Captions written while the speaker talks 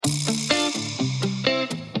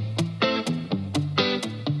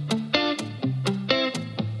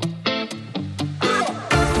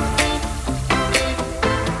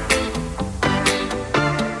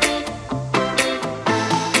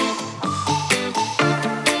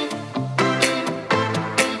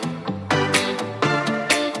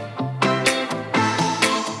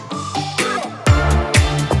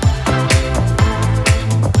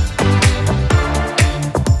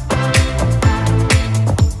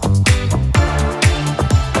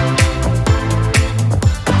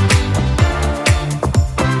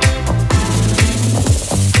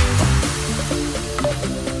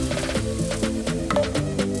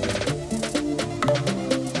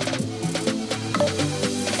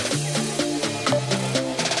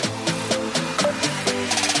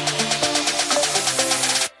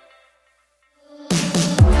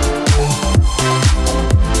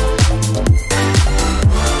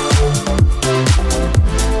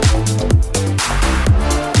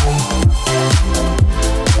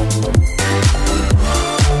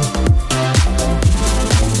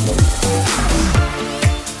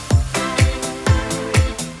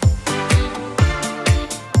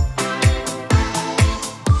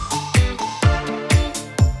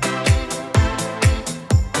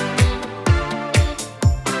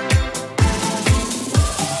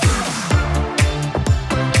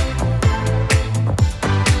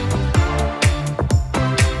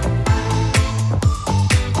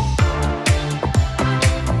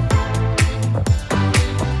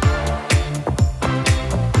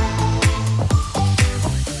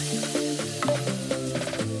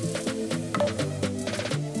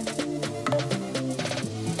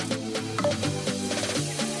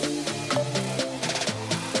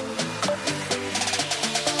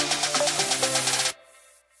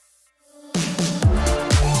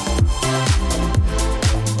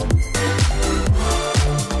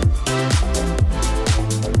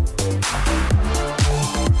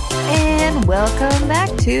back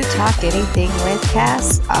to Talk Anything with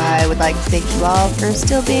Cass. I would like to thank you all for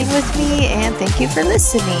still being with me, and thank you for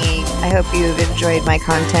listening. I hope you've enjoyed my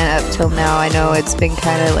content up till now. I know it's been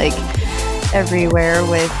kind of like everywhere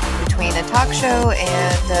with between a talk show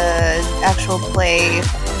and actual play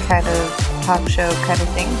kind of talk show kind of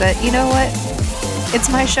thing, but you know what? It's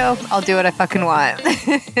my show. I'll do what I fucking want.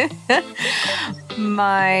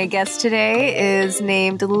 My guest today is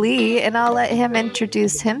named Lee, and I'll let him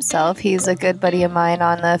introduce himself. He's a good buddy of mine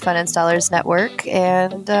on the Fun Installers Network,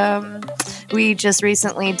 and we just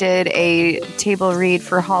recently did a table read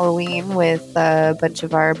for Halloween with a bunch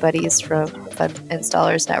of our buddies from Fun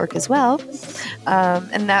Installers Network as well,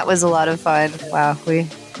 and that was a lot of fun. Wow, we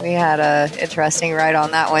had a interesting ride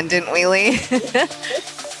on that one, didn't we, Lee?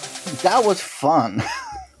 That was fun.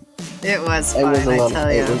 It was fun, I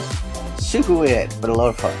tell you. It was super weird, but a lot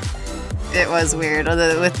of fun. It was weird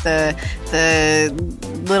with the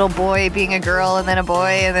little boy being a girl, and then a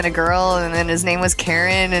boy, and then a girl, and then his name was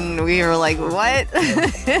Karen, and we were like, "What?"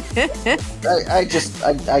 I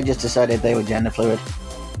just decided they were gender fluid.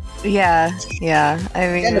 Yeah. I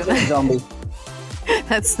mean, Gender fluid zombie.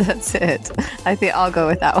 That's it. I think I'll go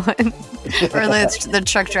with that one. Or the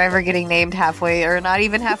truck driver getting named halfway, or not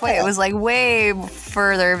even halfway. It was like way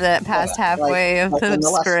further past halfway of the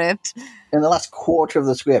script. In the last quarter of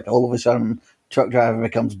the script, all of a sudden, truck driver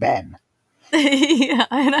becomes Ben. Yeah,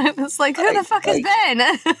 and I was like, who the fuck is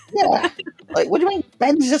Ben? Yeah. Like, what do you mean?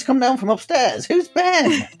 Ben's just come down from upstairs. Who's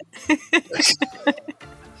Ben?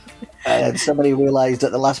 And somebody realised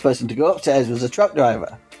that the last person to go upstairs was a truck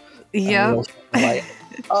driver. Yep. Like,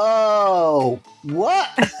 oh, what?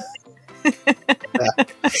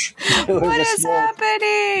 What is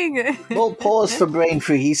happening? Small pause for brain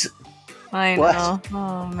freeze. I know. What?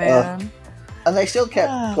 Oh, man. And they still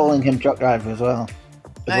kept calling him truck driver as well.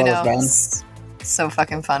 I know. It's so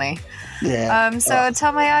fucking funny. Yeah. So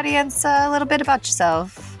tell my audience a little bit about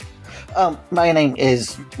yourself. My name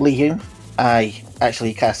is Lee Hume.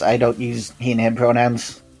 Cass, I don't use he and him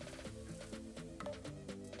pronouns.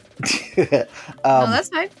 No, that's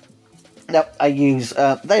fine. No, I use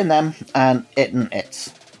they and them and it and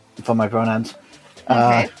its for my pronouns.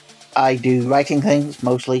 Okay. I do writing things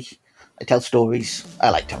mostly. I tell stories.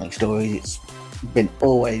 I like telling stories. It's been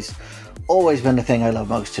always been the thing I love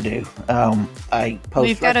most to do. I post. Well,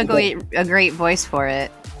 you've got a great voice for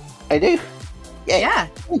it. I do. Yeah.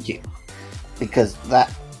 Thank you. Because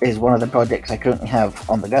that is one of the projects I currently have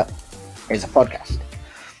on the go. Is a podcast.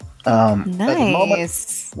 Nice. At the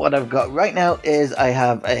moment, what I've got right now is I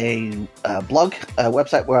have a blog, a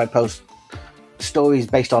website where I post stories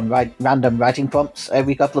based on random writing prompts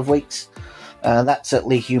every couple of weeks. That's at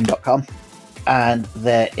leehume.com. And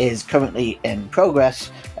there is currently in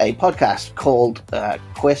progress a podcast called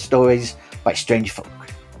Queer Stories by Strange Folk.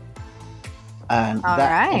 And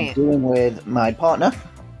I'm doing with my partner,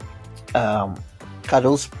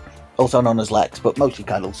 Cuddles, also known as Lex, but mostly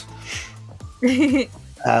Cuddles.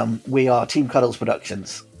 We are Team Cuddles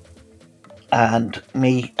Productions, and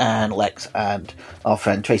me and Lex and our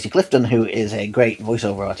friend Tracy Clifton, who is a great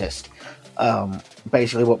voiceover artist.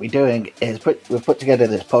 Basically what we're doing is we've put together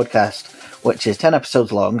this podcast, which is 10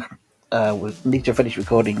 episodes long. We need to finish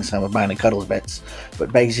recording some of mine and Cuddles bits,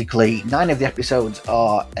 but basically 9 of the episodes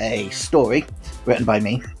are a story written by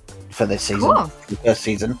me for this season, the first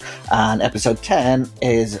season, and episode 10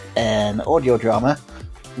 is an audio drama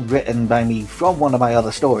written by me from one of my other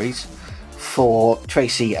stories for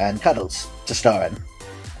Tracy and Cuddles to star in.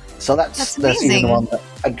 So that's the season 1 that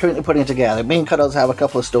I'm currently putting together. Me and Cuddles have a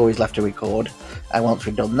couple of stories left to record, and once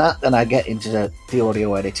we've done that, then I get into the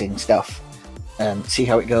audio editing stuff and see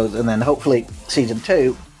how it goes, and then hopefully season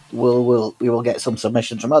 2 we will get some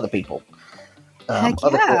submissions from other people. Heck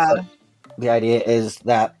yeah. The idea is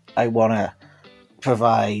that I want to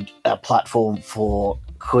provide a platform for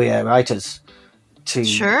queer writers to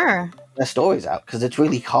their stories out, because it's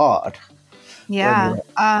really hard. Yeah.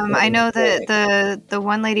 I know that the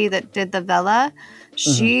one lady that did the Vela,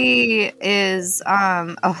 she is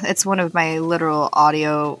it's one of my literal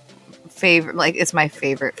audio favorite, like it's my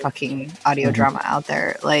favorite fucking audio drama out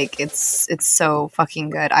there. Like it's so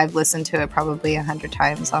fucking good. I've listened to it probably 100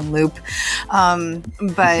 times on loop.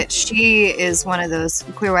 But she is one of those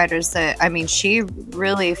queer writers that, I mean, she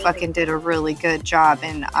really fucking did a really good job,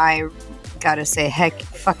 and I gotta say, heck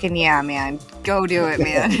fucking yeah, man, go do it,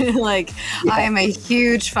 man. Like, I am a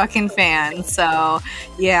huge fucking fan, so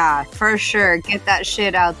yeah, for sure, get that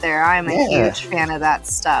shit out there. I'm a huge fan of that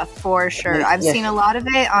stuff, for sure. I've seen a lot of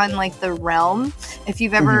it on like the Realm. If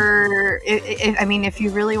you've ever if you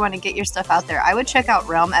really want to get your stuff out there, I would check out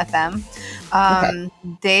Realm FM. Okay.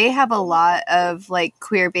 They have a lot of like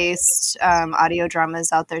queer-based audio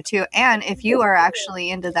dramas out there too. And if you are actually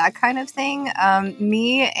into that kind of thing,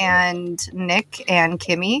 me and Nick and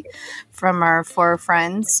Kimmy from our four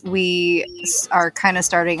friends, we are kind of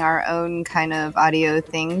starting our own kind of audio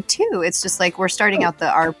thing too. It's just like we're starting out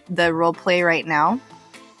the role play right now.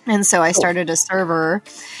 And so I started a server,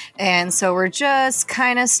 and so we're just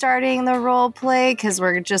kind of starting the role play because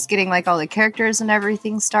we're just getting like all the characters and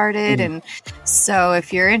everything started. And so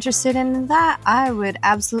if you're interested in that, I would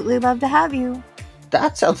absolutely love to have you.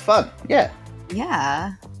 That sounds fun. Yeah.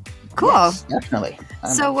 Yeah. Cool. Yes, definitely.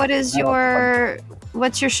 So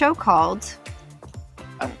what's your show called?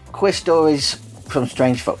 Queer Stories from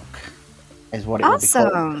Strange Folk is what it would be called.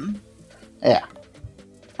 Awesome. Yeah.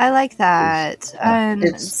 I like that.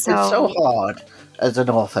 It's so hard as an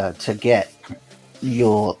author to get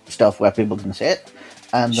your stuff where people can see it,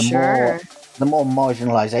 and the more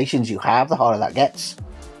marginalizations you have, the harder that gets.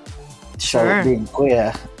 Sure. So being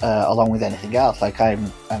queer, along with anything else, like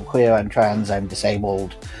I'm queer, I'm trans, I'm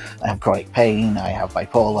disabled, I have chronic pain, I have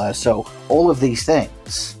bipolar. So all of these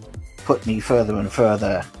things put me further and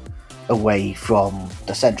further away from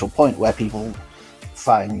the central point where people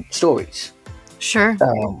find stories. Sure.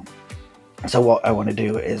 So what I want to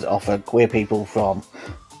do is offer queer people from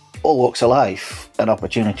all walks of life an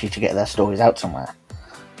opportunity to get their stories out somewhere.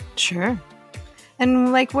 Sure.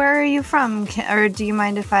 And like, where are you from? Or do you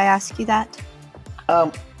mind if I ask you that?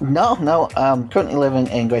 No. I'm currently living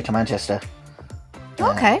in Greater Manchester.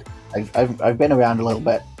 Okay. I've been around a little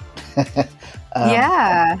bit.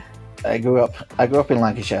 Yeah. I grew up in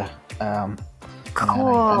Lancashire.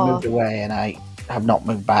 Cool. I moved away, and I have not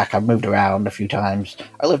moved back. I've moved around a few times.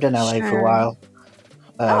 I lived in LA for a while,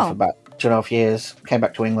 for about 2.5 years. Came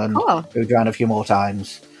back to England, moved around a few more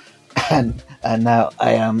times, and now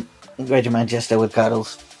I am in Greater Manchester with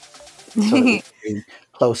Cuddles, so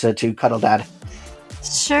closer to Cuddle Dad.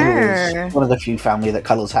 Sure. One of the few family that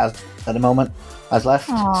Cuddles has at the moment has left.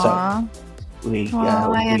 Aww. So we.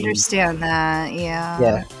 I understand that. Yeah.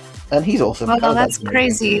 Yeah. And he's awesome. Well, that's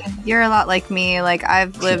crazy. You're a lot like me. Like,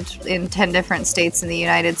 I've lived in 10 different states in the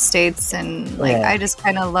United States, and like I just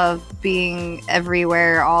kind of love being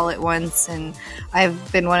everywhere all at once. And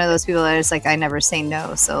I've been one of those people that is like, I never say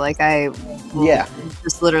no. So like I will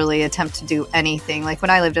just literally attempt to do anything. Like when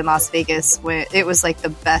I lived in Las Vegas, it was like the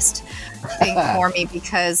best thing for me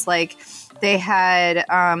because like they had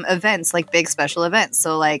events, like big special events.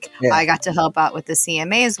 So like I got to help out with the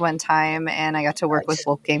CMAs one time, and I got to work with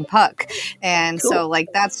Wolfgang Puck. And so like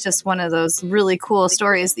that's just one of those really cool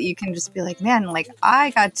stories that you can just be like, man, like I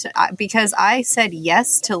got to, because I said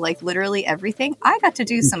yes to like literally everything, I got to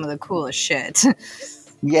do some of the coolest shit.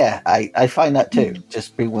 Yeah, I find that too.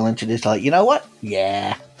 Just be willing to just like, you know what?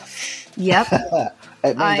 Yeah. Yep.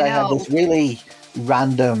 It means I have this really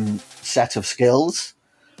random set of skills.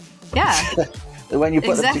 Yeah. When you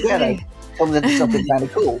put them together, it comes into something kind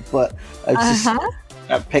of cool. But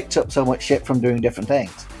I've picked up so much shit from doing different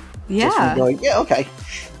things. Yeah. Just from going, okay.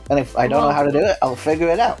 And if I don't know how to do it, I'll figure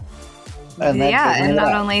it out. And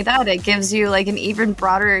not only that, it gives you like an even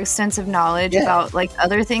broader, extensive knowledge about like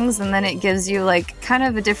other things, and then it gives you like kind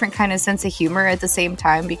of a different kind of sense of humor at the same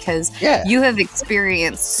time because you have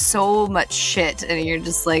experienced so much shit, and you're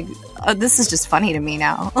just like, oh, this is just funny to me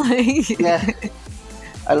now. Yeah.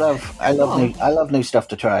 I love new stuff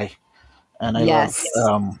to try, and I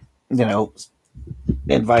love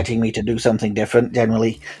inviting me to do something different.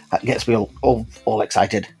 Generally, that gets me all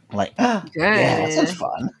excited. I'm like, yeah, that sounds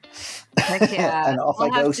fun. Heck yeah. And off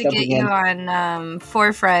we'll I go, have to get you on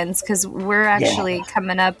Four Friends because we're actually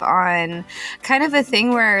coming up on kind of a thing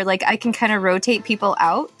where like I can kind of rotate people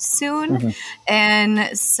out soon.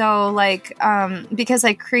 And so like because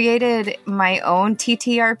I created my own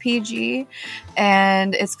TTRPG,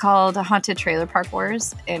 and it's called Haunted Trailer Park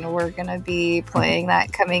Wars, and we're gonna be playing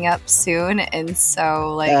that coming up soon. And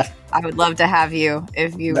so like I would love to have you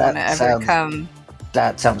if you want to ever come.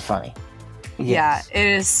 That sounds funny. Yes. Yeah, it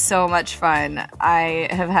is so much fun. I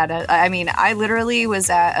have had I literally was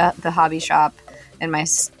at the hobby shop in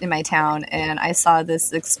my town, and I saw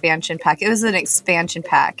this expansion pack. It was an expansion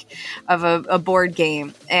pack of a board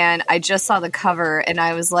game, and I just saw the cover, and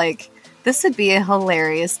I was like, this would be a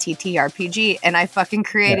hilarious TTRPG, and I fucking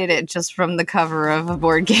created it just from the cover of a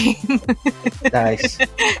board game. Nice.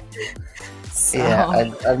 So.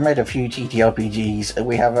 Yeah, I've made a few TTRPGs.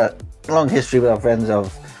 We have a long history with our friends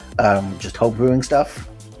of just homebrewing stuff.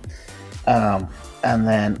 And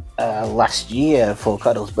then last year for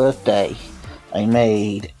Cuddle's birthday, I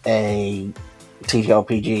made a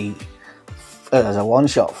TTRPG as a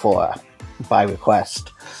one-shot for her by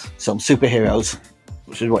request. Some superheroes,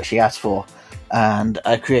 which is what she asked for. and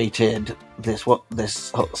I created this whole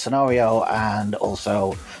scenario and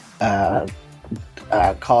also a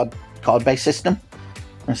card based system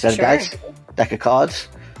instead of dice, deck of cards,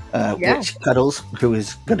 which Cuddles, who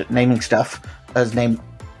is good at naming stuff, has named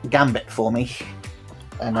Gambit for me.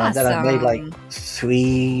 And then I made like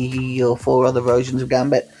 3 or 4 other versions of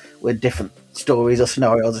Gambit with different stories or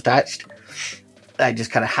scenarios attached. I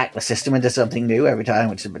just kind of hacked the system into something new every time,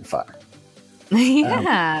 which has been fun.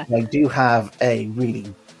 I do have a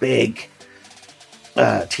really big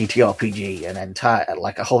TTRPG, an entire,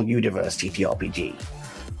 like a whole universe TTRPG,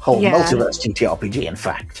 multiverse TTRPG, in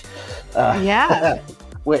fact.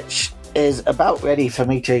 Which is about ready for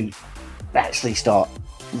me to actually start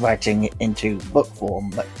writing it into book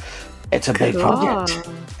form, but it's a big project,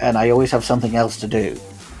 and I always have something else to do.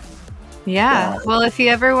 Well, if you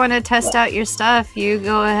ever want to test out your stuff, you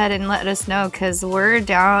go ahead and let us know, because we're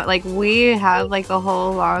down, like, we have like a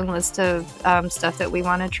whole long list of stuff that we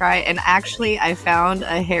want to try. And actually, I found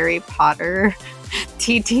a Harry Potter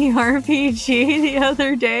TTRPG the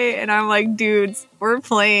other day, and I'm like, dudes, we're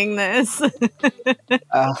playing this.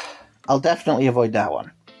 I'll definitely avoid that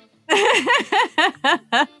one.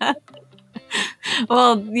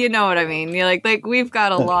 Well, you know what I mean. You're like we've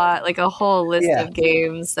got a lot, like a whole list of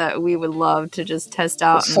games that we would love to just test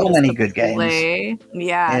out. There's so many good games. So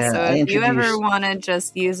if you ever want to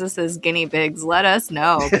just use us as guinea pigs, let us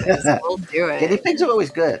know, because we'll do it. Guinea pigs are always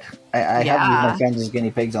good. I have used my friends as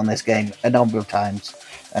guinea pigs on this game a number of times,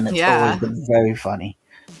 and it's always been very funny.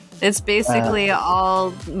 It's basically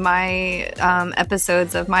all my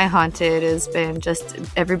episodes of My Haunted has been just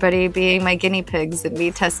everybody being my guinea pigs and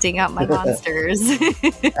me testing out my monsters.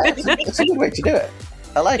 It's a good way to do it.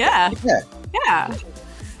 I like it. Yeah.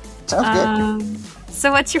 Sounds good.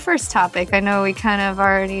 So what's your first topic? I know we kind of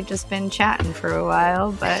already just been chatting for a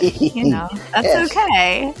while, but, that's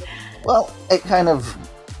okay. Well, it kind of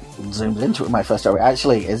zooms into it. My first story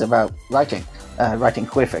actually is about writing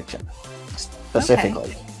queer fiction,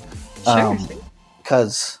 specifically. Okay. Sure.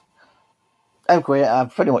 Because I'm queer.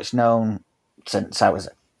 I've pretty much known since I was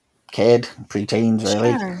a kid, pre-teens,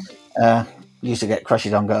 really. Sure. Used to get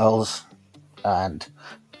crushes on girls, and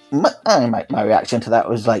my reaction to that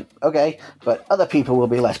was like, okay, but other people will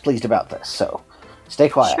be less pleased about this, so stay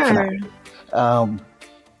quiet for now.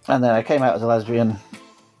 And then I came out as a lesbian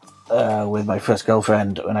with my first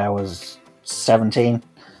girlfriend when I was 17,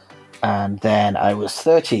 and then I was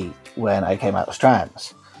 30 when I came out as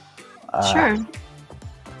trans.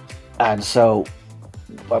 And so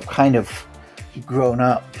I've kind of grown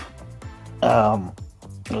up. I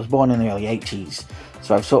was born in the early 80s,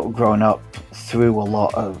 so I've sort of grown up through a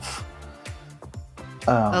lot of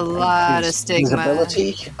stigma,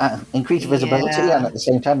 increased visibility, and at the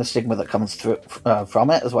same time the stigma that comes through from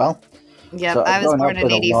it as well. Yep, so I was born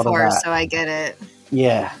in 84, so I get it.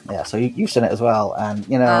 Yeah. So you've seen it as well, and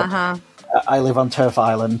I live on Turf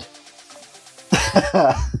Island.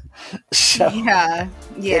 So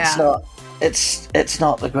it's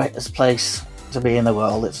not the greatest place to be in the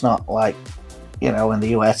world. It's not like, in the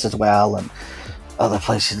US as well, and other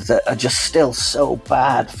places that are just still so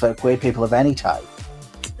bad for queer people of any type.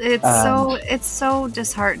 It's so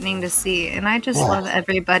disheartening to see, and I just love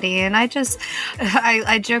everybody, and I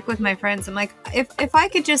joke with my friends. I'm like, if I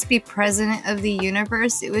could just be president of the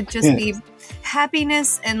universe, it would just be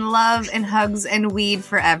happiness and love and hugs and weed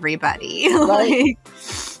for everybody. Wouldn't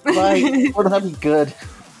that be good?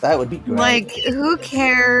 That would be great. Like, who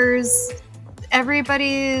cares?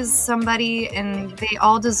 Everybody is somebody, and they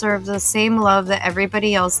all deserve the same love that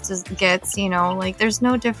everybody else gets. Like, there's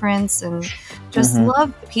no difference, and just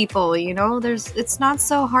love people. It's not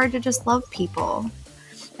so hard to just love people.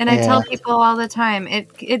 And I tell people all the time,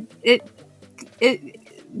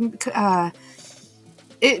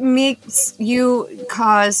 it makes you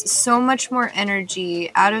cause so much more energy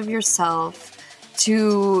out of yourself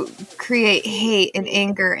to create hate and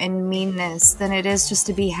anger and meanness than it is just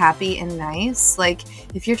to be happy and nice. Like,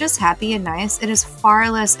 if you're just happy and nice, it is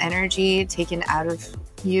far less energy taken out of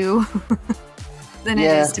you than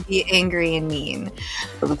it is to be angry and mean.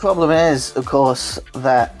 But the problem is, of course,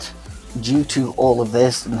 that due to all of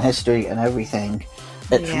this and history and everything,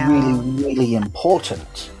 it's really, really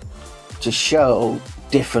important to show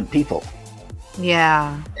different people.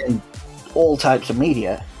 Yeah. In all types of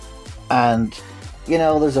media. And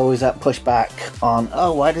there's always that pushback on,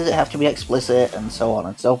 why does it have to be explicit, and so on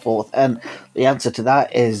and so forth. And the answer to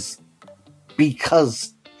that is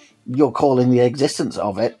because you're calling the existence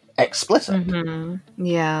of it explicit. Mm-hmm.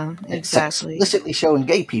 Yeah, exactly. It's explicitly showing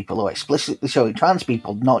gay people or explicitly showing trans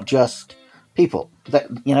people, not just people. That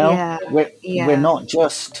we're not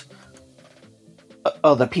just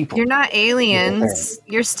other people. You're not aliens.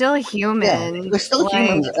 You're still human. Yeah, we're still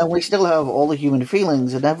humans, and we still have all the human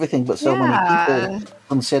feelings and everything, but so many people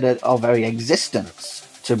consider our very existence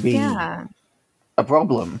to be a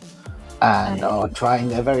problem and are trying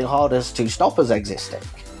their very hardest to stop us existing.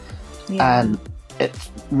 Yeah. And it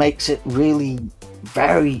makes it really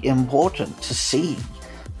very important to see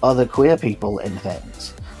other queer people in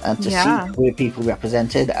things and to see queer people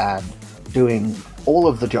represented and doing all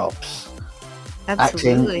of the jobs.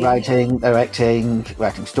 Absolutely. Acting, writing, directing,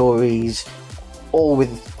 writing stories, all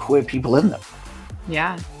with queer people in them.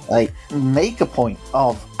 Yeah. Like, make a point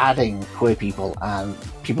of adding queer people and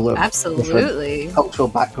people of different cultural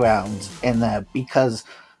backgrounds in there, because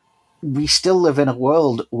we still live in a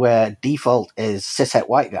world where default is cishet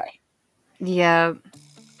white guy. Yeah.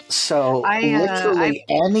 So literally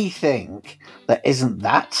anything that isn't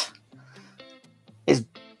that is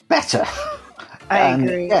better. I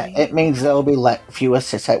agree. Yeah, it means there'll be fewer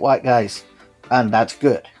cishet white guys, and that's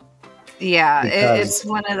good. Yeah, it's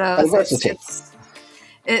one of those. Diversity.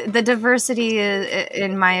 The diversity,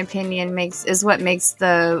 in my opinion, is what makes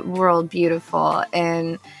the world beautiful,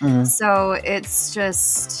 and so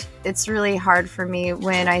it's really hard for me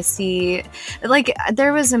when I see, like,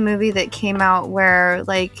 there was a movie that came out where,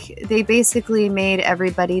 like, they basically made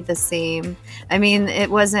everybody the same. I mean,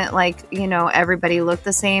 it wasn't like, you know, everybody looked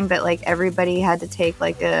the same, but like everybody had to take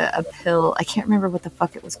like a pill. I can't remember what the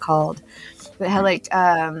fuck it was called, but it had like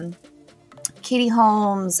Katie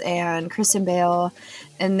Holmes and Kristen Bale,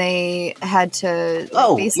 and they had to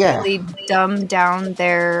basically dumb down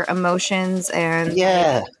their emotions and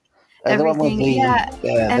everything.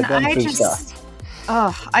 And I just,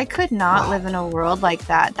 I could not live in a world like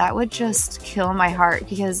that. That would just kill my heart,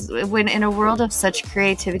 because when in a world of such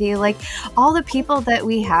creativity, like all the people that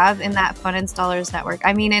we have in that Fun Installers Network,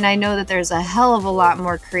 I mean, and I know that there's a hell of a lot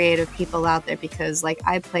more creative people out there, because like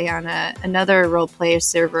I play on another role play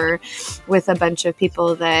server with a bunch of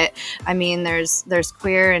people that, I mean, there's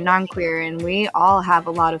queer and non-queer, and we all have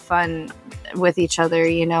a lot of fun with each other,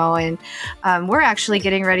 you know, and we're actually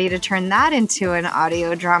getting ready to turn that into an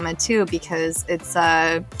audio drama too, because it's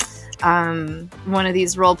one of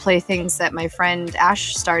these role play things that my friend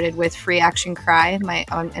Ash started with Free Action Cry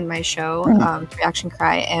in my show, Free Action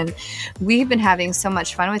Cry, and we've been having so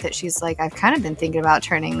much fun with it. She's like, I've kind of been thinking about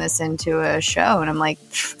turning this into a show, and I'm like,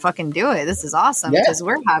 fucking do it. This is awesome, because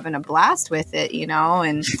we're having a blast with it, you know,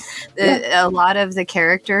 and a lot of the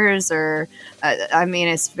characters are, I mean,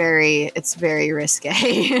 it's very risque.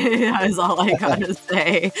 Is all I gotta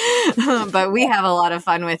say. But we have a lot of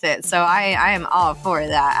fun with it, so I am all for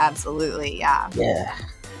that. Absolutely, yeah. Yeah,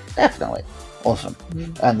 definitely. Awesome.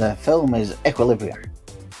 And the film is Equilibrium.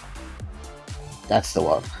 That's the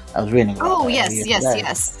one. I was reading about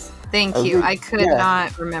yes. Thank you. I could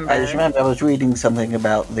not remember. I just remember I was reading something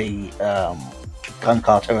about the Gun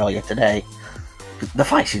Carter earlier today. The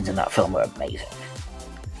fight scenes in that film are amazing.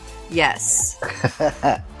 Yes.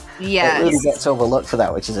 It really gets overlooked for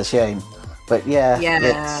that, which is a shame. But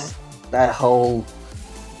it's that whole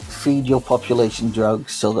feed your population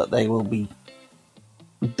drugs so that they will be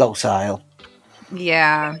docile.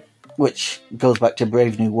 Yeah. Which goes back to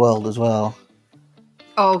Brave New World as well.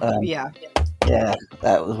 Oh, yeah. Yeah,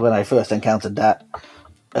 that was when I first encountered that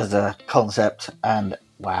as a concept, and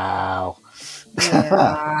wow.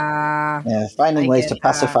 Yeah. Finding ways to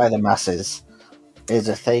pacify the masses is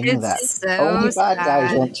a thing that only bad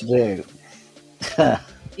guys want to do.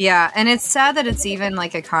 Yeah, and it's sad that it's even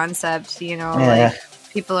like a concept, you know, like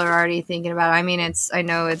people are already thinking about it. I mean, I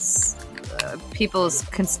know it's people's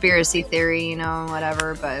conspiracy theory, you know,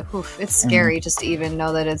 whatever, but it's scary just to even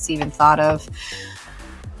know that it's even thought of.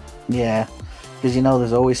 Yeah, because, you know,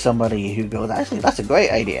 there's always somebody who goes, actually, that's a great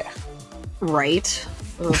idea. Right?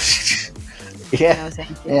 Yeah. No, thank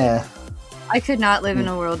you. Yeah. I could not live in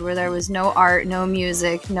a world where there was no art, no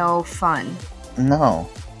music, no fun. No.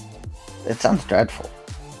 It sounds dreadful.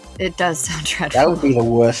 It does sound dreadful. That would be the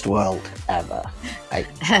worst world ever.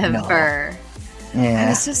 Ever. Yeah. I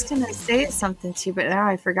was just going to say something to you, but now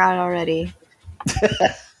I forgot already.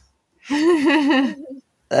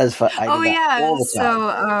 That's fun.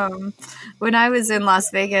 So when I was in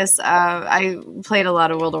Las Vegas, I played a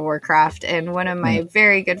lot of World of Warcraft, and one of my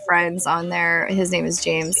very good friends on there, his name is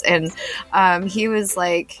James, and he was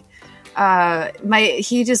like,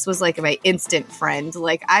 he just was like my instant friend.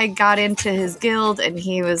 Like, I got into his guild, and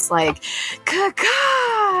he was like,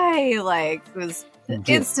 Kakai! Like, was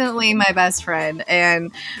instantly my best friend,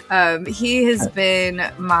 and he has been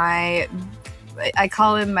I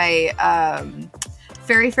call him my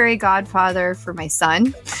fairy fairy godfather for my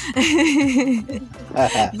son.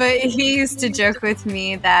 But he used to joke with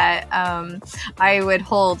me that I would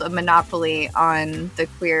hold a monopoly on the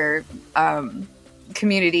queer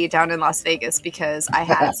community down in Las Vegas because I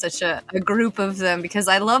had such a group of them, because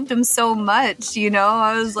I loved them so much, you know.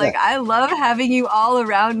 I was like, I love having you all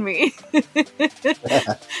around me.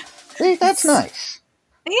 See, that's nice.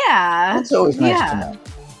 Yeah. It's always nice to know.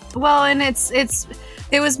 Well, and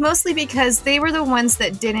it was mostly because they were the ones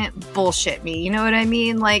that didn't bullshit me. You know what I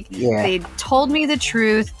mean? Like, they told me the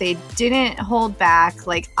truth. They didn't hold back.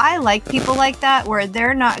 Like, I like people like that, where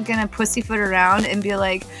they're not going to pussyfoot around and be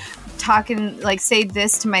like, talking, like, say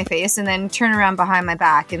this to my face and then turn around behind my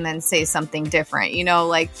back and then say something different. You know,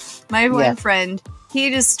 like, my one friend, he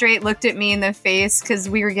just straight looked at me in the face because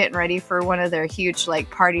we were getting ready for one of their huge, like,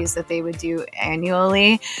 parties that they would do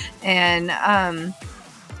annually. And,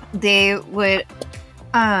 they would,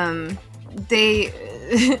 I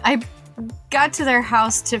got to their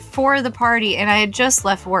house for the party, and I had just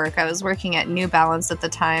left work. I was working at New Balance at the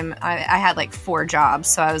time. I had like 4 jobs.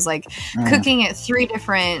 So I was like cooking at 3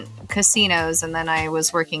 different casinos, and then I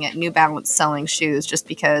was working at New Balance selling shoes, just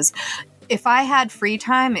because if I had free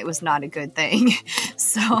time, it was not a good thing.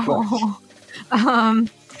 So, I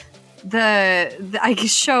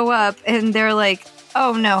show up and they're like,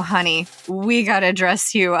 "Oh no, honey, we gotta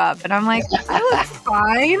dress you up." And I'm like, "I look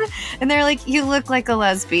fine." And they're like, "You look like a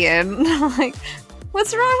lesbian." And I'm like,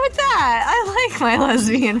 "What's wrong with that? I like my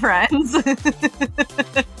lesbian friends."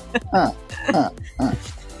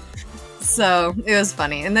 So it was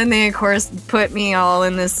funny. And then they, of course, put me all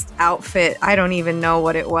in this outfit. I don't even know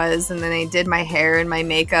what it was. And then they did my hair and my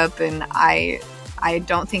makeup, and I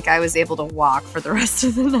don't think I was able to walk for the rest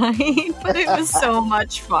of the night, but it was so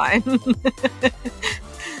much fun.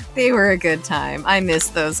 They were a good time. I miss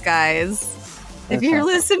those guys. If you're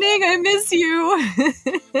listening, I miss you.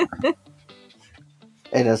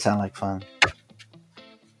 It does sound like fun.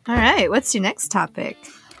 All right, what's your next topic?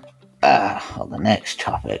 Well, the next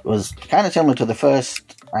topic was kind of similar to the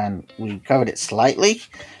first, and we covered it slightly.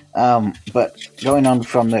 But going on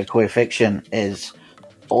from the queer fiction is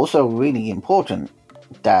also really important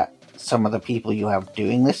that some of the people you have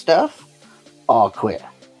doing this stuff are queer.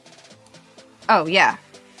 Oh, yeah.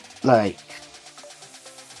 Like,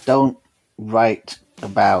 don't write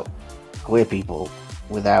about queer people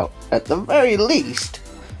without, at the very least,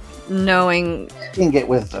 knowing. You can get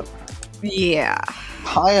with them. Yeah.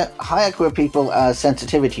 Hire queer people as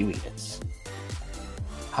sensitivity readers.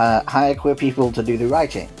 Hire queer people to do the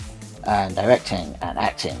writing and directing and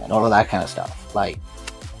acting and all of that kind of stuff. Like,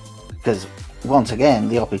 because once again,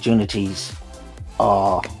 the opportunities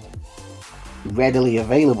are readily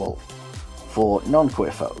available for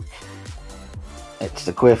non-queer folk. It's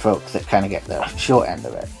the queer folk that kind of get the short end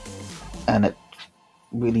of it. And it's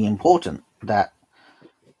really important that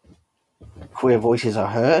queer voices are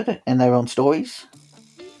heard in their own stories.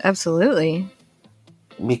 Absolutely.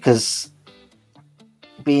 Because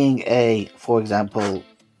being for example,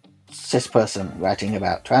 cis person writing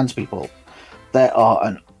about trans people, there are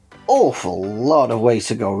an awful lot of ways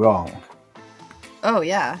to go wrong. Oh,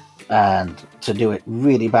 yeah. And to do it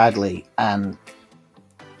really badly, and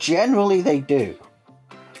generally they do.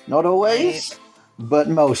 Not always, but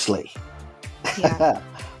mostly. Yeah.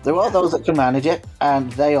 There are those that can manage it,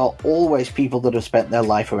 and they are always people that have spent their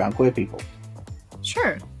life around queer people.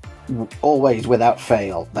 Sure. Always, without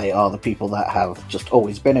fail, they are the people that have just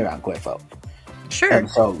always been around queer folk. Sure. And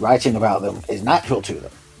so writing about them is natural to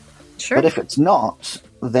them. Sure. But if it's not,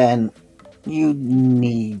 then you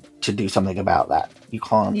need to do something about that. You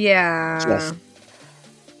can't just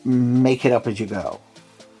make it up as you go.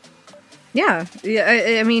 Yeah.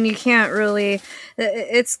 I mean, you can't really...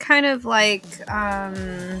 It's kind of like...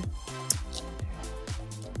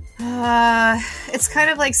 it's kind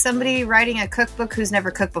of like somebody writing a cookbook who's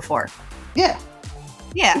never cooked before. Yeah.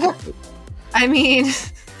 Yeah. Exactly. I mean,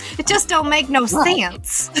 it just don't make no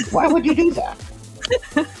sense. Why would you do that?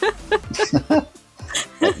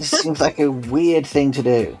 It just seems like a weird thing to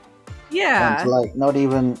do. Yeah. And to, like, not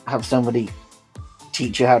even have somebody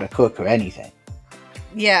teach you how to cook or anything.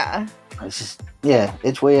 Yeah. It's just,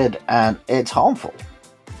 it's weird and it's harmful.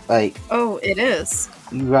 Like, oh, it is.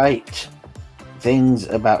 You write things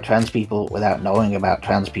about trans people without knowing about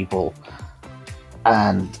trans people,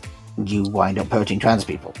 and you wind up hurting trans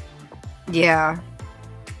people. Yeah.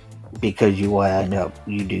 Because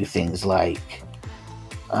you do things like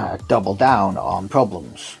double down on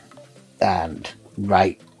problems and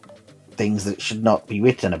write things that should not be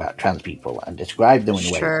written about trans people and describe them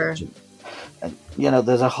in ways. And,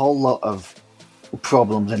 there's a whole lot of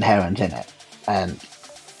problems inherent in it. And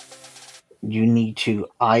you need to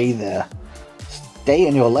either stay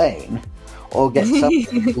in your lane or get someone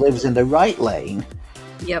who lives in the right lane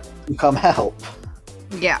Yep. to come help.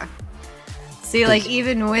 Yeah. See, like,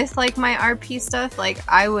 even with, like, my RP stuff, like,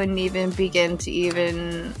 I wouldn't even begin to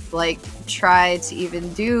even, like, try to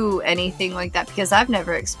even do anything like that because I've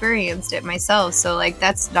never experienced it myself. So, like,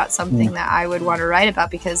 that's not something that I would want to write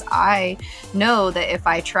about because I know that if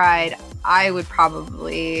I tried, I would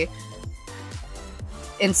probably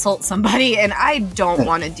insult somebody, and I don't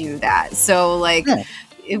want to do that. So, like,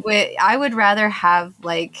 I would rather have,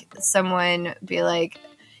 like, someone be like,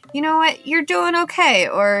 you know what, you're doing okay,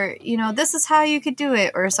 or, you know, this is how you could do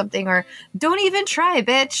it, or something, or don't even try,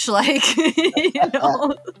 bitch, like, you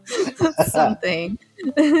know, something.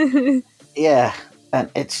 Yeah,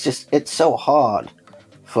 and it's so hard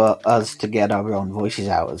for us to get our own voices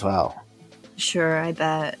out as well. Sure, I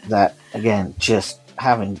bet. That, again, just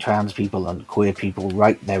having trans people and queer people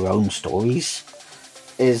write their own stories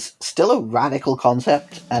is still a radical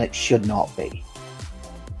concept, and it should not be.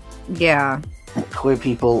 Yeah. Queer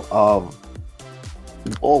people of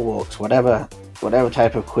all walks, whatever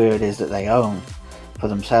type of queer it is that they own for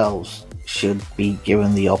themselves, should be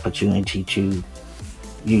given the opportunity to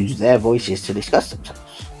use their voices to discuss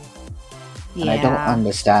themselves. Yeah. And I don't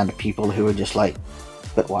understand people who are just like,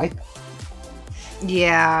 but why?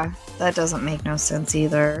 Yeah, that doesn't make no sense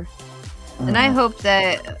either. And I hope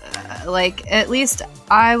that, like, at least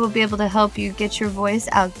I will be able to help you get your voice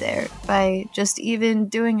out there by just even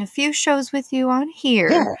doing a few shows with you on here.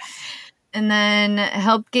 Yeah. And then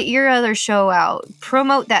help get your other show out.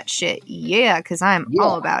 Promote that shit. Yeah, because I'm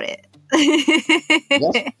all about it.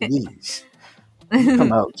 Yes, please.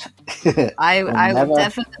 Promote. I will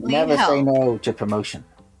definitely never help. say no to promotion.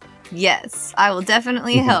 Yes, I will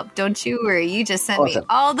definitely help. Don't you worry. You just send me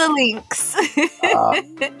all the links.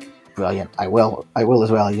 Brilliant. I will as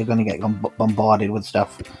well. You're going to get bombarded with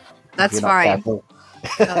stuff. That's fine. No,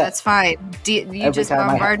 that's fine. You just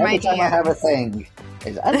bombard my DMs. Every time I have a thing,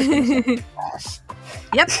 I'm just going to pass.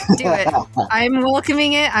 Yep, do it. I'm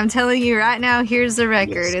welcoming it. I'm telling you right now, here's the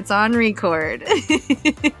record. Yes. It's on record.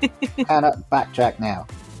 Cannot backtrack now.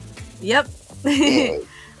 Yep.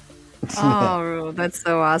 Oh, that's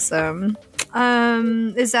so awesome.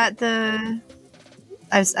 Is that the...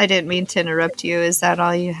 I didn't mean to interrupt you. Is that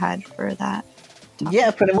all you had for that topic?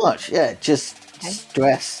 Yeah, pretty much. Yeah, just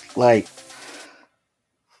stress, like,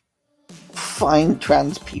 find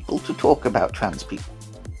trans people to talk about trans people.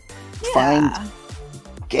 Yeah. Find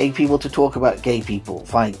gay people to talk about gay people.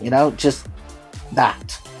 Find, just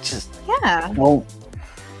that. Just don't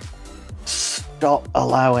stop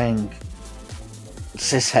allowing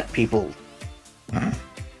cishet people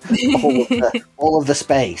all of the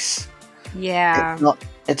space. Yeah.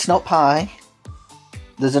 It's not pie.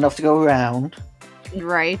 There's enough to go around.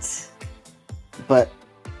 Right. But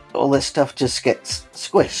all this stuff just gets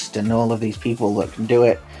squished, and all of these people that can do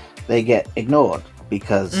it, they get ignored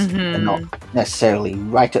because they're not necessarily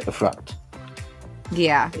right at the front.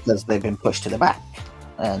 Yeah. Because they've been pushed to the back.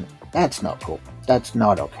 And that's not cool. That's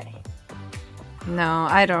not okay. No,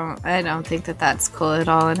 I don't think that that's cool at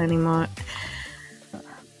all anymore.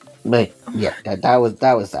 But yeah, that was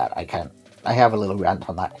that. I have a little rant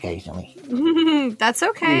on that occasionally. That's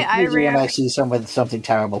okay. Usually when I see something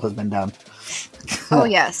terrible has been done. Oh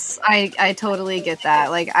yes, I totally get that.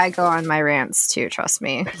 Like, I go on my rants too. Trust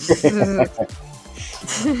me.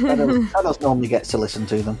 Cuddles normally gets to listen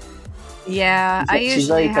to them. Yeah, I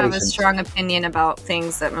usually have a strong opinion about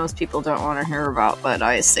things that most people don't want to hear about, but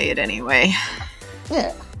I say it anyway.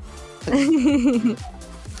 Yeah.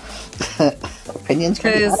 Opinions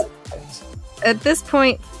can be bad. At this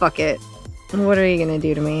point, fuck it. What are you gonna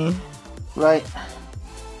do to me? Right.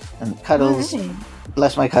 And Cuddles,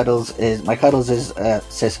 bless my Cuddles is a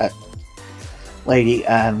cishet lady,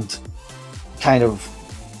 and kind of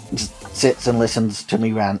just sits and listens to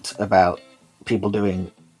me rant about people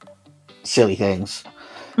doing silly things.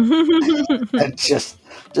 And just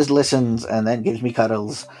listens, and then gives me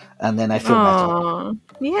cuddles, and then I feel better.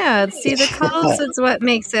 Yeah, see, the cuddles is what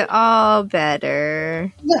makes it all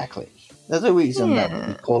better. Exactly. There's a reason that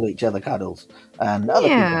we call each other Cuddles, and other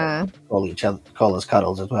people call us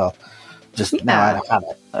Cuddles as well. Just now out of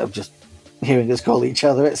habit of just hearing us call each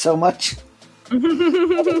other it so much.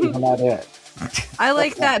 I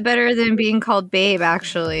like that better than being called Babe,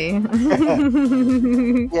 actually.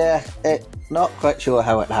 Yeah, not quite sure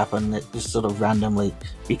how it happened. It just sort of randomly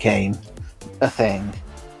became a thing.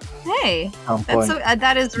 Hey,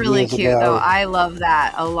 that is really cute, though. I love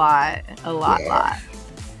that a lot.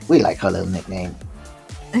 We like our little nickname.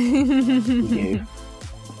 We do.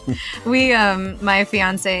 We, my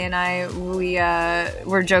fiance and I, we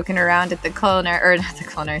were joking around at the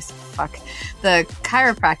the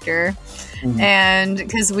chiropractor. And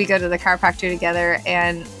because we go to the chiropractor together,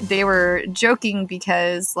 and they were joking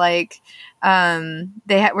because like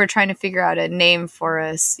we're trying to figure out a name for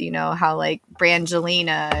us, you know, how like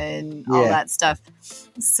Brangelina and all that stuff.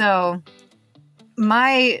 So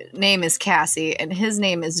my name is Cassie and his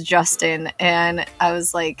name is Justin, and I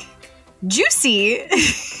was like, Juicy.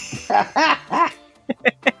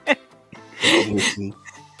 Juicy.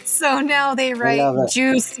 So now they write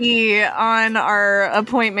Juicy on our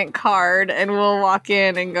appointment card, and we'll walk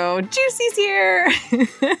in and go, Juicy's here.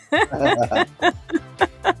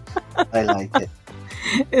 I like it.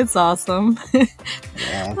 It's awesome.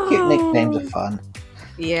 Yeah, cute nicknames are fun.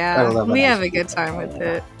 Yeah, we have a good time with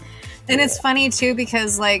it. And it's funny too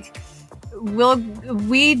because like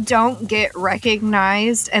we don't get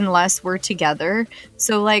recognized unless we're together.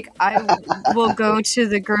 So like I will go to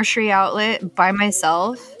the grocery outlet by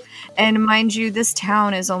myself. And mind you, this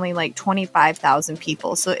town is only like 25,000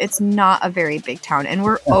 people. So it's not a very big town. And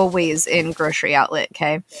we're always in grocery outlet,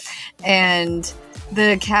 okay? And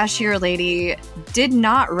the cashier lady did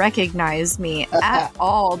not recognize me at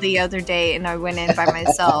all the other day. And I went in by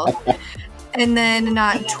myself. And then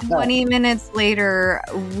not 20 minutes later,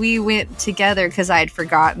 we went together because I had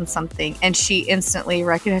forgotten something. And she instantly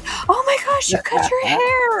recognized, oh my gosh, you cut your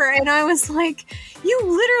hair. And I was like, you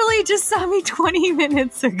literally just saw me 20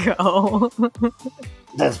 minutes ago.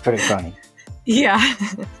 That's pretty funny. Yeah.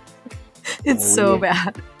 It's so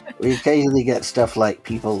bad. We occasionally get stuff like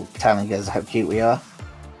people telling us how cute we are.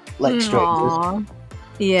 Like strangers. Aww.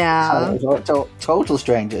 Yeah. Total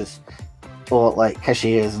strangers. Or like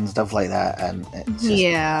cashiers and stuff like that, and it's just,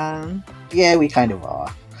 yeah, we kind of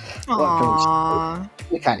are. Aww.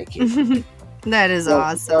 We're kind of cute. That is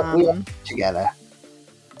awesome. So we work together.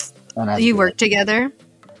 You work together?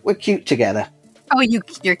 We're cute together. Oh,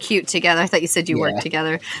 you're cute together. I thought you said you work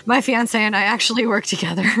together. My fiance and I actually work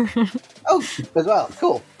together. Oh, as well.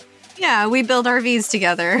 Cool. Yeah, we build RVs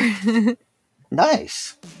together.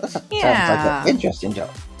 Nice. That sounds like an interesting job.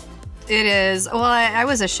 It is. Well, I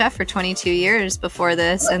was a chef for 22 years before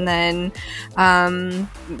this, and then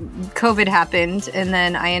COVID happened, and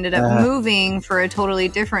then I ended up moving for a totally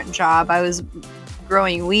different job. I was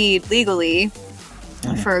growing weed legally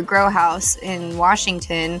for a grow house in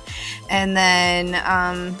Washington, and then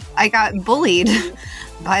I got bullied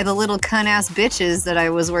by the little cunt-ass bitches that I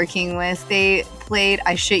was working with. They played,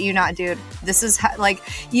 I shit you not, dude. This is how, like,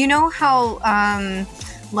 you know how...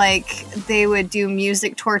 like they would do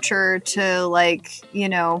music torture to like, you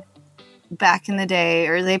know, back in the day,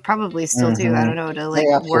 or they probably still do. I don't know, to like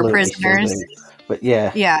war prisoners. But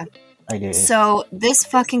yeah, I do. So this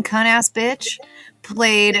fucking cunt ass bitch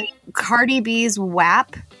played Cardi B's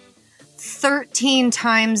WAP 13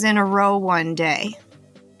 times in a row one day.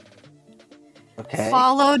 Okay.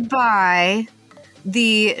 Followed by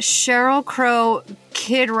the Sheryl Crow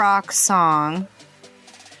Kid Rock song.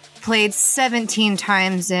 Played 17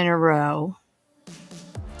 times in a row.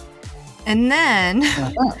 And then,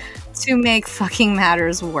 to make fucking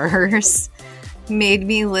matters worse, made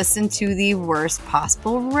me listen to the worst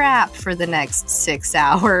possible rap for the next 6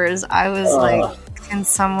 hours. I was like, can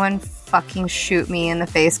someone fucking shoot me in the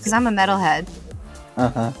face? Because I'm a metalhead.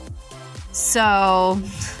 So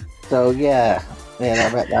yeah,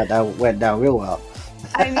 that went down real well.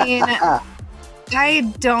 I mean, I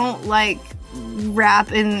don't like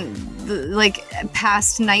rap in like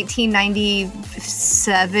past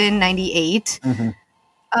 1997, 98.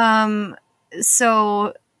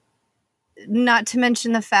 So not to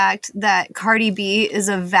mention the fact that Cardi B is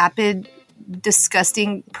a vapid,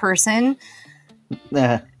 disgusting person.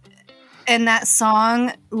 And that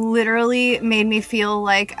song literally made me feel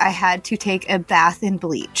like I had to take a bath in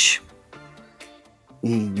bleach.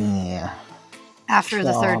 Yeah. After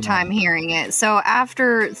the third time hearing it. So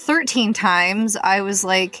after 13 times, I was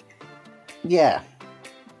like, yeah.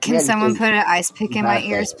 Can someone put an ice pick in my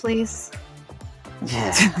ears, please?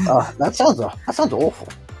 Yeah. Oh, that sounds awful.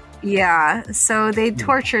 Yeah. So they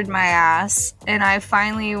tortured my ass, and I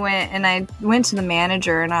finally went to the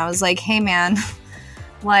manager, and I was like, hey man,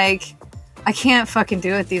 like, I can't fucking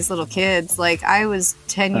do it with these little kids. Like, I was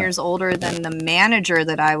 10 years older than the manager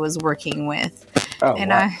that I was working with. Oh, and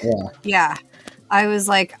wow. I was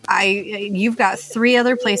like, you've got 3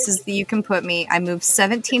 other places that you can put me. I moved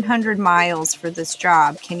 1,700 miles for this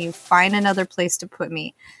job. Can you find another place to put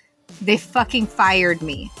me? They fucking fired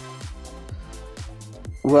me.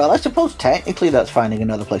 Well, I suppose technically that's finding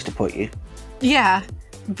another place to put you. Yeah,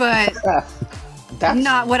 but that's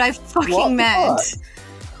not what I fucking meant.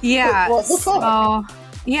 Yeah, so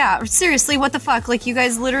Yeah, seriously, what the fuck? Like, you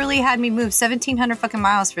guys literally had me move 1,700 fucking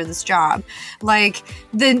miles for this job. Like,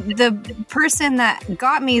 the person that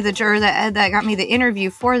got me the that got me the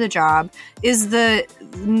interview for the job is the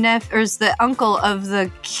is the uncle of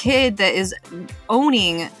the kid that is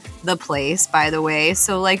owning the place, by the way.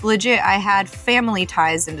 So, like, legit, I had family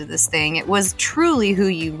ties into this thing. It was truly who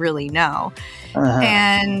you really know.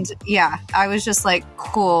 And yeah, I was just like,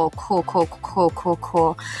 cool.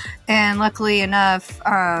 And luckily enough,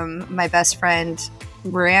 my best friend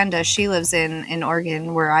Miranda, she lives in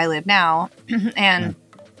Oregon, where I live now, and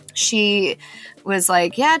she was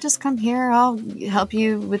like, yeah, just come here, I'll help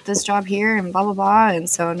you with this job here, and blah blah blah. And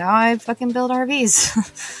so now I fucking build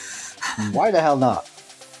RVs. Why the hell not?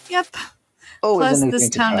 Yep. Always Plus, this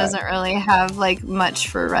town doesn't really have like much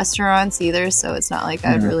for restaurants either, so it's not like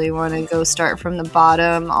I'd really want to go start from the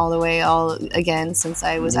bottom all the way again, since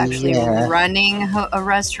I was actually running a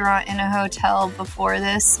restaurant in a hotel before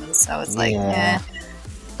this, and so it's like,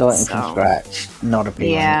 starting from scratch, not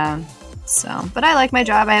appealing. Yeah. So, but I like my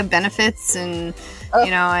job. I have benefits, and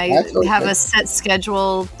I have a set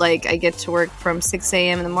schedule. Like, I get to work from 6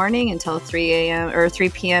 a.m. in the morning until 3 a.m. or 3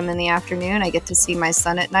 p.m. in the afternoon. I get to see my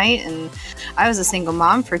son at night, and I was a single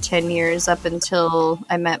mom for 10 years up until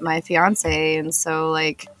I met my fiance, and so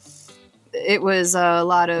like it was a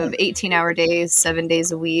lot of 18-hour days, 7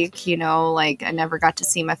 days a week. Like, I never got to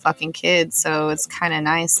see my fucking kids, so it's kind of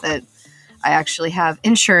nice that I actually have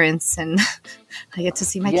insurance and I get to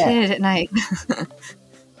see my kid at night.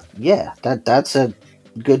 Yeah, that's a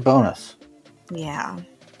good bonus. Yeah.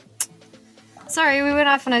 Sorry, we went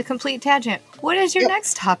off on a complete tangent. What is your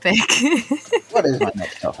next topic? What is my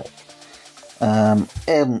next topic?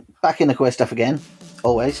 Back in the queer stuff again,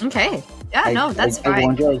 always. Okay. Yeah, that's fine. I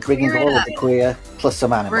enjoy bringing all of the queer plus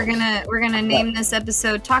some animals. We're gonna name this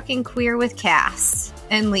episode "Talking Queer with Cass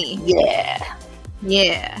and Lee." Yeah.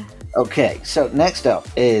 Yeah. Okay, so next up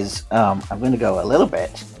is I'm going to go a little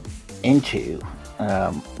bit into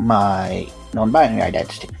my non-binary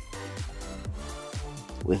identity.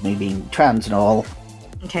 With me being trans and all,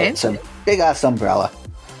 it's a big-ass umbrella,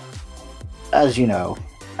 as you know,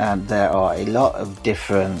 and there are a lot of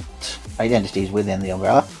different identities within the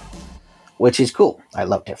umbrella, which is cool. I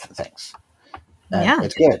love different things.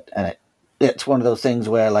 It's good, and it's one of those things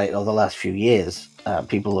where, like, over the last few years,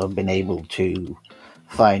 people have been able to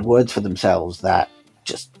find words for themselves that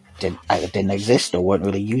just either didn't exist or weren't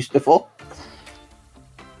really used before.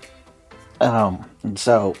 And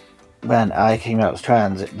so when I came out as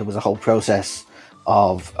trans, there was a whole process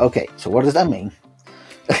of, okay, so what does that mean?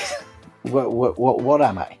 What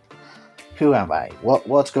am I? Who am I?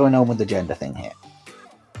 What's going on with the gender thing here?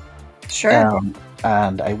 Sure.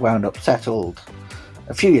 And I wound up settled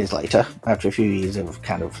a few years later, after a few years of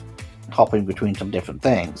kind of hopping between some different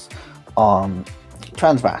things, on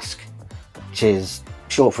transmasc, which is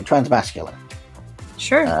short for transmasculine.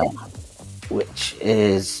 Sure. Which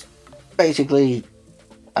is basically,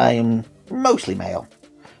 I'm mostly male,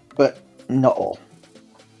 but not all.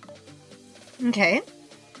 Okay.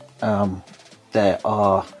 There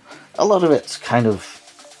are a lot of it's kind of,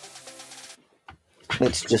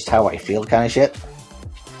 it's just how I feel kind of shit.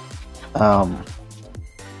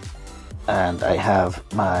 And I have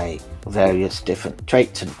my various different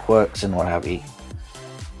traits and quirks and what have you.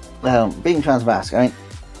 Being transmasc, I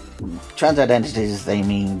mean, trans identities, they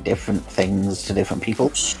mean different things to different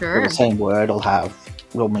people. Sure. The same word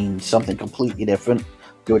will mean something completely different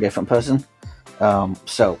to a different person.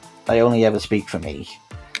 So I only ever speak for me.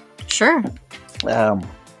 Sure.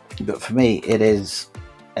 But for me, it is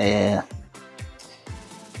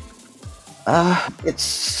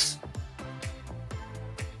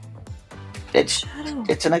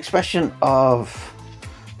it's an expression of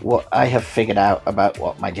what I have figured out about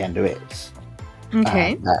what my gender is.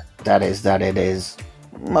 Okay. That is that it is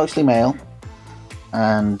mostly male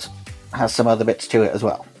and has some other bits to it as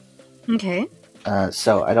well. Okay.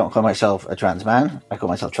 So I don't call myself a trans man, I call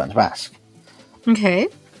myself transmasc. Okay.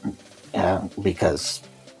 Because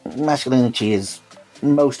masculinity is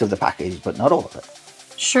most of the package, but not all of it.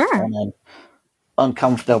 Sure. And I'm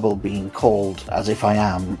uncomfortable being called as if I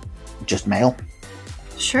am just male.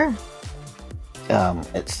 Sure.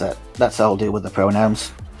 It's that's the whole deal with the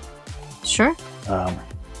pronouns. Sure.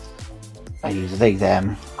 I use they,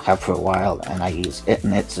 them, have for a while, and I use it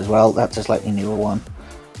and its as well. That's a slightly newer one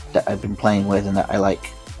that I've been playing with and that I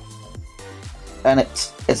like. And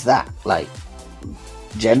it's that, like,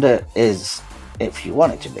 gender is, if you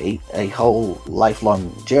want it to be, a whole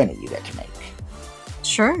lifelong journey you get to make.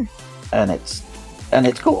 Sure. And it's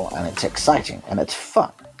cool, and it's exciting, and it's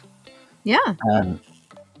fun. Yeah. And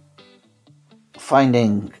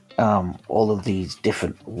finding all of these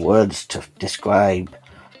different words to describe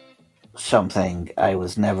something I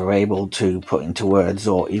was never able to put into words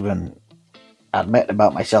or even admit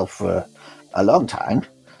about myself for a long time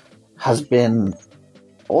has been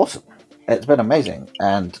awesome. It's been amazing,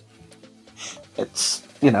 and it's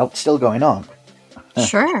still going on.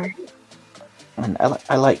 Sure. And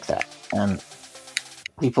I like that. And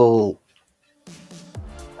people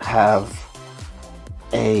have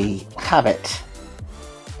a habit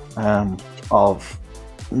of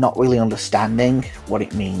not really understanding what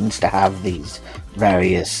it means to have these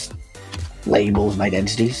various labels and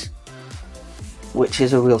identities, which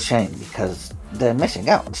is a real shame because they're missing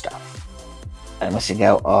out on stuff. They're missing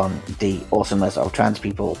out on the awesomeness of trans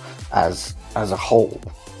people as a whole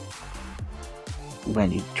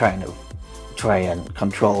when you try and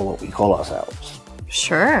control what we call ourselves.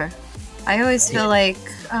 Sure. I always feel like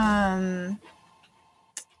I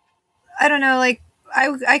don't know, like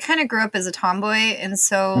I kind of grew up as a tomboy, and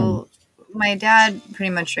so my dad pretty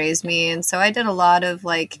much raised me, and so I did a lot of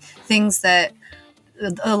like things that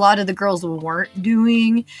a lot of the girls weren't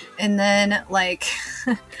doing. And then like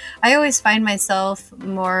I always find myself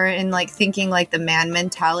more in like thinking like the man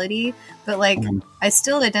mentality, but like I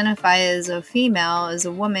still identify as a female, as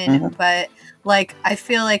a woman, but like I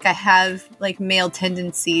feel like I have like male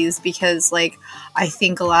tendencies because like I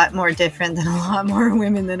think a lot more different than a lot more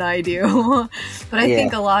women than I do. But I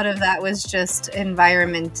think a lot of that was just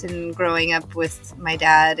environment and growing up with my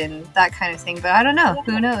dad and that kind of thing. But I don't know,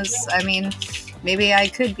 who knows? I mean, maybe I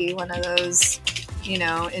could be one of those,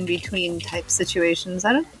 in between type situations.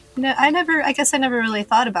 I guess I never really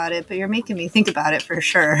thought about it, but you're making me think about it for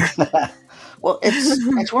sure. Well,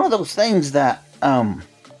 it's one of those things that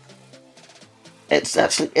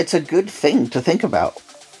it's a good thing to think about.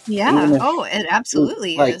 Yeah. It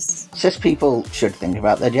absolutely is. Cis people should think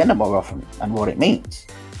about their gender more often and what it means.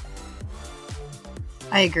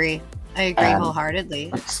 I agree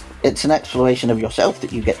wholeheartedly. It's an exploration of yourself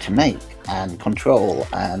that you get to make and control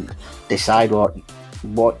and decide what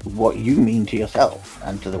you mean to yourself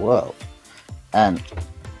and to the world. And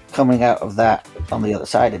coming out of that on the other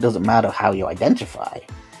side, it doesn't matter how you identify.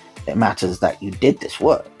 It matters that you did this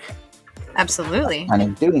work. Absolutely. And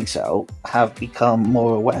in doing so, have become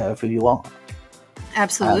more aware of who you are.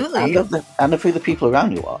 Absolutely. And of who the people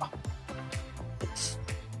around you are.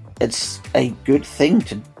 It's a good thing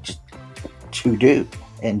to do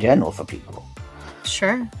in general for people.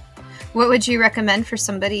 Sure. What would you recommend for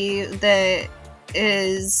somebody that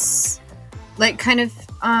is like kind of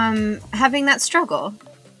having that struggle?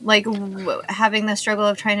 Like having the struggle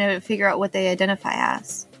of trying to figure out what they identify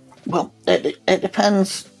as? Well, it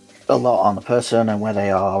depends a lot on the person and where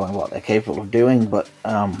they are and what they're capable of doing, but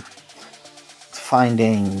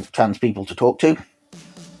finding trans people to talk to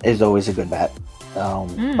is always a good bet.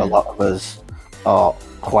 A lot of us are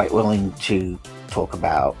quite willing to talk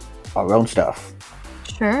about our own stuff.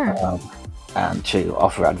 Sure. And to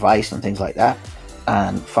offer advice and things like that.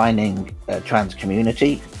 And finding a trans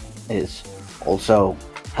community is also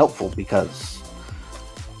helpful because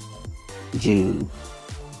you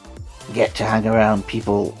get to hang around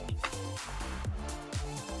people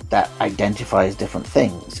that identify as different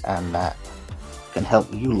things and that can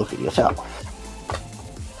help you look at yourself.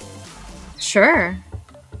 Sure.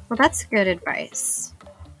 Well, that's good advice.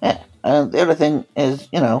 Yeah. And the other thing is,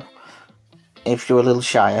 if you're a little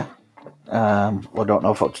shyer or don't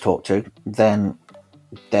know what to talk to, then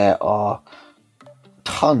there are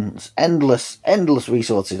tons, endless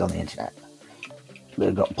resources on the internet.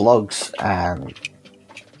 They've got blogs and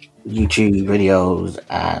YouTube videos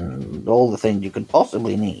and all the things you could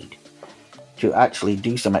possibly need to actually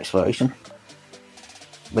do some exploration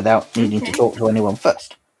without needing to talk to anyone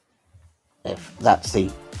first. If that's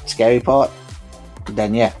the scary part,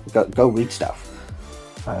 then go read stuff.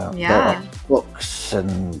 There are books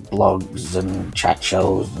and blogs and chat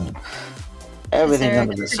shows and everything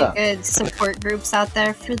under the sun. Good support groups out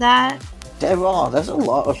there for that? There's a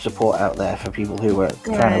lot of support out there for people who are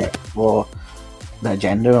trying to explore their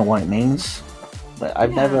gender and what it means. But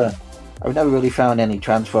I've never really found any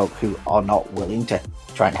trans folk who are not willing to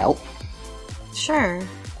try and help. Sure.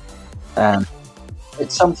 And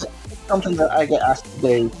it's something that I get asked to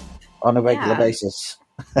do on a regular basis.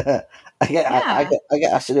 I get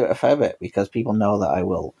asked to do it a fair bit because people know that I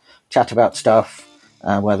will chat about stuff,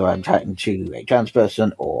 whether I'm chatting to a trans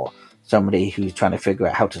person or somebody who's trying to figure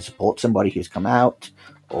out how to support somebody who's come out,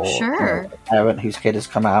 or a parent whose kid has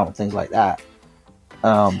come out, and things like that.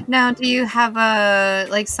 Now, do you have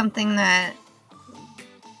something that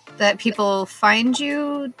people find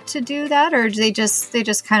you to do that, or do they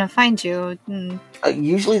just kind of find you?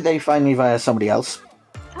 Usually, they find me via somebody else.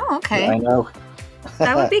 Oh, that I okay. know.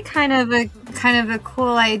 That would be kind of a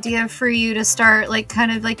cool idea for you to start, like,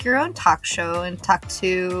 kind of like your own talk show and talk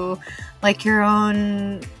to, like, your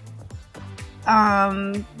own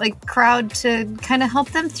like crowd to kind of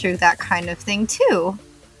help them through that kind of thing too.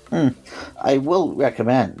 I will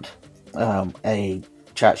recommend a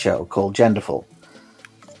chat show called Genderful.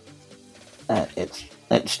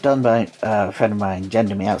 It's done by a friend of mine,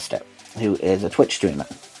 Gender Meowstep, who is a Twitch streamer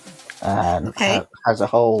and Okay. has a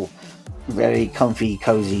whole very comfy,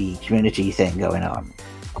 cozy community thing going on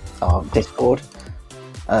Discord,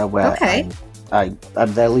 where Okay. I'm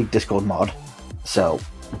their lead Discord mod, so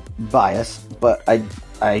biased. But I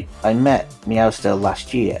met Meowster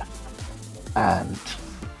last year, and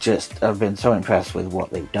just I've been so impressed with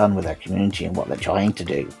what they've done with their community and what they're trying to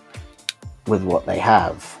do with what they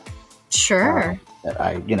have. Sure. That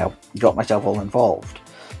I, got myself all involved.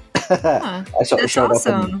 Huh. I sort of That's showed up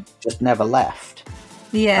awesome. and just never left.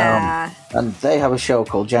 Yeah. And they have a show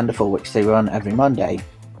called Genderful, which they run every Monday,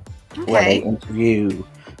 where they Okay. interview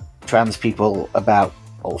trans people about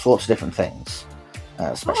all sorts of different things.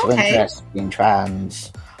 Special Okay. interest, being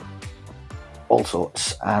trans, all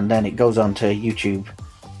sorts. And then it goes on to YouTube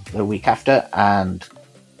the week after, and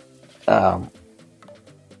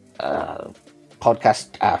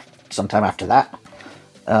podcast sometime after that.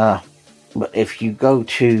 But if you go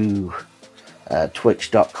to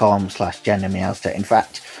twitch.com/gendermeowster, in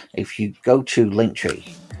fact, if you go to Linktree,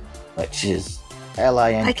 which is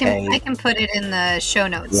LINK. I can put it in the show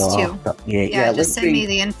notes too. Yeah, just send me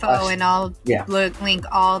the info and I'll yeah. link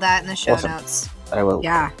all that in the show Awesome. notes. I will.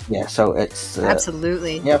 Yeah. Yeah, so it's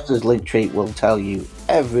Absolutely. Meowster's Linktree will tell you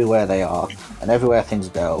everywhere they are and everywhere things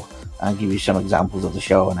go, and give you some examples of the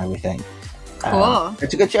show and everything. Cool.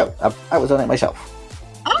 It's a good show. I was on it myself.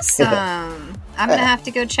 Awesome. I'm gonna have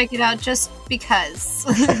to go check it out just because.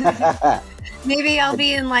 Maybe I'll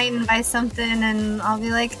be enlightened by something and I'll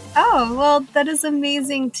be like, oh, well, that is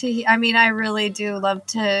amazing I mean, I really do love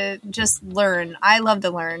to just learn. I love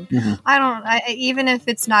to learn. Mhm. Even if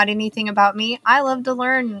it's not anything about me, I love to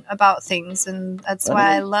learn about things. And that's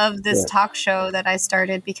why I love this talk show that I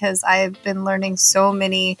started, because I've been learning so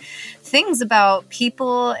many things about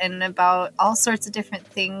people and about all sorts of different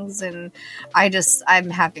things. And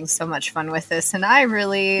I'm having so much fun with this. And I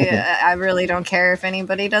really don't care if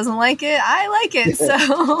anybody doesn't like it. I like it, so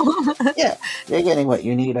yeah, you're getting what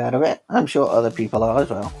you need out of it. I'm sure other people are as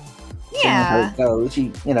well. yeah. How it goes,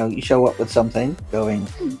 you show up with something going,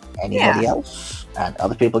 anybody else, and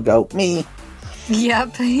other people go, me.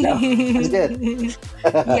 Yep. No, it's good.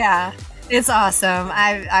 Yeah, it's awesome.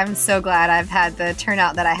 I'm so glad I've had the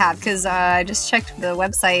turnout that I have, because I just checked the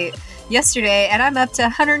website yesterday and I'm up to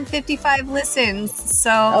 155 listens,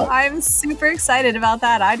 so I'm super excited about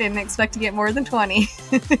that. I didn't expect to get more than 20.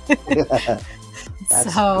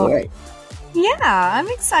 That's so great. Yeah, I'm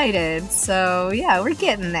excited. So yeah, we're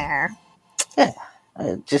getting there. Yeah,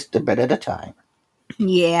 just a bit at a time.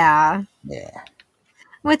 Yeah.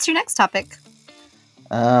 What's your next topic?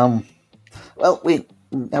 Well, we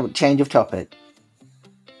have a change of topic.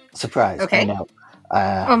 Surprise! Okay. I know.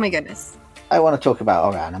 Oh my goodness. I want to talk about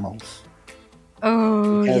our animals.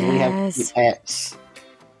 Oh, because we have pets,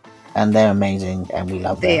 and they're amazing, and we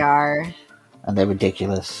love them. They are. And they're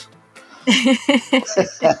ridiculous.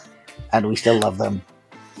 And we still love them.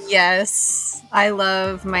 Yes, I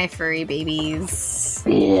love my furry babies.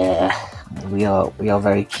 Yeah, we are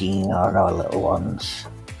very keen on our little ones.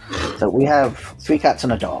 So we have 3 cats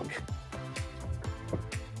and a dog.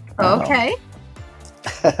 Okay.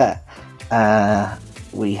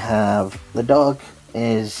 We have the dog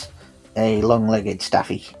is a long-legged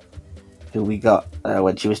Staffy, who we got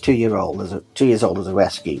when she was 2 years old as a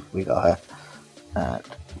rescue. We got her.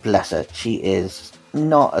 Bless her. She is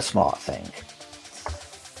not a smart thing.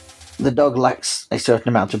 The dog lacks a certain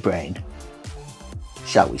amount of brain,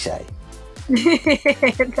 shall we say.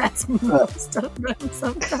 That's most of them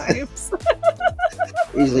sometimes.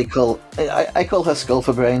 Easily I call her Skull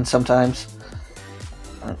for Brain sometimes.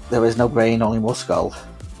 There is no brain, only more skull.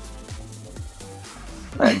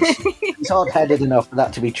 And she's hard-headed enough for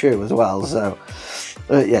that to be true as well. So,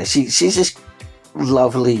 yeah, she's this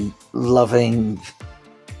lovely, loving,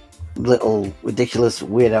 little, ridiculous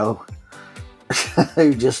weirdo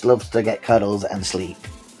who just loves to get cuddles and sleep.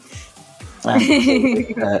 And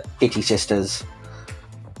kitty sisters.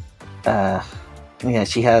 Yeah,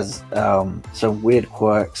 she has some weird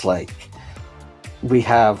quirks, like we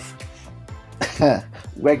have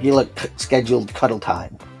regular scheduled cuddle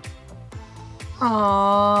time.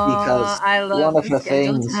 Aww, because I love one of her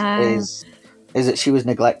things is that she was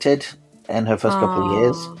neglected in her first couple of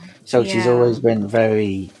years, so she's always been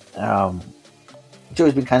very she's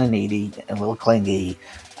always been kind of needy and a little clingy,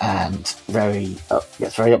 and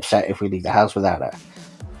gets very upset if we leave the house without her.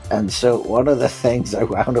 And so one of the things I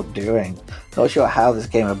wound up doing, not sure how this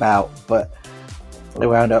came about, but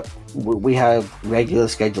we have regular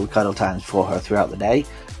scheduled cuddle times for her throughout the day,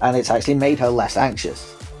 and it's actually made her less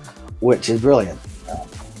anxious, which is brilliant.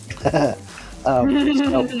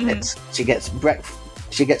 She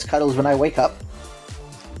gets cuddles when I wake up.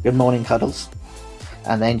 Good morning cuddles.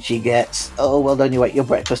 And then she gets, oh, well done, you ate your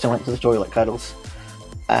breakfast and went to the toilet cuddles.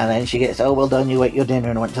 And then she gets, oh, well done, you ate your dinner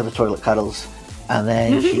and went to the toilet cuddles. And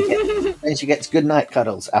then she gets good night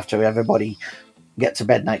cuddles after everybody gets a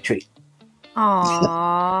bed night treat.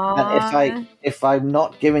 Aww. And if I'm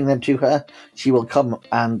not giving them to her, she will come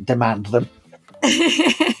and demand them.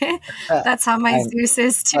 That's how my Zeus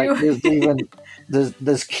is too. There's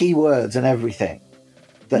keywords and everything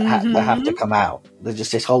that have to come out. There's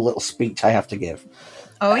just this whole little speech I have to give.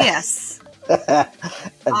 Oh yes. I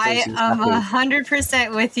am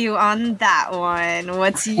 100% with you on that one.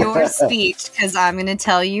 What's your speech? Because I'm going to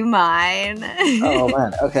tell you mine. Oh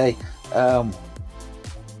man, okay. I'm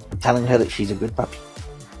telling her that she's a good puppy.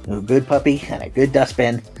 A good puppy and a good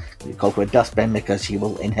dustbin. We call her a dustbin because she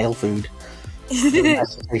will inhale food.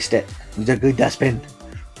 Taste it. She's a good dustbin.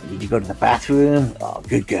 Did you go to the bathroom? Oh,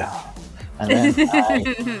 good girl. And then I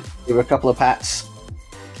give her a couple of pats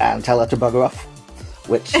and tell her to bugger off,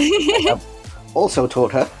 which I've also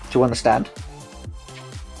taught her to understand.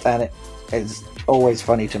 And it is always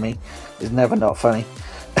funny to me. It's never not funny.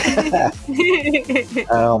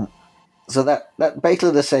 So that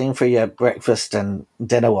basically the same for your breakfast and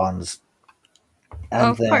dinner ones. And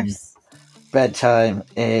of course. Bedtime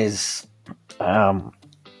is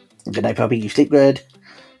good night, puppy. You sleep good,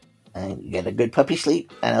 and you get a good puppy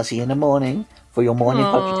sleep. And I'll see you in the morning for your morning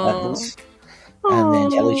puppy cuddles. And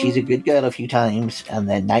then tell her she's a good girl a few times, and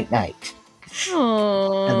then night night.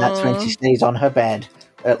 And that's when she stays on her bed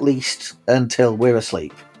at least until we're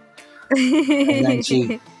asleep. And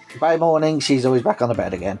then by morning, she's always back on the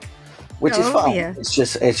bed again, which is fine. Yeah. It's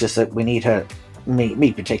just that we need her,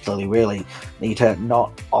 me particularly, really need her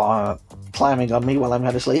not climbing on me while I'm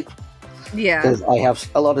asleep. Yeah, because I have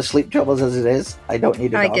a lot of sleep troubles as it is. I don't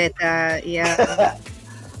need a dog. I get that. Yeah,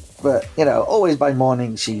 but always by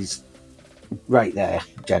morning she's right there,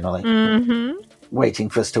 generally, waiting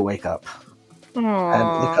for us to wake up. Aww.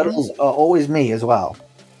 And the cuddles are always me as well.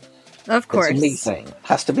 Of course, it's a me thing.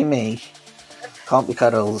 Has to be me. Can't be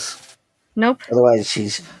cuddles. Nope. Otherwise,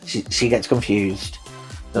 she gets confused.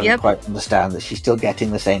 Doesn't quite understand that she's still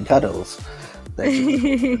getting the same cuddles.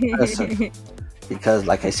 Because,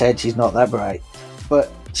 like I said, she's not that bright.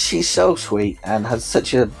 But she's so sweet and has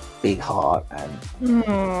such a big heart and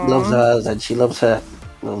loves us, and she loves her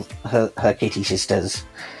kitty sisters.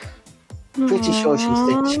 Pretty sure she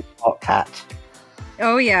thinks she's a hot cat.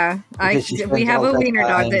 Oh yeah, we have a wiener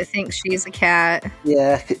dog that thinks she's a cat.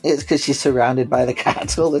 Yeah, it's because she's surrounded by the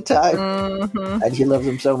cats all the time, and she loves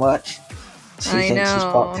them so much. She thinks she's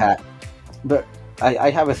hot cat. But I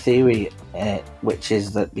have a theory, which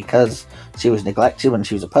is that because she was neglected when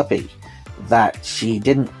she was a puppy, that she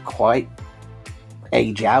didn't quite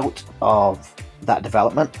age out of that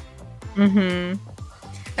development.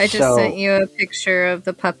 I just sent you a picture of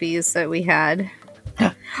the puppies that we had.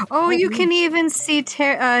 Oh, you can even see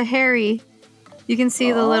Harry. You can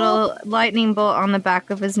see the little lightning bolt on the back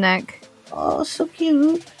of his neck. Oh, so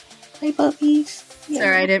cute. Hey, puppies. Yeah.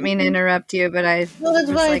 Sorry, I didn't mean to interrupt you, but I was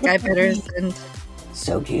like, I better send.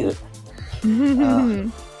 So cute. I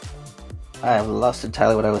have lost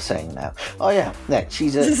entirely what I was saying now. Oh yeah,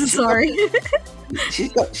 she's sorry.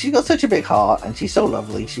 She's got such a big heart, and she's so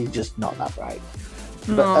lovely. She's just not that bright,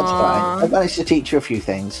 but that's fine. I managed to teach her a few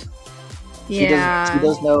things. She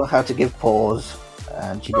does know how to give paws,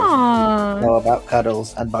 and she does know about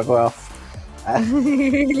cuddles and bugger off.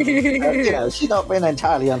 She's not been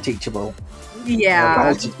entirely unteachable. Yeah, I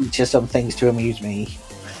managed to teach her some things to amuse me.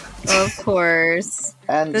 Of course.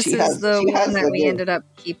 And this is the one that we ended up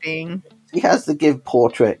keeping. She has the give paw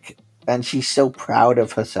trick, and she's so proud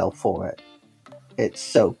of herself for it. It's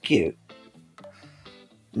so cute.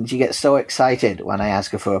 And she gets so excited when I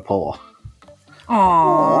ask her for a paw.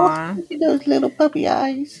 Aww. Look at those little puppy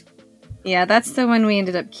eyes. Yeah, that's the one we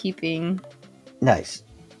ended up keeping. Nice.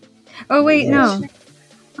 Oh, wait, no.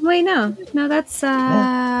 Oh, wait, no. No, that's,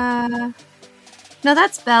 No,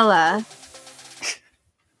 that's Bella.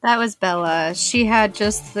 That was Bella. She had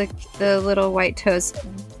just the little white toes.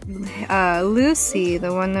 Lucy,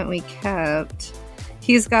 the one that we kept,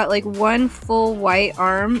 he's got like one full white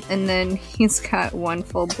arm, and then he's got one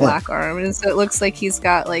full black arm, and so it looks like he's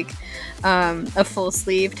got like a full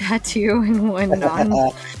sleeve tattoo and one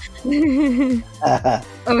non.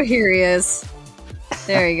 Oh, here he is.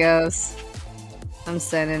 There he goes. I'm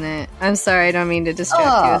sending it. I'm sorry, I don't mean to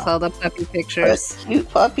distract you with all the puppy pictures. Cute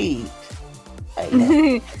puppy. I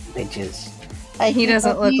know. Bitches. He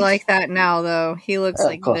doesn't look like that now, though. He looks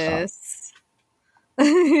like this.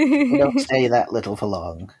 You don't stay that little for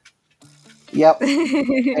long. Yep.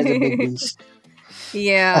 There's a big beast.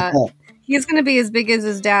 Yeah. He's going to be as big as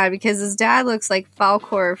his dad, because his dad looks like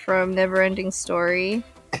Falkor from Neverending Story.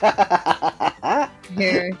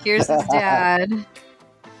 Here's his dad.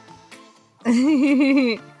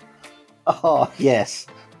 Oh, yes.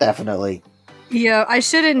 Definitely. Yeah, I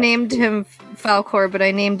should have named him Falkor, but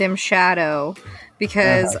I named him Shadow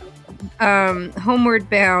because Homeward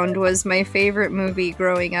Bound was my favorite movie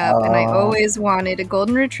growing up, and I always wanted a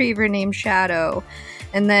golden retriever named Shadow,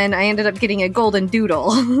 and then I ended up getting a golden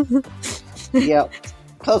doodle. Yep,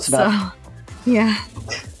 close enough. Yeah.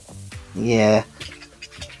 Yeah.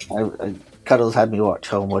 Cuddles had me watch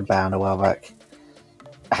Homeward Bound a while back.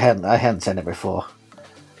 I hadn't seen it before.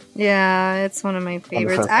 Yeah, it's one of my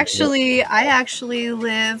favorites. Actually, I actually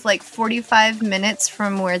live like 45 minutes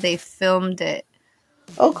from where they filmed it.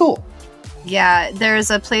 Oh, cool. Yeah,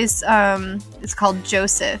 there's a place, it's called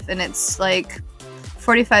Joseph, and it's like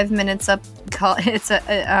 45 minutes up. It's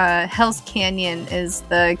a Hell's Canyon is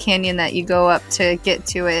the canyon that you go up to get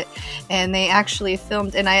to it, and they actually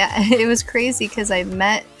filmed, and it was crazy because I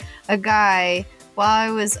met a guy while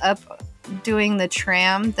I was up doing the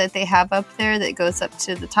tram that they have up there that goes up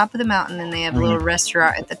to the top of the mountain, and they have a little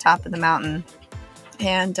restaurant at the top of the mountain,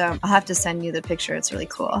 and I'll have to send you the picture. It's really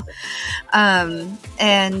cool.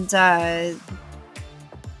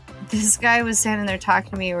 This guy was standing there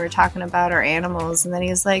talking to me. We were talking about our animals, and then he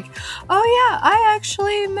was like, oh yeah, I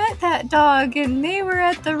actually met that dog, and they were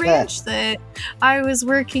at the ranch that I was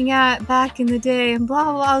working at back in the day, and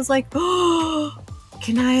blah blah. I was like, oh,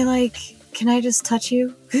 can I just touch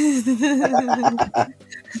you?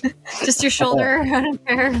 Just your shoulder. I don't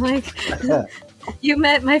care. Like, you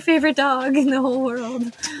met my favorite dog in the whole world.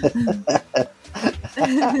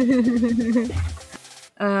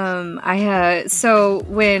 I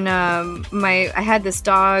had this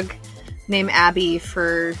dog named Abby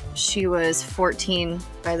she was 14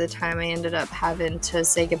 by the time I ended up having to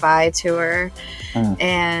say goodbye to her.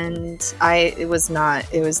 And it was not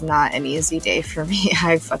an easy day for me.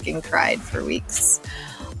 I fucking cried for weeks.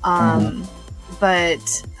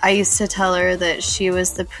 But I used to tell her that she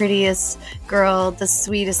was the prettiest girl, the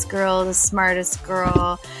sweetest girl, the smartest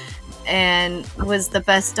girl, and was the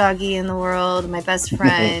best doggy in the world, my best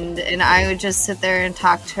friend. And I would just sit there and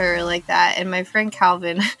talk to her like that. And my friend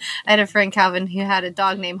Calvin, I had a friend Calvin who had a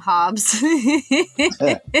dog named Hobbs.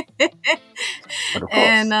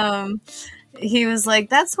 And he was like,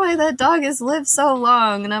 that's why that dog has lived so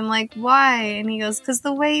long. And I'm like, why? And he goes, because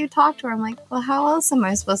the way you talk to her. I'm like, well, how else am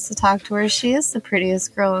I supposed to talk to her? She is the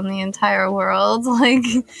prettiest girl in the entire world. Like,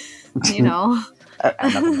 you know.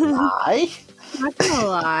 I'm not gonna lie. Not gonna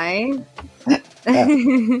lie.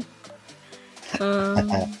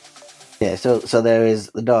 Yeah, so there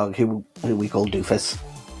is the dog who we call Doofus.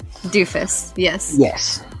 Doofus, yes.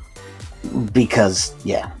 Yes. Because,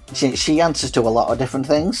 yeah, she answers to a lot of different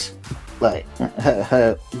things. Like,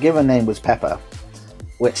 her given name was Pepper,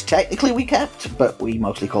 which technically we kept, but we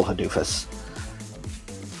mostly call her Doofus.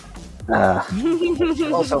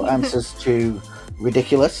 She also answers to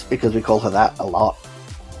Ridiculous, because we call her that a lot.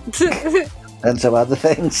 And some other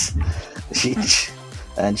things. She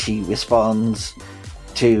responds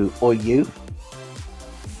to or you.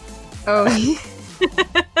 Oh.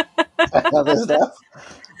 Other stuff.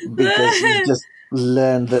 Because she's just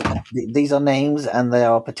learned that these are names and they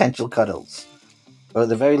are potential cuddles. Or at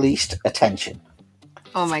the very least, attention.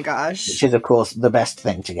 Oh my gosh. Which is, of course, the best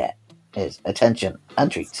thing to get, is attention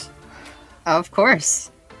and treats. Of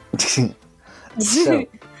course. So,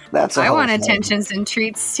 that's I want attentions and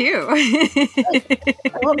treats too.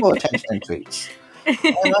 I want more attention and treats.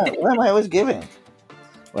 What am I always giving?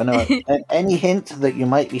 Any hint that you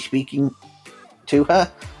might be speaking to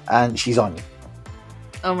her, and she's on you.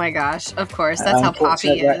 Oh my gosh, of course. That's how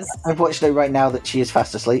Poppy is. Unfortunately, right now that she is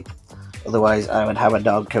fast asleep. Otherwise, I would have a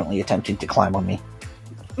dog currently attempting to climb on me.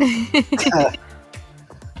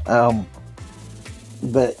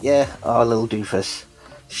 But yeah, our little Doofus.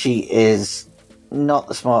 She is not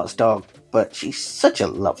the smartest dog, but she's such a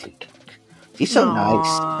lovely dog. She's so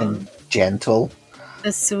nice and gentle.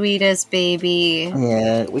 The sweetest baby.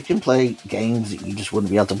 Yeah, we can play games that you just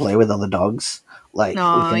wouldn't be able to play with other dogs. Like, we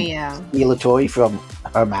Oh, can yeah. steal a toy from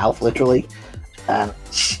her mouth, literally, and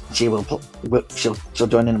she'll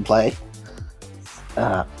join in and play.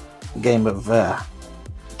 Game of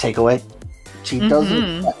takeaway. She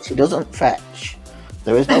doesn't fetch.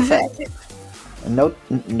 There is no fetch.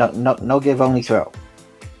 No give, only throw.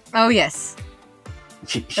 Oh, yes.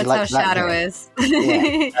 She That's likes how that Shadow game. is.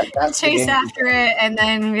 That's the Chase game. after it and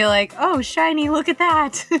then be like, oh, shiny, look at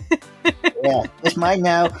that. Yeah, it's mine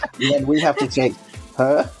now. And then we have to take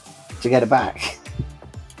her to get it back.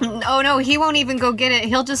 Oh, no, he won't even go get it.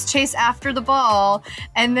 He'll just chase after the ball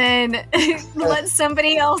and then let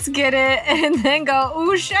somebody else get it and then go,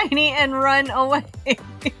 ooh, shiny, and run away.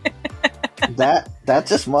 That's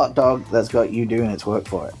a smart dog that's got you doing its work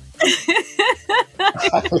for it.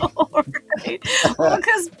 I know, right? Well,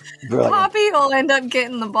 because Brilliant. Poppy will end up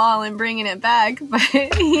getting the ball and bringing it back, but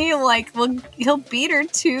he'll beat her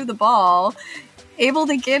to the ball, able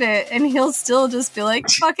to get it, and he'll still just be like,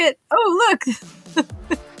 fuck it. Oh, look.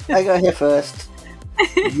 I got here first.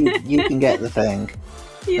 You can get the thing.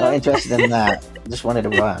 Yeah. Not interested in that. Just wanted to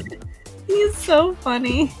run. He's so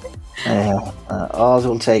funny. Ours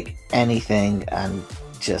will take anything and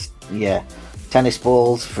just, tennis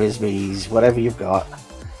balls, frisbees, whatever you've got.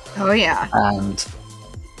 Oh, yeah. And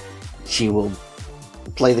she will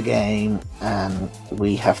play the game, and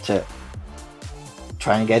we have to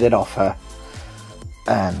try and get it off her.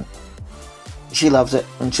 And she loves it,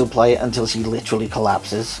 and she'll play it until she literally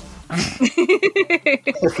collapses.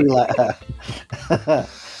 If we let her.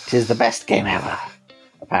 Tis the best game ever,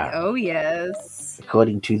 apparently. Oh, yes.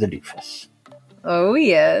 According to the doofus. Oh,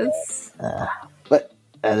 yes. But,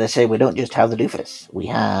 as I say, we don't just have the doofus. We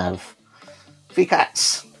have 3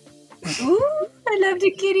 cats. Ooh, I love the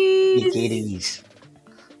kitties. The kitties.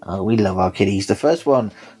 We love our kitties. The first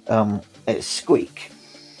one, is Squeak.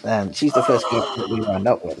 And she's the first kid that we wound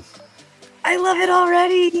up with. I love it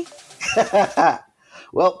already.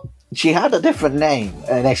 Well, she had a different name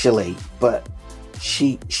initially, but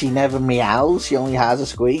she never meows. She only has a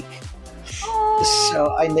squeak. Oh.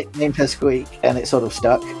 So I nicknamed her Squeak, and it sort of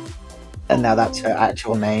stuck. And now that's her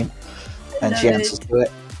actual name, and she answers to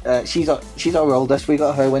it. She's our oldest. We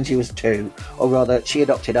got her when she was 2, or rather, she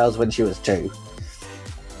adopted us when she was 2.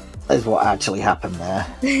 Is what actually happened there.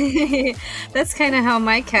 That's kind of how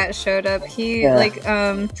my cat showed up. He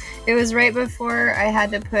it was right before I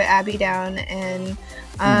had to put Abby down, and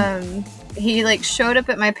he showed up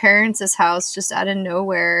at my parents' house just out of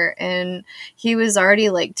nowhere, and he was already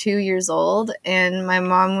 2 years old, and my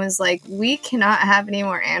mom was like, we cannot have any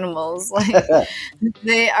more animals.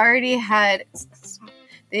 they already had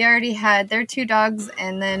their 2 dogs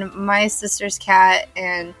and then my sister's cat,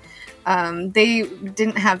 and they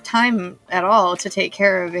didn't have time at all to take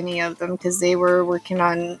care of any of them because they were working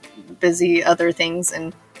on busy other things.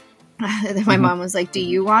 And my mom was like, do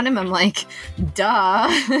you want him? I'm like, duh.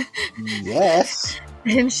 Yes.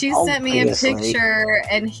 And she sent me a picture,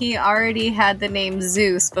 and he already had the name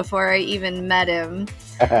Zeus before I even met him.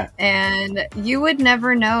 And you would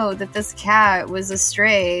never know that this cat was a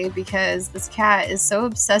stray because this cat is so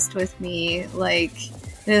obsessed with me.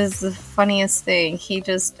 It is the funniest thing. He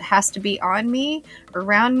just has to be on me,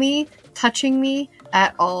 around me, touching me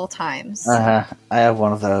at all times. I have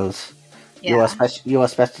one of those. Yeah. You are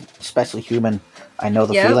special human. I know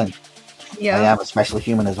the feeling. Yeah. I am a special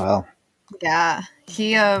human as well. Yeah.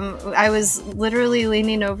 I was literally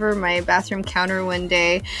leaning over my bathroom counter one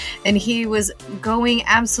day, and he was going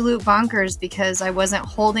absolute bonkers because I wasn't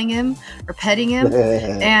holding him or petting him.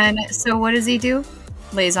 And so what does he do?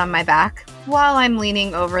 Lays on my back while I'm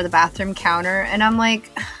leaning over the bathroom counter, and I'm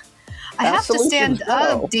like, I have to stand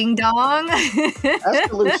up, ding dong. As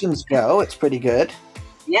solutions go, it's pretty good.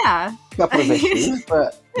 Yeah. A couple of issues,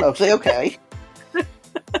 but mostly okay.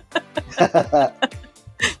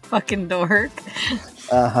 Fucking dork.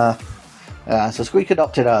 So Squeak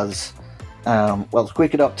adopted us.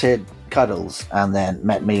 Squeak adopted Cuddles and then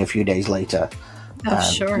met me a few days later. Oh,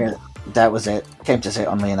 sure. That was it. Came to sit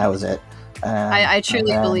on me, and that was it. I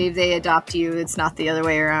truly believe they adopt you. It's not the other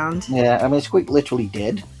way around. Yeah, I mean, Squeak literally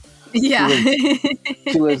did. Yeah.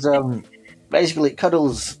 She was basically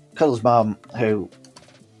Cuddles' mom, who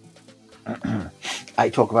I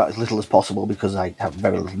talk about as little as possible because I have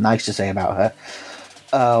very little nice to say about her,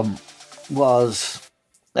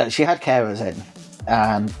 she had carers in,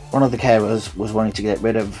 and one of the carers was wanting to get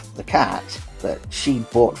rid of the cat that she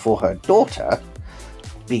bought for her daughter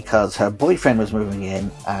because her boyfriend was moving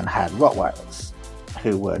in and had Rottweilers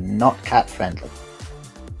who were not cat friendly.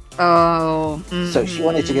 Oh. Mm-hmm. So she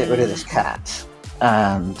wanted to get rid of this cat,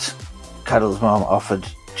 and Cuddles' mom offered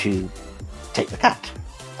to take the cat.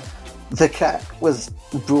 The cat was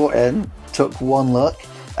brought in took one look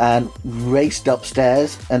and raced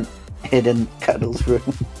upstairs and hid in Cuddles'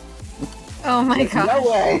 room. Oh my god! No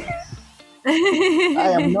way!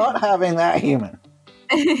 I am not having that human.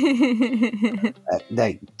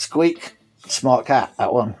 They Squeak, smart cat.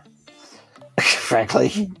 That one.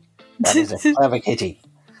 Frankly, that is a clever kitty.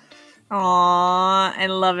 Aww, I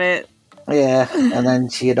love it. Yeah, and then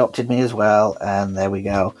she adopted me as well, and there we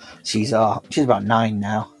go. She's about 9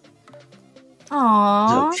 now.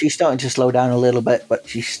 Aww. So she's starting to slow down a little bit, but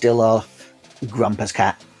she's still a grumpus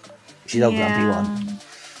cat. She's a grumpy one.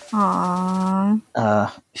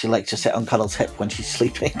 Aww. She likes to sit on Cuddles' hip when she's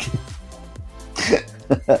sleeping.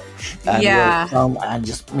 And yeah. will come and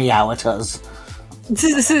just meow at us.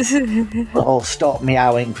 Or stop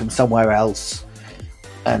meowing from somewhere else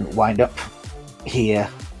and wind up here.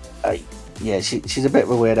 Yeah, she's a bit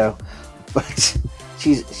of a weirdo, but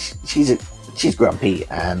she's grumpy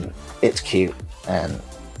and it's cute and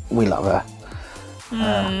we love her.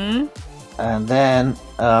 And then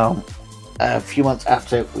a few months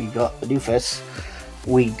after we got the Doofus,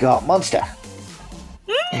 we got Monster.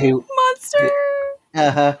 Monster.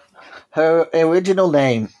 Her original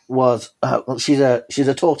name was she's a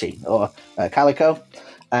tortie or a calico,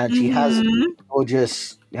 and she has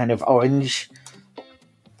gorgeous kind of orange,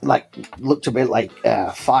 looked a bit like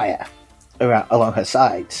fire along her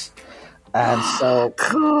sides, and so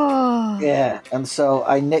cool. Yeah, and so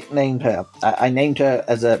I nicknamed her. I named her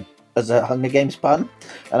as a Hunger Games pun,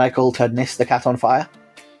 and I called her Nis the Cat on Fire.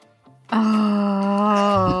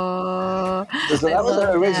 Oh, so that was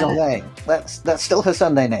her original name. That's still her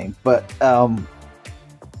Sunday name, but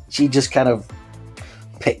she just kind of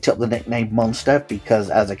picked up the nickname Monster because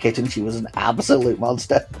as a kitten she was an absolute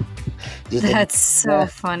monster. That's so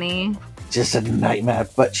funny. Just a nightmare.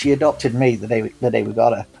 But she adopted me the day we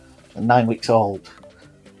got her, 9 weeks old.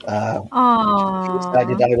 She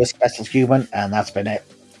decided I was a special human, and that's been it.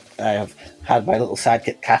 I have had my little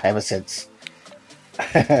sidekick cat ever since.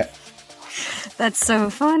 That's so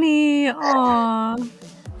funny. Aww.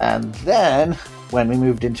 And then, when we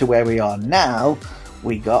moved into where we are now,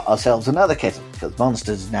 we got ourselves another kitten, because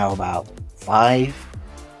Monster's now about 5.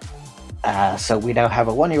 So we now have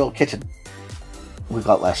a 1-year-old kitten. We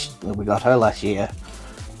got her last year,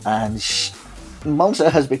 and Monster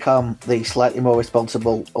has become the slightly more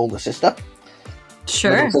responsible older sister.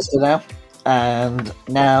 Sure. Little sister now. And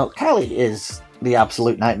now Callie is the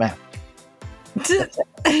absolute nightmare.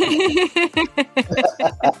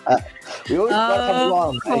 We always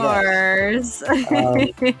of course.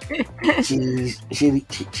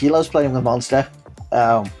 She loves playing with Monster,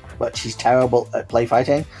 but she's terrible at play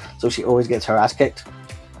fighting, so she always gets her ass kicked.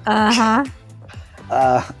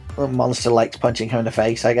 Monster likes punching her in the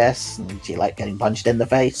face, I guess, and she likes getting punched in the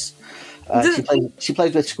face. She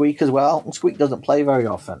plays with Squeak as well, and Squeak doesn't play very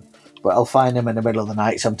often, but I'll find him in the middle of the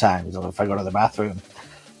night sometimes, or if I go to the bathroom,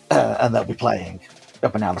 and they'll be playing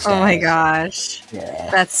up and down the stairs. Oh my gosh. Yeah.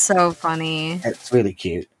 That's so funny. It's really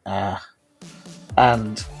cute. And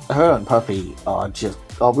her and Puppy are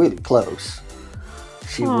really close.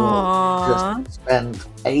 She will just spend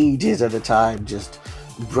ages at a time just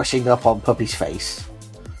brushing up on Puppy's face.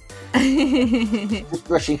 Just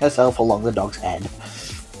brushing herself along the dog's head. And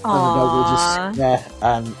the dog will just sit there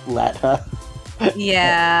and let her.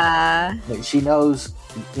 Yeah. She knows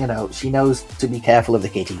to be careful of the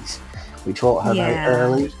kitties. We taught her very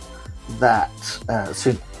early that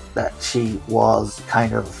that she was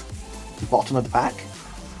kind of bottom of the pack.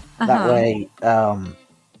 That way,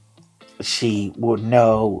 she would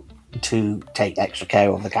know to take extra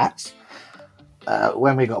care of the cats.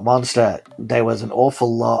 When we got Monster, there was an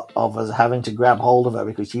awful lot of us having to grab hold of her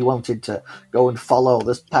because she wanted to go and follow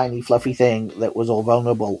this tiny fluffy thing that was all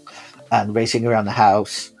vulnerable and racing around the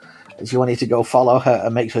house. And she wanted to go follow her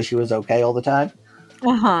and make sure she was okay all the time.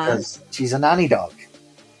 Because she's a nanny dog.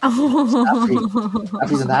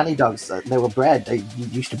 After nanny dogs, they were bred. They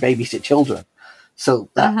used to babysit children. So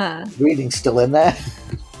that breeding's still in there.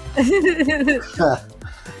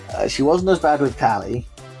 She wasn't as bad with Callie.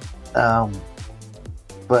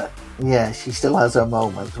 But yeah, she still has her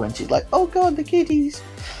moments when she's like, "Oh God, the kitties!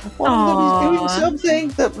 One of them is doing something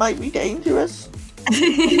that might be dangerous. What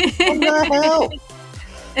the hell?"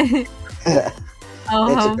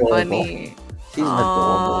 How funny! She's an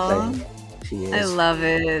adorable thing. She is. I love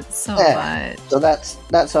it so much. So that's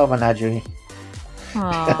our menagerie.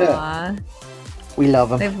 Aww. We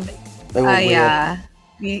love them. They were weird. Yeah.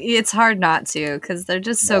 It's hard not to because they're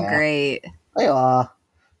just so great. They are.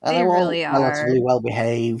 And they they're really all relatively well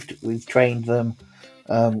behaved. We've trained them.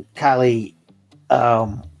 Callie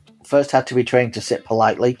first had to be trained to sit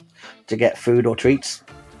politely to get food or treats.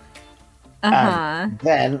 Uh-huh. And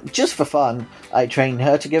then, just for fun, I trained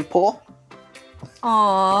her to give paw.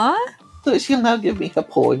 Aww. So she'll now give me her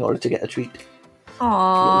paw in order to get a treat.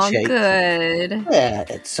 Aww, good. Yeah,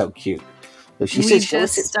 it's so cute. So she We sits,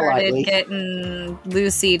 just sits started politely. getting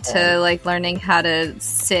Lucy to like learning how to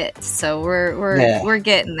sit, so we're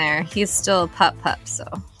getting there. He's still a pup, so.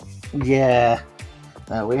 Yeah.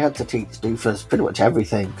 We had to teach Doofus pretty much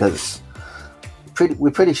everything because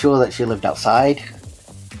we're pretty sure that she lived outside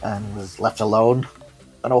and was left alone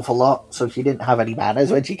an awful lot, so she didn't have any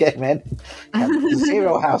manners when she came in. She had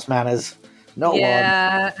zero house manners, no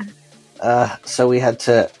one. So we had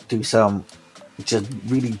to do some just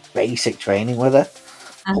really basic training with her.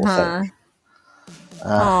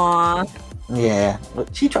 Aww. Yeah,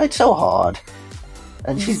 but she tried so hard,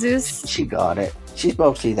 and she got it. She's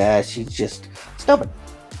mostly there. She's just stubborn.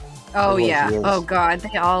 Oh yeah. Oh god,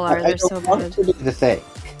 they all are. They're so want good. to do the thing.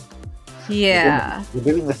 Yeah. You're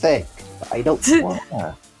doing the thing. But I don't want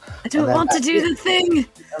her. I don't want to do the thing.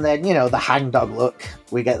 And then, the hangdog look.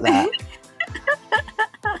 We get that.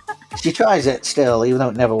 She tries it still, even though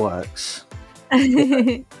it never works.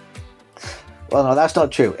 Well, no, that's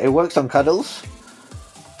not true. It works on Cuddles,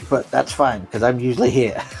 but that's fine, because I'm usually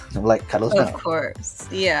here. I'm like, Cuddles, no. Of course,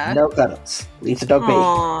 yeah. No Cuddles. Leave the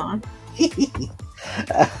dog be.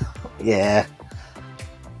 Yeah.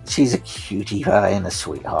 She's a cutie pie and a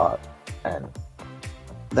sweetheart. And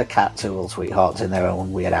the cats are all sweethearts in their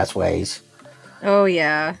own weird-ass ways. Oh,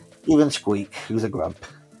 yeah. Even Squeak, who's a grump.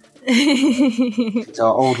 It's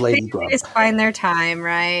our old lady grump. They just find their time,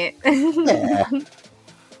 right? Yeah.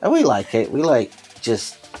 And we like it. We like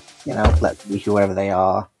just, let them be whoever they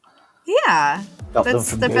are. Yeah. Stop That's them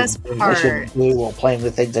from the doing best things part. they shouldn't do or playing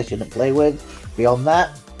with things they shouldn't play with. Beyond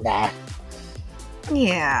that, nah.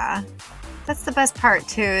 Yeah. That's the best part,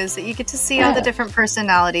 too, is that you get to see all the different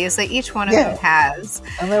personalities that each one of them has.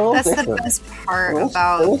 And they're all That's different. the best part They're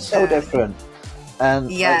about all so different.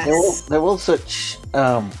 And yes. they're all such, they're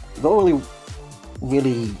all really,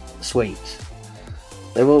 really sweet.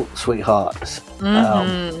 They're all sweethearts.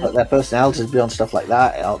 But their personalities beyond stuff like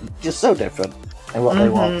that are just so different in what they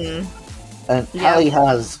want. And Allie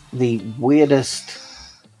has the weirdest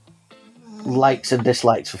likes and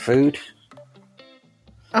dislikes for food.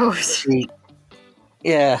 Oh,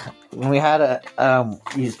 when we had a,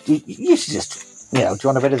 you used to just, do you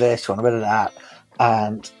want a bit of this, do you want a bit of that?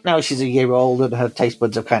 And now she's a year old and her taste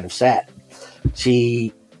buds are kind of set.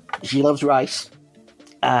 She loves rice,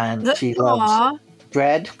 and she loves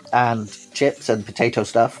bread and chips and potato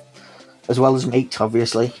stuff, as well as meat,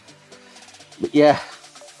 obviously. But yeah,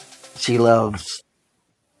 she loves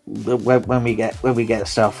when we get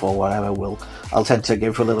stuff or whatever. I'll tend to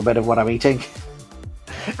give her a little bit of what I'm eating.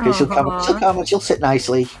 Because she'll come and she'll sit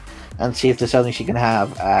nicely and see if there's something she can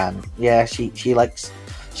have. And yeah, she likes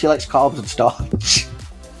carbs and starch.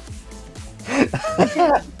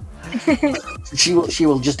 she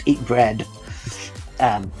will just eat bread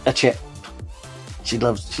and a chip. She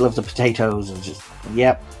loves the potatoes and just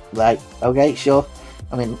okay, sure.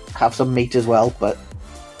 I mean, have some meat as well, but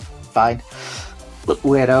fine. Look,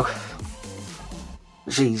 weirdo.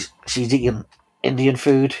 She's eating Indian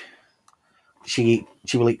food. She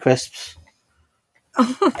will eat crisps.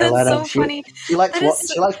 Oh, that's so funny. She likes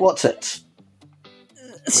What's-Its.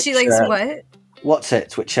 She likes what?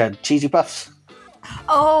 What's-Its, which are cheesy puffs.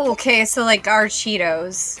 Oh, okay. So like our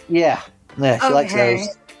Cheetos. Yeah, she likes those.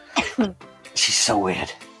 She's so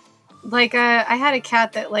weird. Like, I had a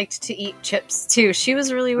cat that liked to eat chips, too. She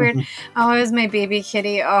was really weird. Oh, it was my baby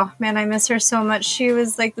kitty. Oh, man, I miss her so much. She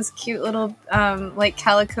was, like, this cute little,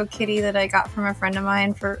 calico kitty that I got from a friend of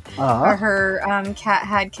mine for her cat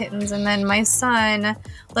had kittens. And then my son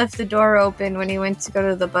left the door open when he went to go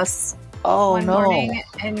to the bus one morning.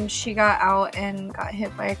 And she got out and got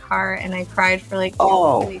hit by a car, and I cried for, like,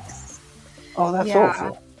 2 weeks. Oh, that's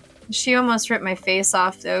awful. She almost ripped my face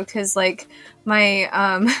off, though, because, like, my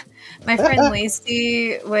friend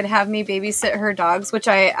Lacey would have me babysit her dogs, which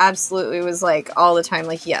I absolutely was like all the time,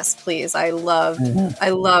 like, yes, please. I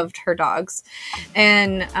loved her dogs.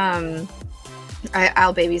 And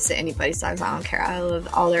I'll babysit anybody's dogs. I don't care. I love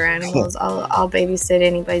all their animals. I'll babysit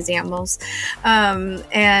anybody's animals.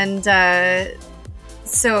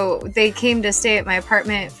 So they came to stay at my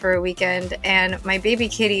apartment for a weekend, and my baby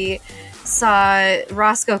kitty saw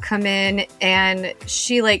Roscoe come in, and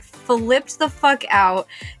she like flipped the fuck out,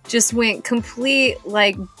 just went complete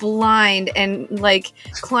like blind, and like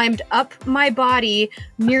climbed up my body,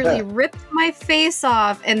 nearly ripped my face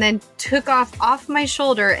off, and then took off my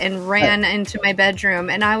shoulder and ran into my bedroom.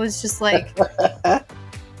 And I was just like,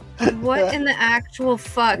 What in the actual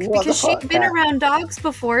fuck? What Because the fuck, she'd been Kat? around dogs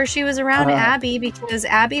before. She was around Uh-huh. Abby because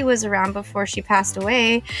Abby was around before she passed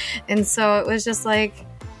away. And so it was just like,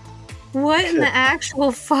 what in the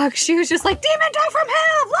actual fuck? She was just like, demon dog from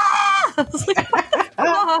hell! Ah! I was like, what the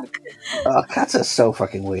fuck? Oh, cats are so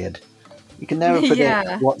fucking weird. You can never predict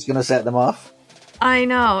Yeah. what's going to set them off. I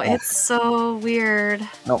know, it's so weird.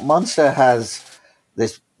 No, Monster has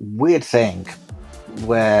this weird thing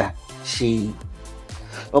where she.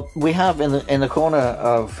 Well, we have in the corner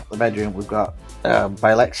of the bedroom, we've got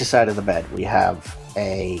by Alexa's side of the bed, we have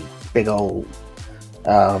a big old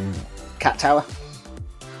cat tower.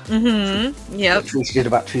 Mm-hmm. Yep. Which reaches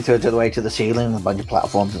about 2/3 of the way to the ceiling, a bunch of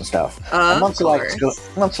platforms and stuff. And Monster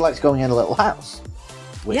likes going in a little house,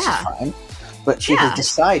 which is fine. But she has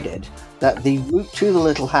decided that the route to the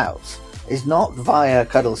little house is not via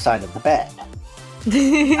Cuddle's side of the bed.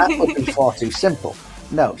 That would be far too simple.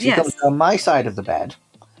 No, she comes on my side of the bed,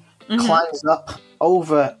 climbs up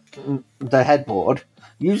over the headboard,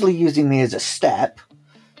 usually using me as a step,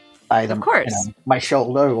 either my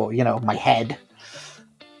shoulder or my head,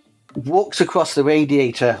 walks across the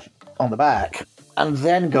radiator on the back, and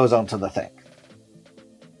then goes onto the thing.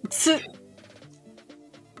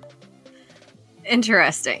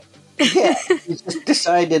 Interesting. Yeah, she's just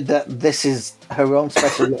decided that this is her own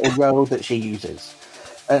special little road that she uses.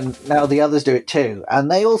 And now the others do it too, and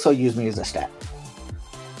they also use me as a step.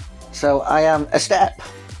 So I am a step.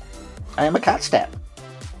 I am a cat step.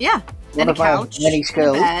 Yeah. One of my many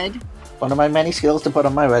skills. One of my many skills to put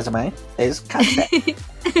on my resume is cat step.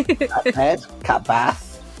 Cat bed, cat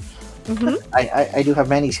bath. Mm-hmm. I do have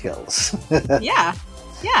many skills. Yeah.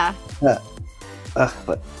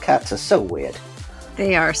 But cats are so weird.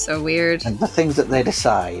 They are so weird. And the things that they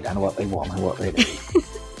decide and what they want and what they do.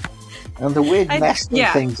 And the weird nesting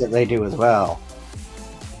things that they do as well.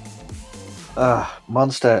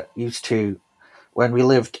 Monster used to, when we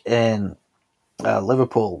lived in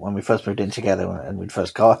Liverpool, when we first moved in together and we'd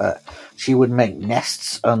first caught her, she would make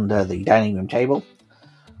nests under the dining room table.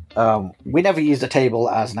 We never used the table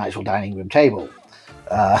as an actual dining room table.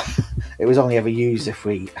 It was only ever used if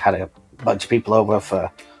we had a bunch of people over for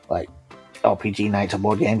like RPG nights or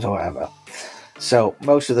board games or whatever. So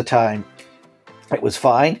most of the time it was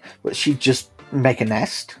fine, but she'd just make a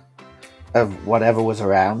nest of whatever was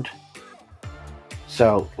around.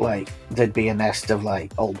 So like there'd be a nest of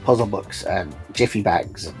like old puzzle books and jiffy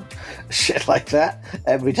bags and shit like that.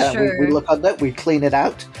 Every time we look on it, we'd clean it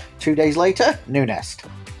out. 2 days later, new nest.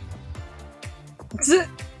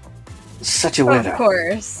 Such a weirdo. Of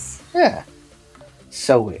course. Yeah.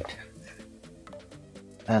 So weird.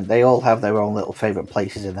 And they all have their own little favourite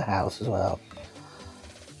places in the house as well,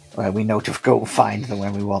 where we know to go find them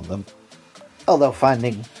when we want them. Although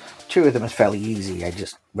finding 2 of them is fairly easy, I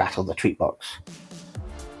just rattle the treat box.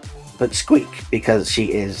 But Squeak, because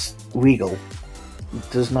she is regal,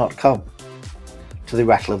 does not come to the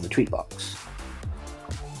rattle of the treat box.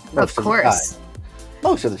 Of course.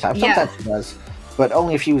 Most of the time. Sometimes she does, but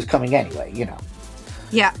only if she was coming anyway,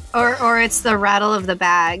 Yeah, or it's the rattle of the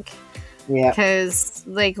bag. Yeah. Because,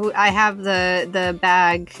 like, I have the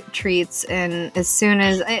bag treats, and as soon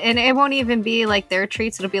as... And it won't even be, like, their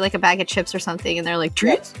treats. It'll be, like, a bag of chips or something, and they're like,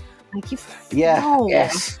 treats? Like, you... No.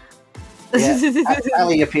 Yes. Yeah.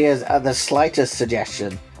 Ali appears at the slightest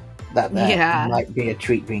suggestion that there might be a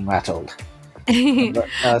treat being rattled. But,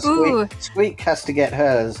 Squeak has to get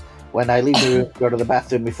hers when I leave the room, go to the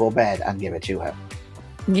bathroom before bed, and give it to her.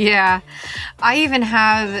 Yeah, I even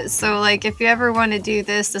have, so like if you ever want to do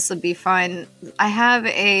this would be fun. I have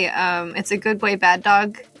it's a Good Boy Bad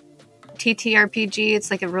Dog TTRPG.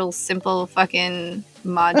 It's like a real simple fucking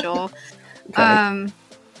module. Okay.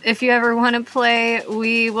 If you ever want to play,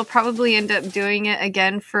 we will probably end up doing it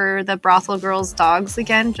again for the Brothel Girls Dogs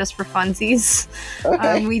again, just for funsies.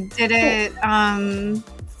 Okay. We did it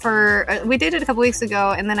we did it a couple weeks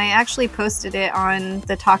ago, and then I actually posted it on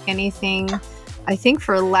the Talk Anything, I think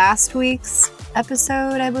for last week's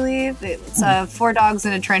episode, I believe. It's 4 Dogs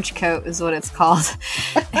in a Trench Coat is what it's called.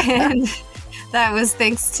 And that was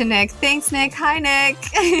thanks to Nick. Thanks, Nick. Hi, Nick.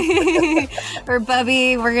 Or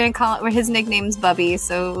Bubby. We're going to call it, his nickname's Bubby,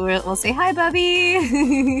 so we'll say hi,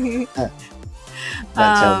 Bubby. That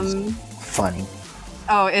sounds funny.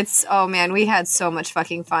 Oh man, we had so much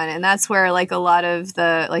fucking fun, and that's where like a lot of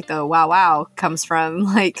the wow comes from,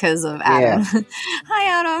 like because of Adam. Yeah. Hi,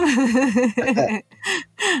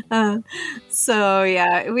 Adam. So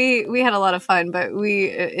yeah, we had a lot of fun, but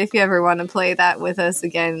if you ever want to play that with us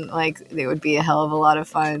again, like it would be a hell of a lot of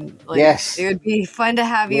fun. Like, yes, it would be fun to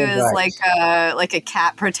have you as like a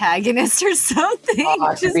cat protagonist or something.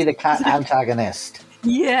 I should be the cat antagonist.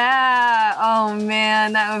 Yeah. Oh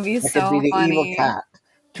man, that would be It could be so the evil funny. cat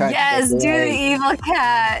trying to Yes, take do the away evil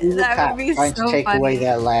cat. That would be trying to so take away funny.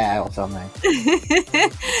 their lair or something,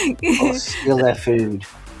 or steal their food.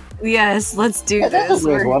 Yes, let's do Yeah, this. that's a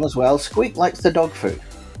weird one as well. Squeak likes the dog food.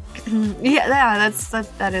 Yeah,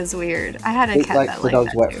 that is weird. I had a Squeak cat likes that the liked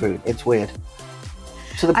dog's that wet too. food. It's weird.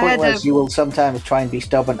 To the I point had where to- she will sometimes try and be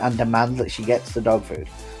stubborn and demand that she gets the dog food.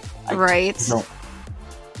 Right. No.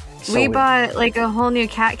 So We weird. bought like a whole new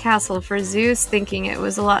cat castle for Zeus, thinking it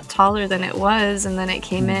was a lot taller than it was, and then it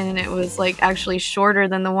came in and it was like actually shorter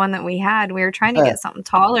than the one that we had. We were trying to get something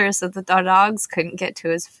taller so that the dogs couldn't get to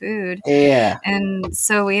his food. Yeah. And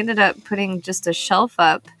so we ended up putting just a shelf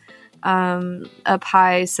up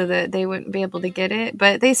high so that they wouldn't be able to get it,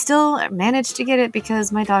 but they still managed to get it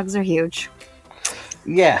because my dogs are huge.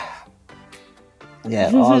 Yeah.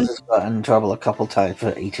 Yeah, Oz has gotten in trouble a couple times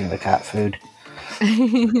for eating the cat food.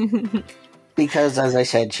 Because, as I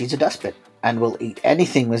said, she's a dustbin and will eat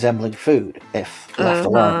anything resembling food if left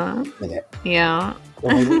alone with it. Yeah.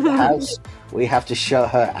 When we leave the house, we have to shut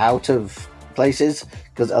her out of places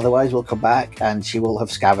because otherwise we'll come back and she will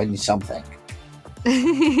have scavenged something.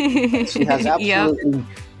 She has absolutely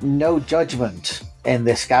no judgment in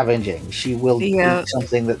this scavenging. She will eat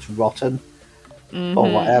something that's rotten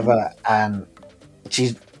or whatever, and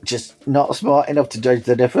she's just not smart enough to judge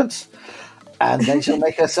the difference, and then she'll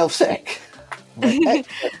make herself sick. Like, hey,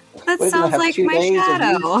 That we're gonna sounds have like 2 my days of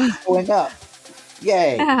shadow. you going up.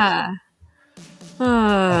 Yay! Yeah.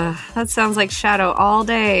 That sounds like Shadow all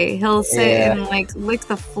day. He'll sit and like lick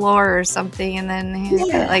the floor or something, and then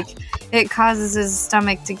like it causes his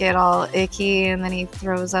stomach to get all icky, and then he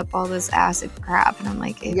throws up all this acid crap, and I'm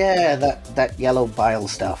like, Yeah, that yellow bile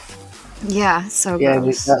stuff. yeah, so Yeah,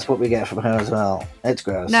 gross. that's what we get from her as well. It's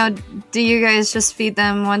gross. Now, do you guys just feed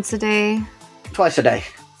them once a day, Twice a day.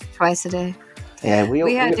 twice a day? Yeah,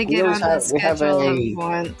 We had to get on the we have schedule a of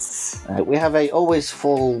once. we have a always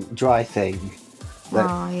full dry thing. That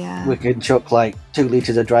Oh yeah. we can chuck like 2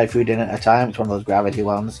 liters of dry food in at a time. It's one of those gravity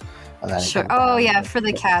ones. And then it Sure. comes Oh down. yeah, for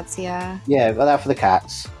the cats. Yeah. Yeah, well, that for the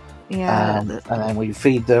cats. Yeah. And then we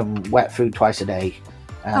feed them wet food twice a day.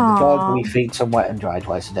 And the dog, we feed some wet and dry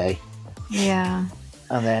twice a day. Yeah.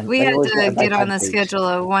 And then We they had always to a get on bedtime the treat. schedule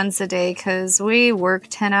of once a day because we work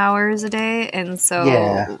 10 hours a day. And so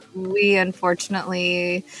Yeah. we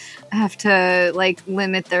unfortunately have to like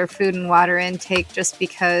limit their food and water intake just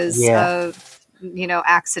because of,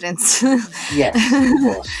 accidents. Yes, of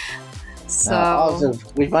course. So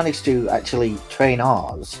We've managed to actually train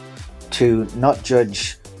ours to not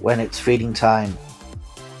judge when it's feeding time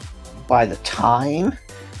by the time,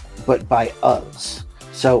 but by us.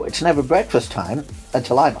 So it's never breakfast time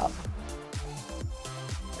until I'm up.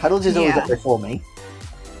 Cuddles is always up before me,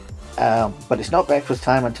 but it's not breakfast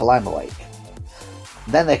time until I'm awake.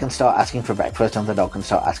 Then they can start asking for breakfast, and the dog can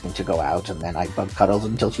start asking to go out, and then I bug Cuddles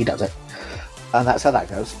until she does it. And that's how that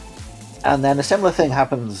goes. And then a similar thing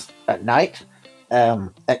happens at night,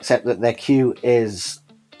 except that their cue is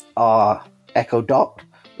our Echo Dot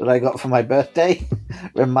that I got for my birthday,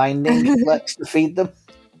 reminding Lex to feed them.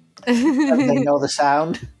 And they know the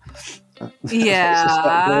sound.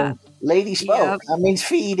 yeah. Lady spoke. That means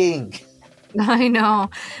feeding. I know.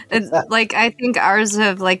 It's like I think ours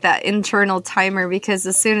have like that internal timer because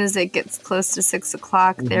as soon as it gets close to 6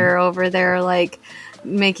 o'clock, they're over there like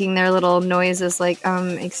making their little noises like,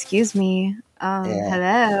 excuse me,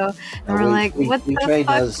 hello. And we're like, what the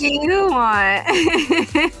fuck do you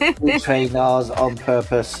want? We train ours on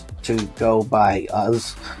purpose to go by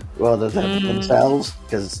us rather than themselves,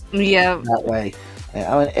 because that way,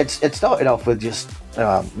 I mean, it started off with just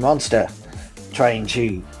Monster trying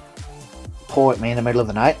to paw at me in the middle of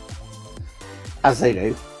the night, as they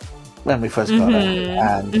do when we first got her,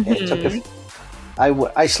 and it took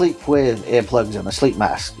I sleep with earplugs and a sleep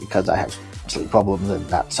mask because I have sleep problems, and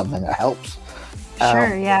that's something that helps.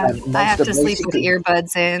 Sure, yeah. I have to sleep with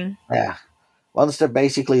earbuds in. Yeah. Monster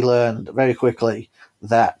basically learned very quickly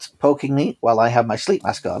that poking me while I have my sleep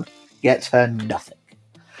mask on gets her nothing.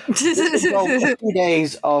 This involved a few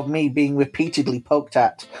days of me being repeatedly poked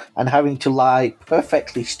at and having to lie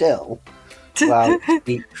perfectly still while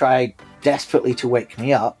he tried desperately to wake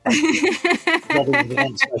me up, rubbing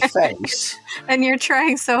against my face. And you're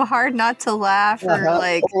trying so hard not to laugh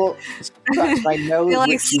or scratch my nose. You're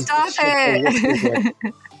like, stop it!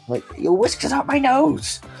 Like, your whiskers up my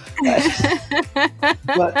nose.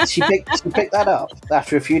 But she picked that up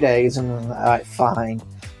after a few days, and alright, fine.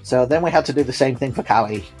 So then we had to do the same thing for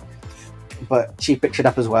Callie, but she picked it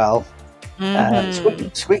up as well.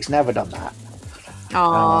 Squeak's never done that.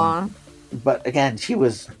 Aww. But again, she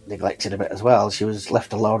was neglected a bit as well. She was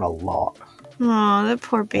left alone a lot. Oh, the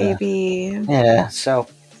poor baby. Yeah, so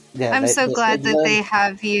yeah, I'm so glad that they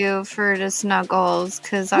have you for the snuggles,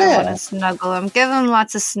 because I want to snuggle them. Give them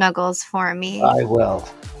lots of snuggles for me. I will.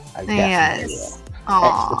 I definitely will. Extra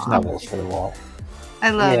Aww. snuggles for the wall.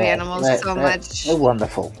 I love animals so much. They're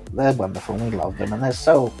wonderful. They're wonderful. We love them, and they're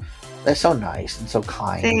so nice and so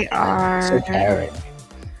kind. They are so caring.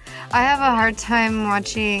 I have a hard time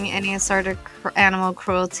watching any sort of animal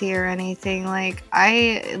cruelty or anything.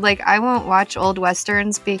 I won't watch old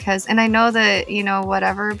westerns because, and I know that,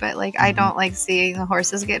 whatever, but I don't like seeing the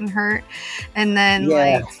horses getting hurt. And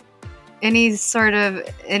then any sort of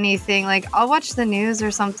anything, I'll watch the news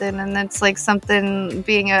or something, and it's something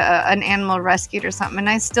being an animal rescued or something, and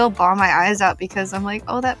I still bawl my eyes out because I'm like,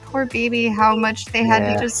 oh, that poor baby, how much they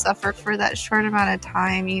had to just suffer for that short amount of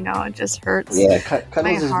time, it just hurts my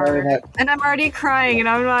heart. And I'm already crying, and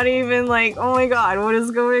I'm not even oh my god, what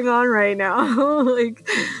is going on right now?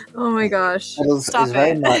 Oh my gosh, stop it.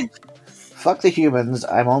 Very much, fuck the humans,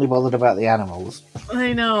 I'm only bothered about the animals.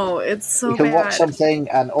 I know, it's so bad. You can watch something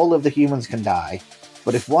and all of the humans can die,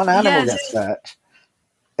 but if one animal gets hurt,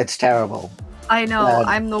 it's terrible. I know,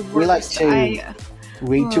 I'm the worst. We like to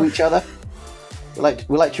read to each other. We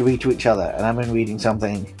like to read to each other, and I've been reading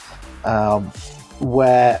something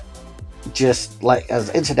where just as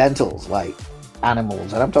incidentals,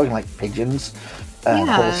 animals, and I'm talking pigeons,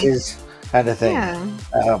 horses, kind of thing.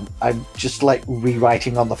 I'm just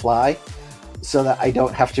rewriting on the fly, so that I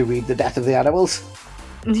don't have to read the death of the animals.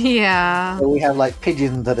 Yeah. So we have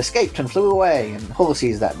pigeons that escaped and flew away, and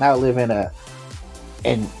horses that now live in a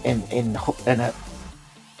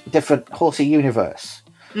different horsey universe.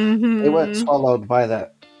 Mm-hmm. They weren't swallowed by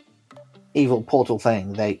the evil portal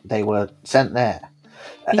thing. They were sent there.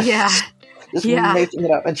 Yeah. Just making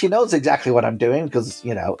it up, and she knows exactly what I'm doing because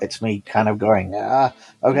it's me kind of going,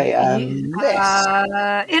 okay,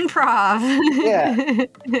 improv.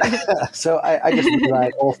 Yeah. So I just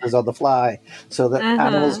write authors on the fly so that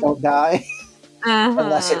animals don't die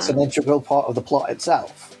unless it's an integral part of the plot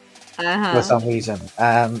itself for some reason.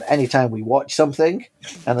 And anytime we watch something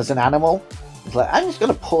and there's an animal, it's I'm just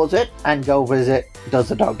going to pause it and go visit. Does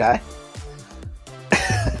the dog die?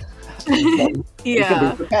 You can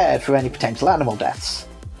be prepared for any potential animal deaths.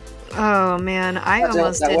 Oh man, I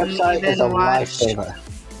almost didn't even watch.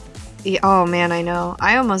 Oh man, I know.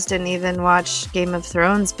 I almost didn't even watch Game of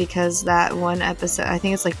Thrones because that one episode, I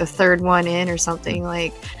think it's the third one in or something,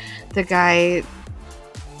 the guy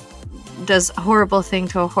does a horrible thing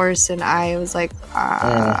to a horse, and I was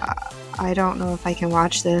I don't know if I can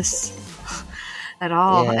watch this at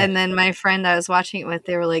all. And then my friend I was watching it with,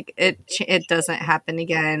 they were like, it doesn't happen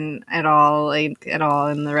again at all in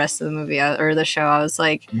the rest of the movie or the show. I was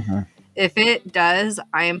like, if it does,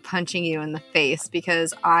 I am punching you in the face,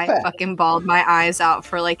 because I fucking bawled my eyes out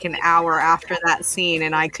for an hour after that scene,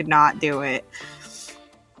 and I could not do it.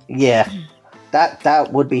 Yeah,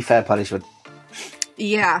 that would be fair punishment.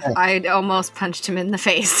 Yeah, I almost punched him in the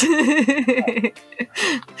face.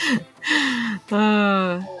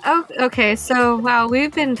 Oh, okay. So, wow,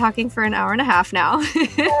 we've been talking for an hour and a half now.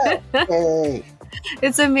 Hey.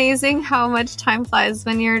 It's amazing how much time flies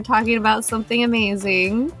when you're talking about something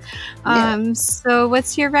amazing. So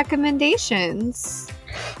what's your recommendations?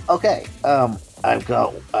 Okay, I've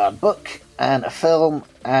got a book and a film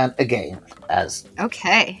and a game as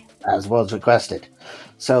was requested.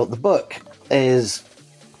 So the book is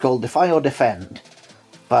called Defy or Defend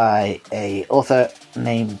by a author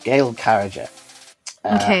named Gail Carriger.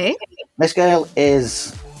 Miss Gail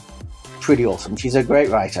is pretty awesome. She's a great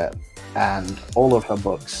writer, and all of her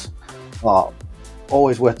books are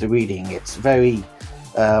always worth the reading. It's very,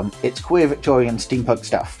 it's queer Victorian steampunk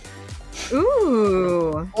stuff.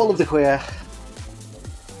 Ooh! All of the queer,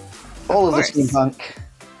 all of the steampunk.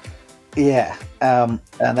 Yeah, and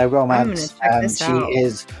their romance, and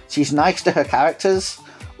she's nice to her characters.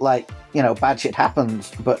 Bad shit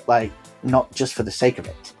happens, but not just for the sake of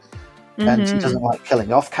it. And she doesn't like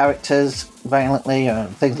killing off characters violently or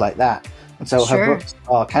things like that. And so her books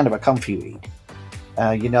are kind of a comfy read.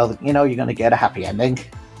 You know you're going to get a happy ending.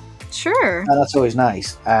 Sure. And that's always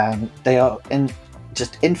nice. And they are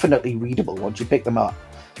just infinitely readable once you pick them up.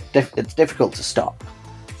 It's difficult to stop.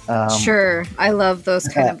 Sure. I love those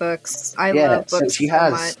kind of books. I love books so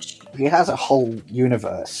much. She has a whole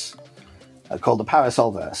universe called the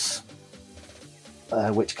Parasolverse,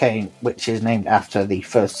 which is named after the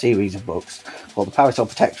first series of books called the Parasol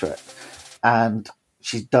Protectorate. And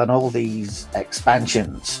she's done all these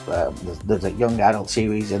expansions. There's a young adult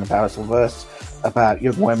series in the Parasolverse about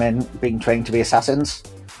young women being trained to be assassins.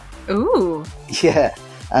 Ooh. Yeah.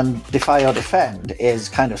 And Defy or Defend is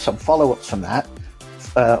kind of some follow-ups from that,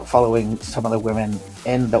 following some of the women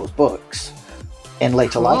in those books in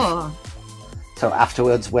later life. So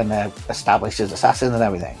afterwards, when they're established as assassins and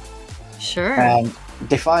everything. Sure. And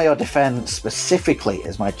Defy or Defend specifically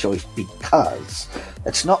is my choice because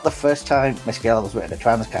it's not the first time Miss Gale has written a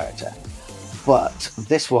trans character, but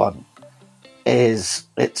this one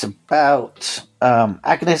it's about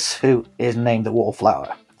Agnes, who is named the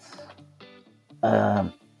Wallflower.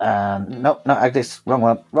 And no, not Agnes, wrong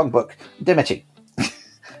one, wrong book. Dimity,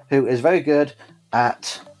 who is very good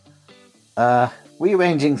at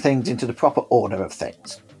rearranging things into the proper order of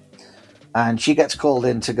things. And she gets called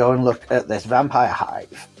in to go and look at this vampire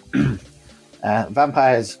hive.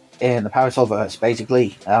 Vampires in the Parasolverse,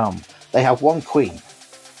 basically, they have one queen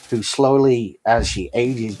who slowly, as she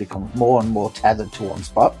ages, becomes more and more tethered to one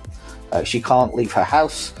spot. She can't leave her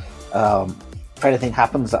house. If anything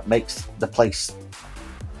happens that makes the place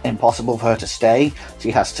impossible for her to stay,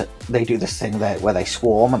 they do this thing where they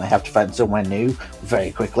swarm and they have to find somewhere new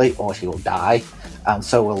very quickly, or she will die, and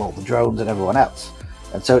so will all the drones and everyone else.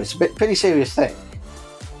 And so it's a pretty serious thing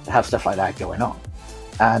to have stuff like that going on.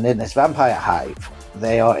 And in this vampire hive,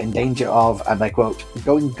 they are in danger of, and I quote,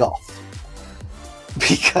 going goth.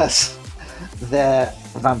 Because their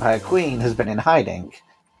vampire queen has been in hiding,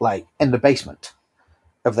 like, in the basement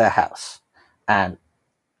of their house. And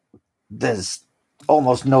there's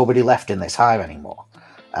almost nobody left in this hive anymore.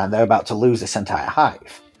 And they're about to lose this entire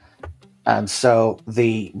hive. And so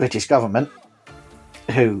the British government,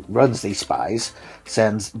 who runs these spies,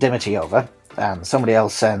 sends Dimity over, and somebody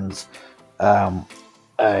else sends an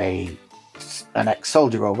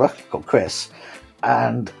ex-soldier over called Chris,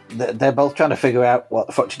 and they're both trying to figure out what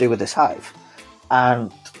the fuck to do with this hive.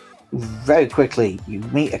 And very quickly you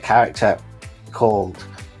meet a character called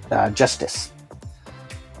Justice,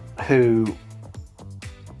 who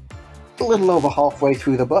a little over halfway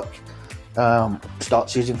through the book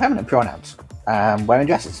starts using feminine pronouns and wearing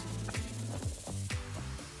dresses.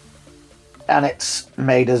 And it's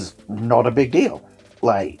made as not a big deal.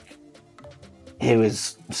 Like, here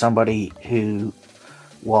is somebody who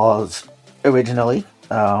was originally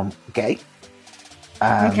gay,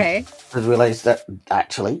 and has realised that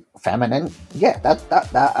actually feminine,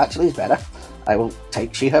 that actually is better. I will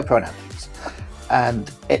take she, her pronouns.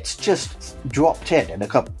 And it's just dropped in a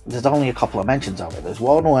couple. There's only a couple of mentions of it. There's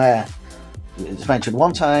one where it's mentioned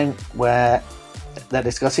one time where they're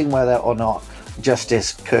discussing whether or not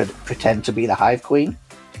Justice could pretend to be the Hive Queen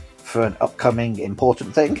for an upcoming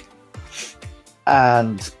important thing.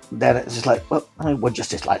 And then it's just like, well, I mean, would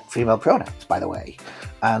Justice like female pronouns, by the way?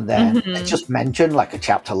 And then it's just mentioned, like a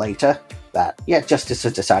chapter later, that, Justice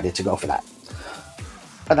has decided to go for that.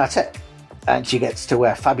 And that's it. And she gets to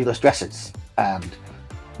wear fabulous dresses. And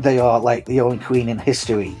they are like the only queen in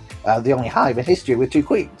history, the only hive in history with two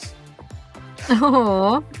queens.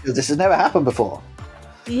 Oh. This has never happened before.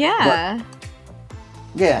 Yeah.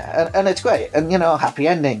 And it's great. And, happy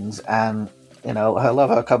endings. And, her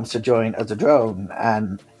lover comes to join as a drone.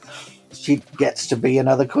 And she gets to be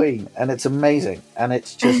another queen. And it's amazing. And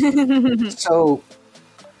it's just so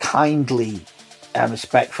kindly and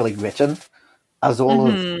respectfully written, as all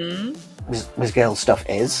of Ms. Gale's stuff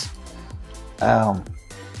is.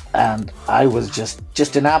 And I was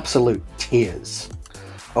just in absolute tears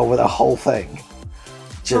over the whole thing.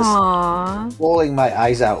 Just bawling my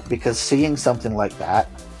eyes out, because seeing something like that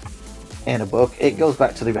in a book, it goes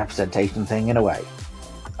back to the representation thing in a way.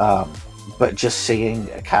 But just seeing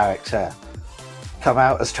a character come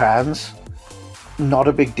out as trans, not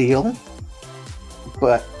a big deal,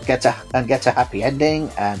 but get a happy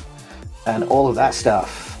ending and all of that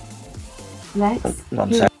stuff.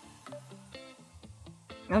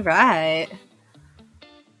 All right.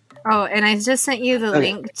 Oh, and I just sent you the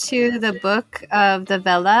link to the book of the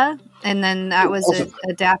Vela, and then that was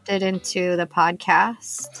adapted into the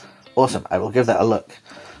podcast. Awesome. I will give that a look.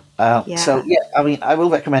 So, I mean, I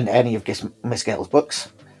will recommend any of Miss Gale's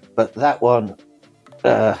books, but that one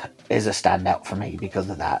is a standout for me because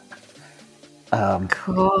of that.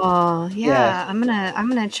 Cool. Yeah, I'm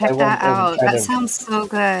gonna check that out. That sounds so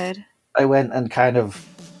good. I went and kind of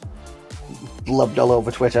blubbed all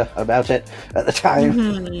over Twitter about it at the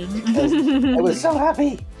time because I was so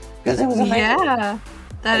happy because it was amazing. Yeah,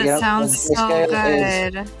 that sounds so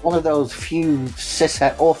good. Is one of those few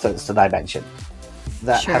cishet authors that I mentioned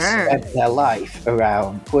that has spent their life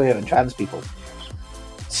around queer and trans people.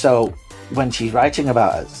 So when she's writing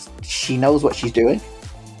about us, she knows what she's doing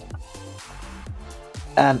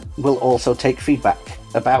and will also take feedback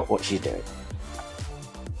about what she's doing.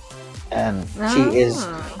 And she is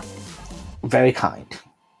very kind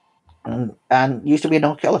and used to be an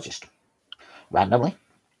archaeologist randomly,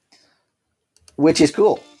 which is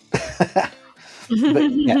cool.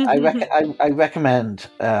 But yeah, I recommend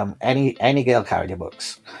any Gail Carriger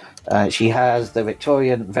books. She has the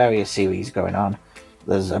Victorian various series going on.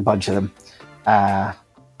 There's a bunch of them.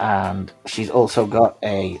 And she's also got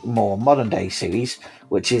a more modern day series,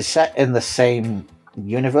 which is set in the same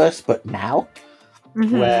universe, but now,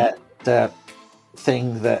 where the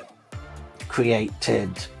thing that created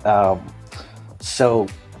so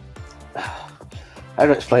how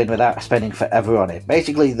to explain without spending forever on it.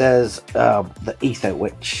 Basically, there's the ether,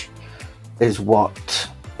 which is what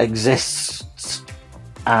exists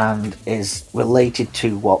and is related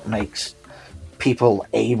to what makes people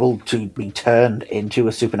able to be turned into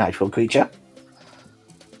a supernatural creature.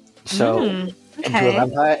 So, into a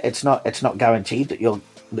vampire, it's not guaranteed that you'll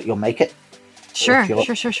make it. Sure. If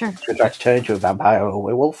you try to turn into a vampire or a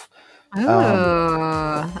werewolf.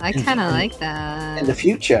 Oh, I kind of like that. In the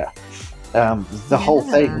future, the whole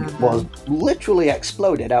thing was literally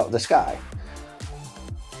exploded out of the sky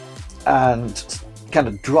and kind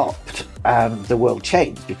of dropped, and the world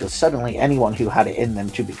changed because suddenly anyone who had it in them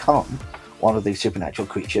to become one of these supernatural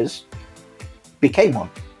creatures became one.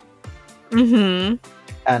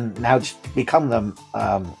 And now just become them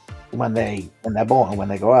when they're born or when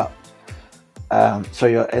they grow up. So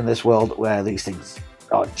you're in this world where these things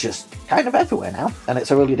are just kind of everywhere now, and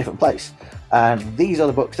it's a really different place. And these are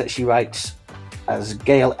the books that she writes as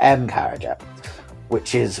Gail M. Carriger,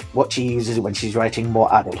 which is what she uses when she's writing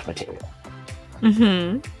more adult material.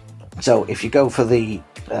 So if you go for the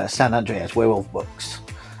San Andreas werewolf books,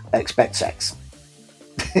 expect sex.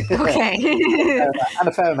 Okay. And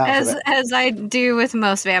a fair amount of it. As I do with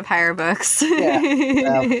most vampire books.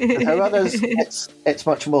 Her others, it's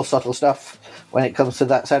much more subtle stuff when it comes to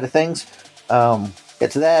that side of things.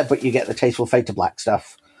 It's there, but you get the tasteful fade to black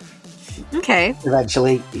stuff. Okay.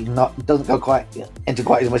 Eventually, doesn't go quite into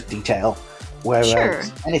quite as much detail.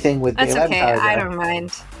 Whereas anything with that's the okay. I don't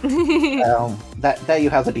mind. that there you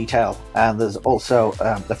have the detail, and there's also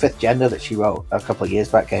the Fifth Gender that she wrote a couple of years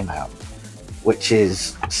back came out, which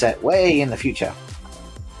is set way in the future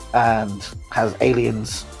and has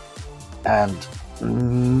aliens and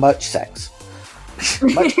much sex,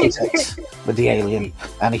 much sex with the alien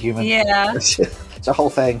and a human. Yeah, it's a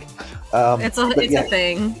whole thing. It's a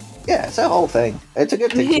thing. Yeah, it's a whole thing. It's a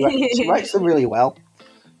good thing. She writes them really well.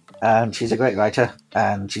 And she's a great writer,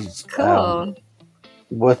 and she's cool.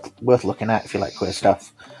 Worth looking at if you like queer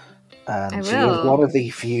stuff. And she is one of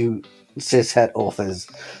the few cishet authors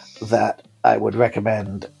that I would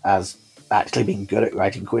recommend as actually being good at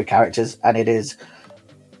writing queer characters, and it is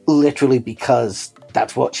literally because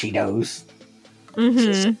that's what she knows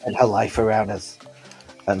and her life around us,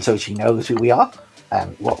 and so she knows who we are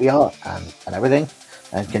and what we are and everything,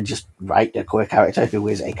 and can just write a queer character who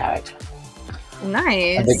is a character.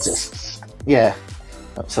 Nice. And exists. Yeah.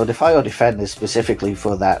 So Defy or Defend is specifically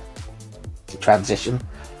for that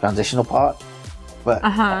transitional part. But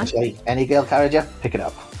actually, any Gail Carriger, pick it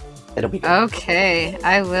up. It'll be good. Okay,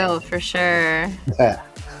 I will for sure. Yeah.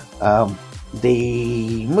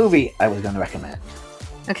 The movie I was going to recommend.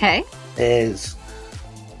 Okay. Is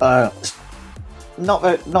not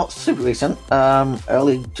super recent.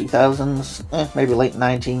 Early 2000s, maybe late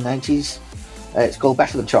 1990s. It's called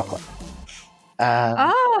Better Than Chocolate.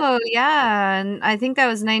 Oh, yeah. And I think that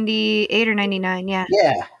was 98 or 99, yeah.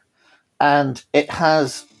 Yeah. And it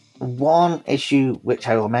has one issue which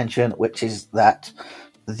I will mention, which is that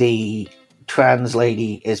the trans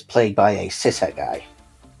lady is played by a cishet guy.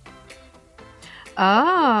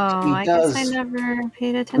 Oh, I guess I never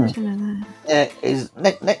paid attention to that. His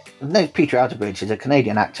name's Peter Outerbridge. He's a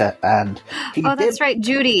Canadian actor, and that's right,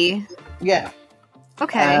 Judy. Yeah.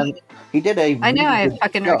 Okay. And he did a. I know I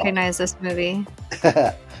fucking recognize this movie.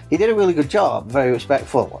 He did a really good job. Very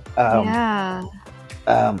respectful. Yeah.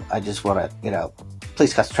 I just want to,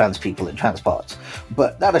 please cast trans people in trans parts.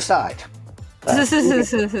 But that aside,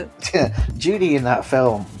 Judy in that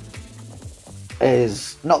film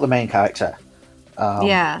is not the main character.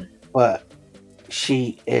 Yeah. But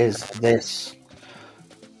she is this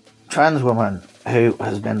trans woman who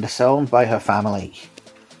has been disowned by her family.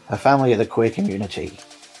 Her family are the queer community.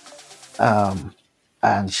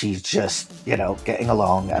 And she's just, getting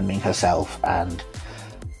along and being herself, and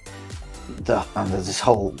there's this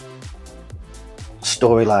whole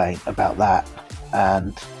storyline about that,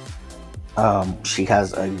 and she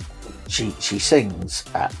has she sings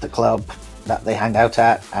at the club that they hang out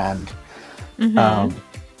at, and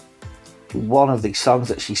one of the songs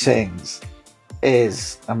that she sings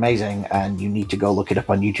is amazing, and you need to go look it up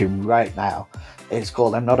on YouTube right now. It's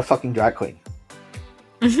called "I'm Not a Fucking Drag Queen."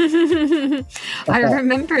 I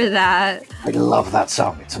remember that. I love that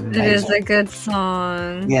song. It's amazing. It is a good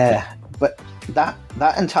song. Yeah, but that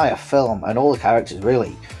entire film and all the characters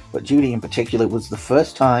really, but Judy in particular, was the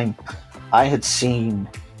first time I had seen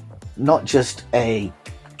not just a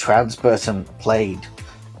trans person played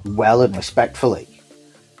well and respectfully,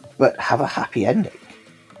 but have a happy ending.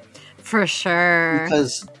 For sure.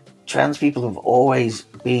 Because trans people have always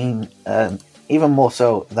been, even more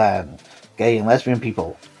so than gay and lesbian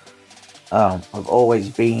people, have always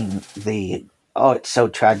been the, oh, it's so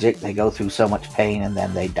tragic, they go through so much pain and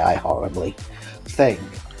then they die horribly thing.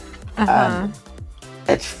 And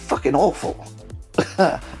it's fucking awful.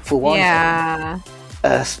 For one thing.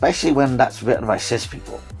 Especially when that's written by cis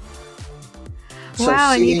people.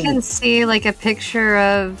 Wow, and you can see like a picture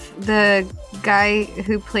of the guy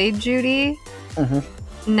who played Judy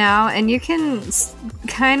now, and you can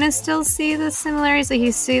kind of still see the similarities. Like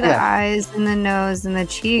you see the eyes and the nose and the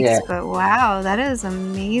cheeks, but wow, that is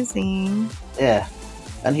amazing. Yeah,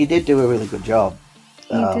 and he did do a really good job.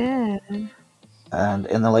 He did. And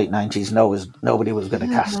in the late 90s, nobody was going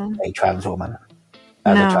to cast a trans woman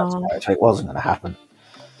as a trans character. It wasn't going to happen.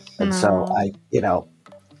 And so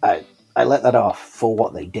I let that off for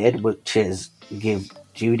what they did, which is give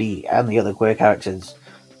Judy and the other queer characters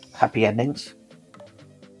happy endings.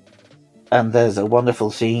 And there's a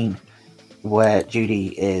wonderful scene where Judy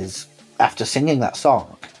is, after singing that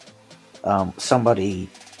song, somebody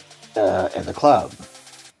in the club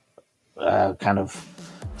kind of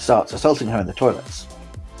starts assaulting her in the toilets.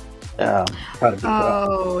 Yep.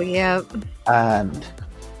 And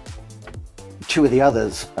two of the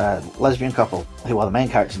others, lesbian couple, who are the main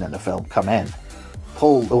characters in the film, come in,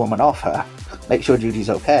 pull the woman off her, make sure Judy's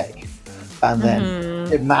okay, and then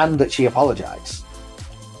demand that she apologise.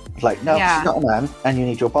 Like, no, she's not a man, and you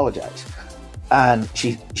need to apologise. And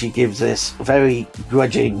she gives this very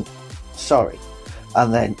grudging sorry,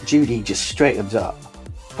 and then Judy just straightens up,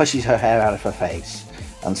 pushes her hair out of her face,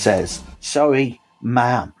 and says, "Sorry,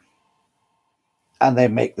 ma'am." And they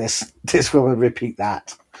make this woman repeat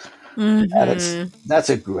that. And that's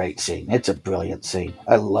a great scene. It's a brilliant scene.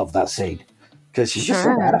 I love that scene because she's just so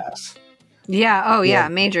badass. Yeah. Oh, yeah.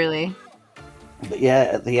 Majorly. But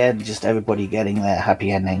yeah, at the end, just everybody getting their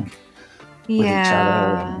happy ending with each other.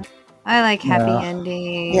 And, I like happy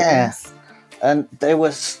endings. Yeah. And they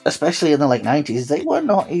were, especially in the late 90s, they were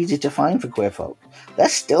not easy to find for queer folk. They're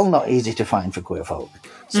still not easy to find for queer folk,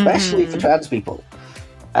 especially for trans people.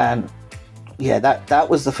 And yeah, that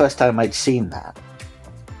was the first time I'd seen that.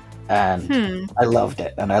 And I loved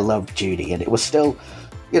it, and I loved Judy, and it was still,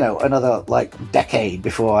 another decade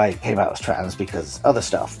before I came out as trans because other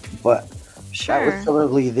stuff, but that was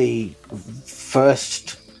probably the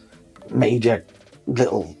first major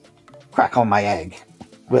little crack on my egg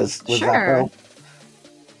was that film.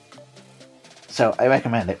 So I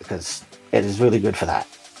recommend it because it is really good for that.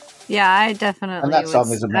 Yeah, I definitely. And that song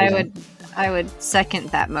is amazing. I would second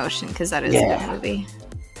that motion because that is a good movie.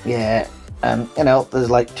 Yeah. And, there's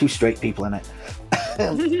two straight people in it.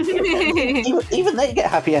 even they get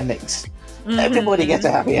happy endings. Everybody gets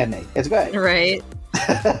a happy ending. It's great. Right.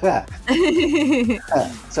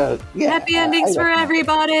 So, yeah. Happy endings for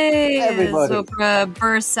everybody. Everybody. Oprah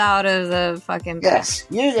bursts out of the fucking... Yes,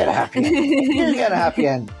 you get a happy ending. You get a happy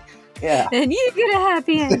ending. Yeah. And you get a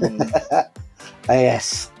happy ending.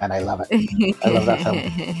 Yes, and I love it. I love that film.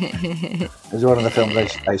 It was one of the films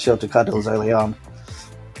I showed to Cuddles early on.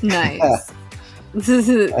 Nice.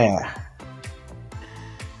 Yeah.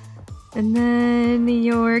 And then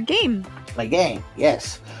your game. My game,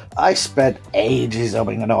 yes. I spent ages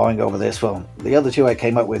umming and ahhing over this one. The other two I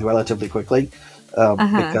came up with relatively quickly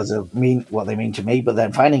because of what they mean to me, but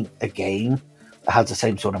then finding a game that has the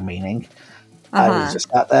same sort of meaning, I was just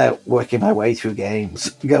sat there working my way through games,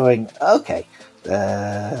 going, okay,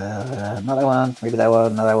 another one, maybe that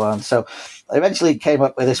one, another one. So I eventually came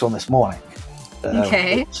up with this one this morning.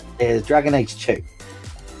 Which is Dragon Age 2.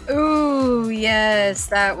 Ooh, yes,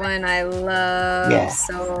 that one I love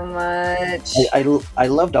so much. I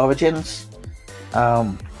loved Origins.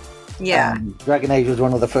 Dragon Age was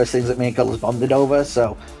one of the first things that me and Cuddles bonded over,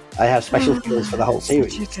 so I have special feelings for the whole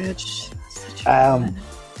series.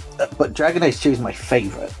 But Dragon Age 2 is my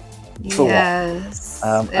favourite. Yes,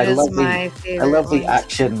 it is my favorite. I love the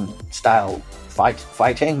action style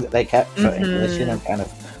fighting that they kept for Inquisition, and kind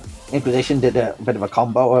of Inquisition did a bit of a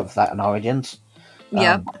combo of that and Origins.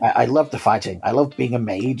 Yep. I love the fighting. I love being a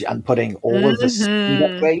mage and putting all of the speed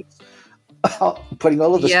upgrades,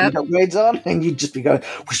 on, and you'd just be going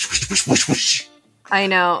whoosh, whoosh, whoosh, whoosh, whoosh. I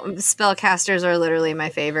know. Spellcasters are literally my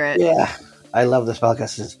favorite. Yeah, I love the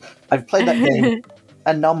spellcasters. I've played that game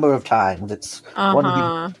a number of times. It's one of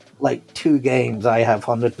the, like 2 games I have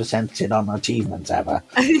 100%ed on achievements ever.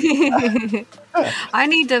 I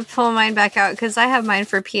need to pull mine back out because I have mine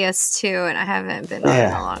for PS2 and I haven't been on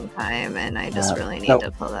in a long time, and I just really need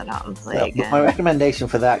to pull that out and play again. My recommendation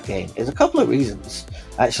for that game is a couple of reasons.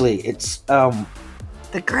 Actually, it's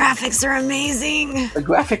the graphics are amazing. The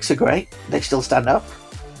graphics are great. They still stand up.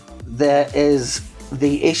 There is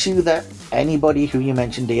the issue that anybody who you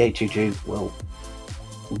mentioned DA22 will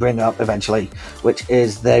bring up eventually, which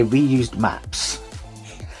is they reused maps.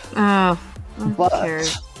 Oh,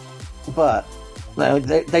 but no,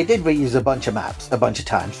 they did reuse a bunch of maps a bunch of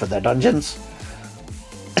times for their dungeons,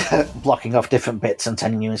 blocking off different bits and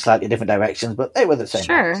sending you in slightly different directions, but they were the same.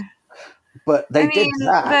 Sure. Maps. But they did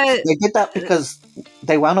that because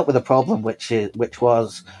they wound up with a problem, which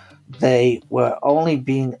was they were only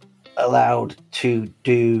being allowed to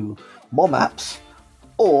do more maps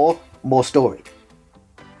or more story.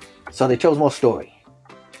 So they chose more story.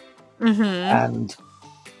 And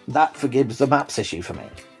that forgives the maps issue for me.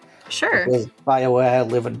 Sure. Because BioWare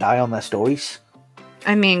live and die on their stories.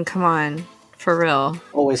 I mean, come on. For real.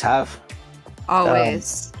 Always have.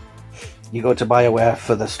 Always. You go to BioWare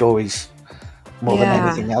for the stories more than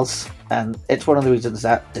anything else. And it's one of the reasons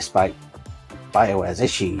that, despite BioWare's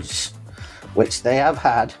issues, which they have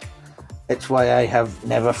had, it's why I have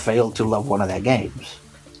never failed to love one of their games.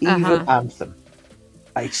 Even Anthem.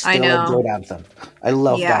 I still enjoyed Anthem. I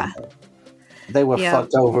loved Anthem. They were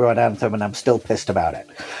fucked over on Anthem, and I'm still pissed about it.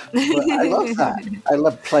 But I love that. I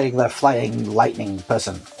loved playing the flying lightning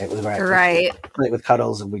person. It was great. Right. Play it with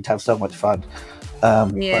Cuddles, and we'd have so much fun.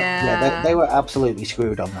 They were absolutely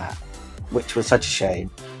screwed on that, which was such a shame.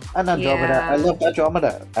 And Andromeda, I loved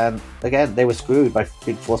Andromeda, and again, they were screwed by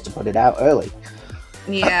being forced to put it out early.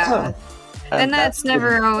 Yeah. And that's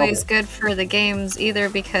never always good for the games either,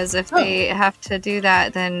 because if they have to do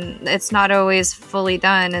that, then it's not always fully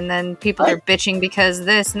done, and then people are bitching because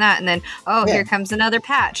this and that, and then, here comes another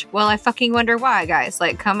patch. Well, I fucking wonder why, guys.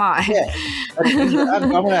 Like, come on. Yeah.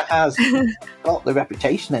 Andromeda has got the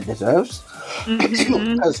reputation it deserves.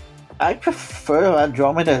 Because I prefer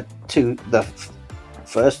Andromeda to the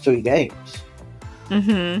first 3 games.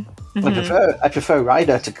 I prefer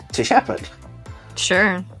Ryder to Shepard.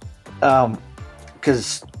 Sure.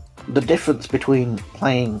 Because the difference between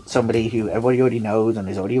playing somebody who everybody already knows and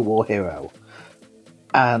is already a war hero,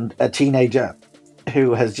 and a teenager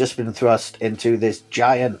who has just been thrust into this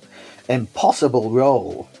giant, impossible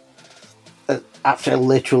role after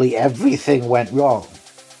literally everything went wrong,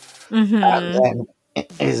 and then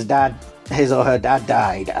his or her dad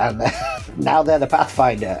died, and now they're the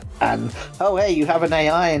Pathfinder, and hey, you have an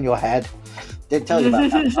AI in your head. Didn't tell you about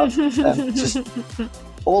that. Just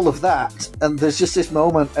all of that, and there's just this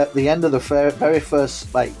moment at the end of the very first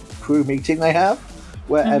crew meeting they have,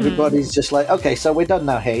 where everybody's just like, "Okay, so we're done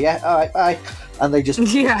now here, all right, bye," and they just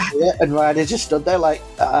and Ryder just stood there like,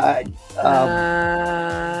 okay,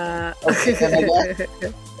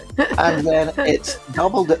 and then it's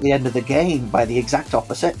doubled at the end of the game by the exact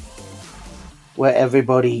opposite, where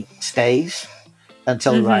everybody stays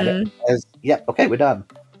until Ryder says, "Yep, okay, we're done."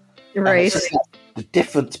 Right. The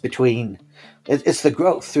difference between it's the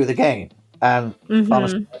growth through the game, and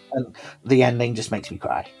honestly, and the ending just makes me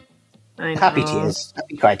cry. I know. Happy tears,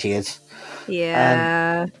 happy cry tears.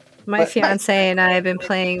 Yeah. My fiance and I have been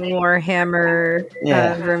playing Warhammer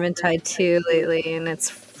Vermintide 2 lately, and it's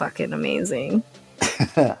fucking amazing.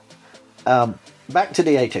 Back to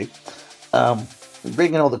DA2.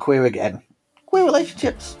 Bringing all the queer again. Queer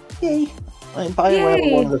relationships. Yay.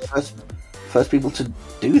 BioWare were one of the first people to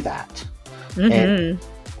do that. In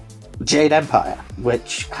Jade Empire,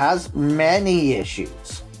 which has many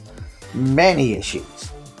issues,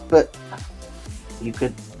 but you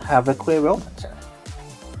could have a queer romance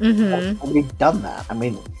in it. We've done that. I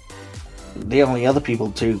mean, the only other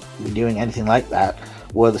people to be doing anything like that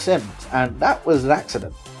were The Sims, and that was an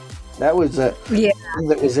accident. That was a thing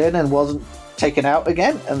that was in and wasn't taken out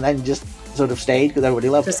again, and then just sort of stayed because everybody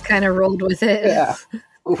loved it. Just kind of rolled with it. Yeah.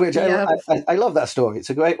 Which I love that story.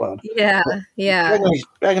 It's a great one. Yeah, yeah.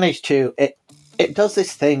 Dragon Age 2, it does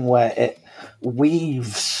this thing where it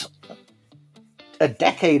weaves a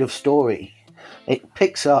decade of story. It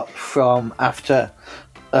picks up from after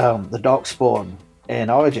the Darkspawn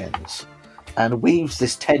in Origins and weaves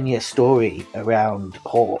this 10-year story around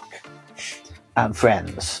Hawk and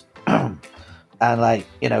friends. And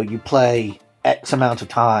you play X amount of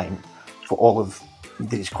time for all of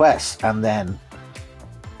these quests, and then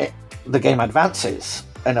the game advances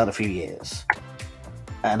another few years,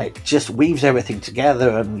 and it just weaves everything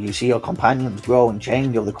together, and you see your companions grow and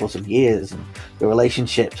change over the course of years, and the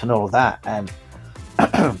relationships and all of that. And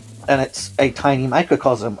and it's a tiny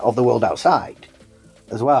microcosm of the world outside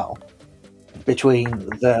as well. Between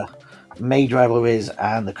the maid rivalries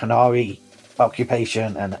and the Qunari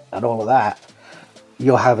occupation and all of that,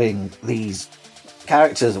 you're having these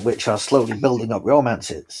characters which are slowly building up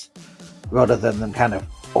romances rather than them kind of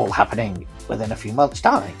all happening within a few months'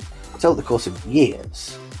 time. It's over the course of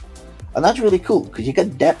years. And that's really cool because you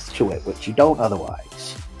get depth to it, which you don't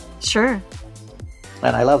otherwise. Sure.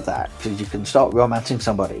 And I love that because you can start romancing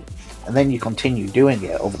somebody and then you continue doing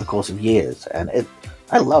it over the course of years. And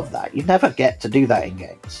I love that. You never get to do that in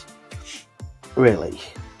games. Really.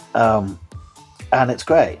 And it's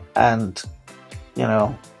great. And, you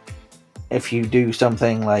know, if you do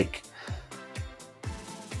something like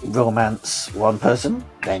romance one person,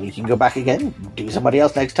 then you can go back again, do somebody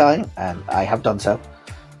else next time, and I have done so.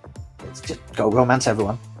 It's just go romance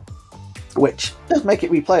everyone, which does make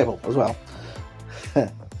it replayable as well.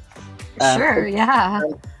 Sure, yeah.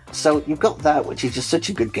 So you've got that, which is just such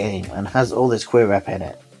a good game and has all this queer rep in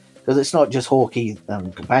it, because it's not just Hawkeye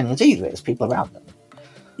and companions either; it's people around them.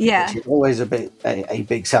 Yeah, which is always a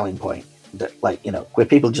big selling point. That, like, you know, queer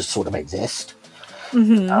people just sort of exist.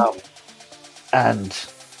 mm-hmm. And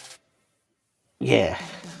yeah,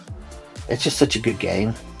 it's just such a good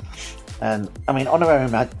game. And I mean,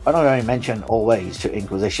 honorary mention always to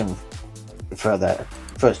Inquisition for the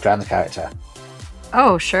first trans character.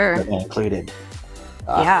 Oh, sure. That they included.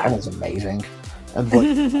 Yeah, that was amazing. And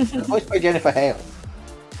voiced by Jennifer Hale,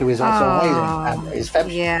 who is also amazing and is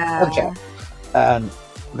femchat. And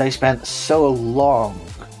they spent so long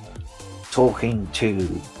talking to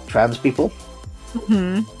trans people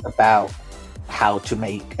about how to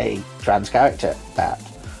make a trans character that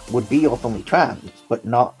would be openly trans, but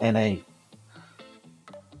not in a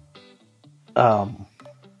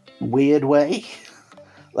weird way,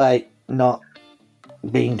 like not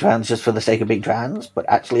being trans just for the sake of being trans, but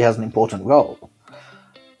actually has an important role.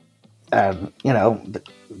 You know,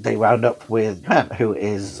 they wound up with Trent, who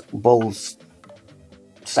is Bull's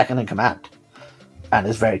second in command, and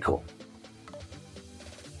is very cool.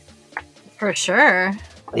 For sure.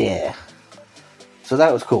 Yeah. So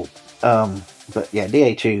that was cool. But yeah,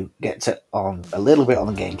 DA2 gets it on a little bit on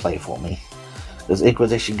the gameplay for me, because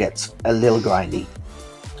Inquisition gets a little grindy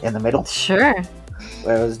in the middle. Sure.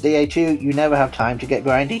 Whereas DA2, you never have time to get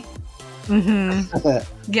grindy.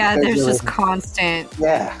 Yeah, there's just constant.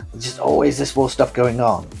 Yeah, just always this more stuff going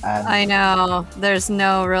on. And I know. There's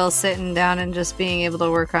no real sitting down and just being able to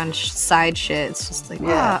work on side shit. It's just like,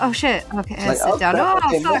 oh shit, okay, I sit down.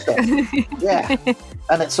 Fuck. Yeah,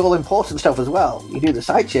 and it's all important stuff as well. You do the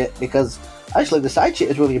side shit because actually the side shit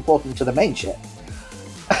is really important to the main shit.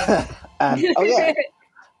 And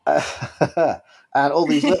and all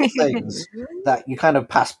these little things that you kind of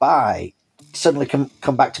pass by suddenly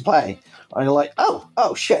come back to play, and you're like,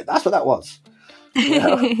 oh shit, that's what that was. You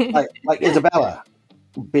know? like Isabella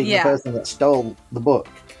being the person that stole the book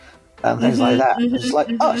and things like that. It's like,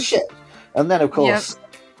 oh shit. And then of course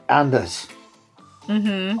Anders.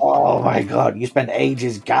 Oh my god, you spend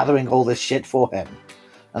ages gathering all this shit for him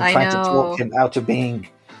and trying to talk him out of being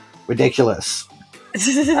ridiculous.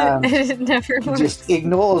 It never works. Just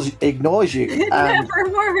ignores you. It never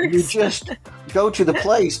works. You just go to the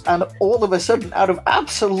place, and all of a sudden, out of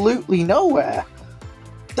absolutely nowhere,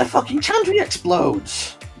 the fucking Chandri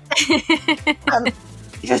explodes. And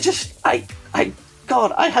you're just,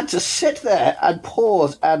 God, I had to sit there and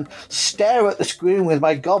pause and stare at the screen with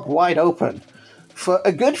my gob wide open for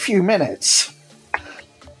a good few minutes,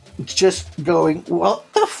 just going, what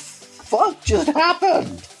the fuck just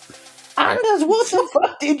happened? Anders, what the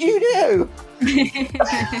fuck did you do?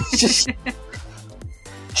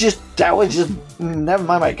 That was just, never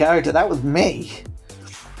mind my character, that was me.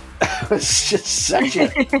 It was just such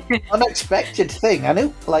an unexpected thing. I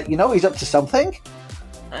knew, like, he's up to something,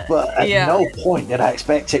 but at no point did I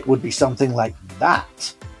expect it would be something like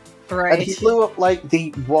that. Right. And he blew up like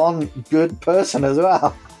the one good person as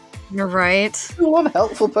well. You're right. The one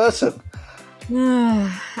helpful person.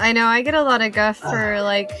 I know, I get a lot of guff for,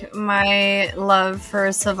 like, my love for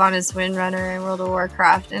Sylvanas Windrunner in World of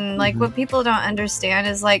Warcraft, and, like, what people don't understand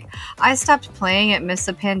is, like, I stopped playing at Mists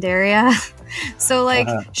of Pandaria, so, like,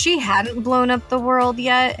 she hadn't blown up the world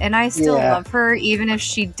yet, and I still love her, even if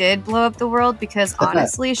she did blow up the world, because,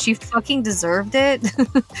 honestly, she fucking deserved it.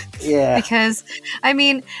 Because, I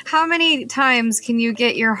mean, how many times can you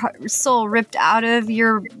get your soul ripped out of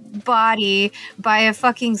your body by a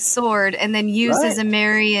fucking sword, and then used as Right. a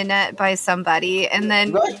marionette by somebody, and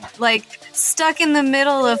then Right. like stuck in the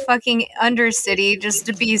middle of fucking Undercity just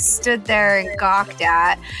to be stood there and gawked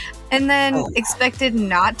at, and then Oh. expected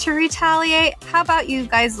not to retaliate. How about you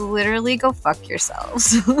guys literally go fuck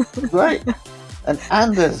yourselves? Right. And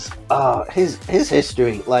Anders, his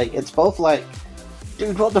history, like, it's both like,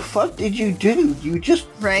 dude, what the fuck did you do? You just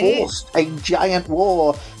Right? forced a giant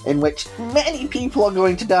war in which many people are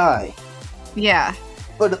going to die. Yeah.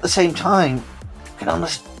 But at the same time, you can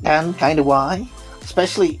understand kind of why.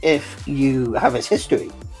 Especially if you have his history.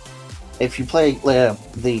 If you play the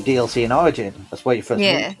DLC in Origin, that's where you first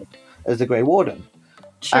meet him, as the Grey Warden.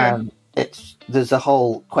 Sure. And there's a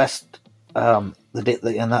whole quest in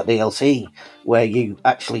that DLC where you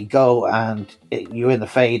actually go and you're in the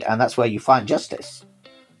Fade, and that's where you find Justice.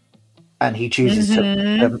 And he chooses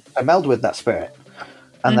to meld with that spirit.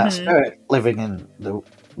 And that spirit living in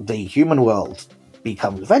the human world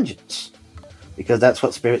becomes vengeance. Because that's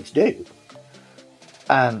what spirits do.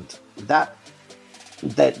 And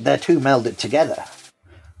they're two melded together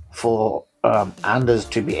for Anders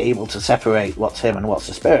to be able to separate what's him and what's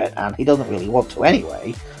the spirit, and he doesn't really want to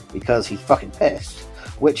anyway, because he's fucking pissed.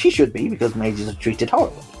 Which he should be, because mages are treated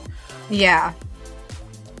horribly. Yeah.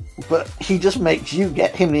 But he just makes you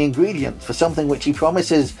get him the ingredient for something which he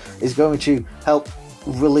promises is going to help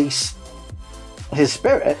release his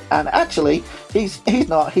spirit, and actually, he's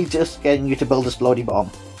not. He's just getting you to build a bloody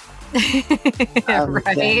bomb. And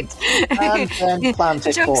Right. then plant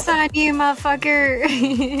it for Joke's him. on you, motherfucker.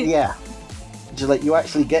 Yeah. Just like you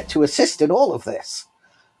actually get to assist in all of this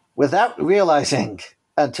without realizing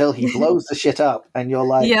until he blows the shit up, and you're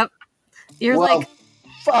like, Yep. You're well, like,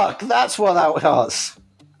 fuck, that's what that was.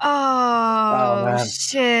 oh, man.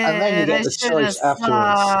 shit. And then you get I the should've choice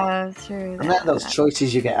afterwards. saw through And then those that.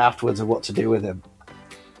 choices you get afterwards of what to do with him.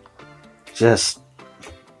 Just,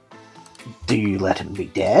 do you let him be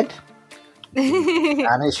dead?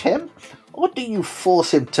 Banish him? Or do you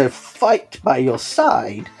force him to fight by your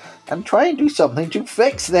side and try and do something to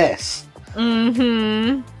fix this?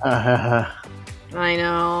 Mm-hmm. Uh, I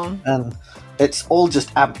know. and it's all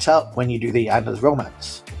just amped up when you do the Anders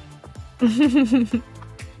romance.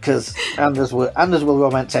 Because Anders will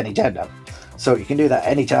romance any gender. So you can do that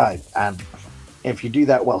anytime. And if you do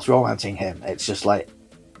that whilst romancing him, it's just like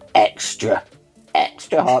extra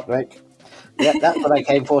heartbreak. Yeah, that's what I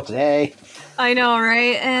came for today. I know,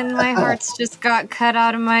 right? And my heart's just got cut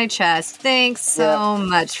out of my chest. Thanks so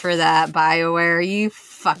much for that, BioWare, you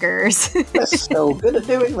fuckers. They're so good at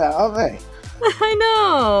doing that, aren't they? I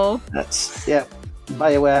know. That's, yeah,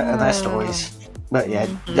 BioWare and their stories. But yeah,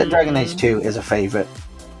 Dragon Age 2 is a favourite,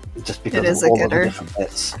 just because It is of a all of the gooder. different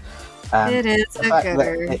bits. And It is the a fact that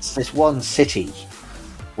gooder. it's this one city,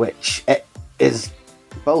 which it is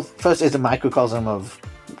both, first is a microcosm of,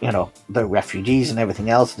 you know, the refugees and everything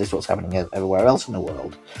else, this is what's happening everywhere else in the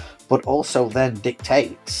world, but also then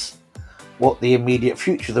dictates what the immediate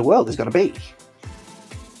future of the world is going to be,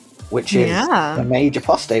 which is a major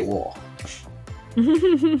apostate war.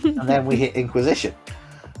 And then we hit Inquisition.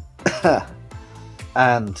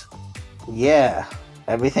 And yeah,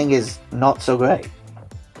 everything is not so great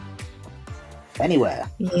anywhere.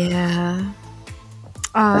 Yeah.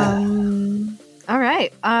 All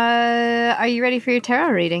right. Are you ready for your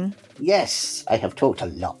tarot reading? Yes, I have talked a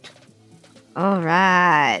lot. All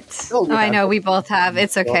right. Oh, I yeah. know we both have.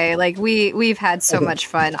 It's okay. Like we've had so much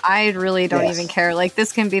fun. I really don't Yes. even care. Like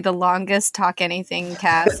this can be the longest Talk Anything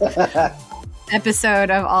cast episode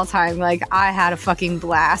of all time. Like I had a fucking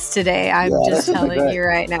blast today. I'm Yeah, this just has been telling great. you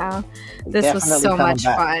right now. This was Definitely so coming much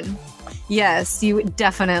back. fun. Yes, you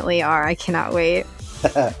definitely are. I cannot wait.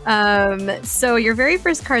 So your very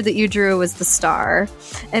first card that you drew was the Star,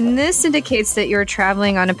 and this indicates that you're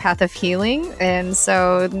traveling on a path of healing. And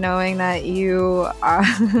so knowing that you are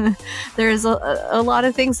there's a lot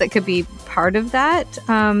of things that could be part of that,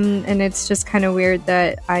 and it's just kind of weird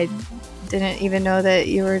that I didn't even know that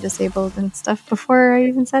you were disabled and stuff before I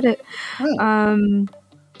even said it.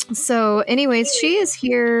 So anyways, she is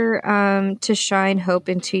here to shine hope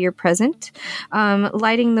into your present,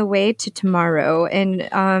 lighting the way to tomorrow, and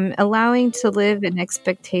allowing to live in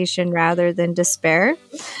expectation rather than despair.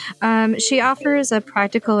 She offers a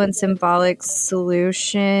practical and symbolic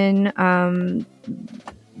solution,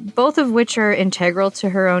 both of which are integral to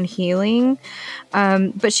her own healing.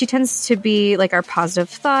 But she tends to be like our positive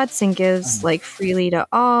thoughts and gives like freely to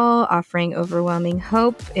all, offering overwhelming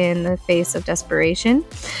hope in the face of desperation.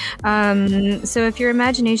 So if your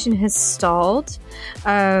imagination has stalled,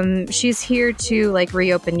 she's here to like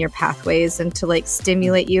reopen your pathways and to like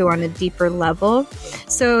stimulate you on a deeper level.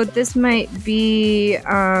 So this might be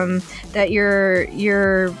that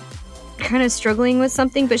you're kind of struggling with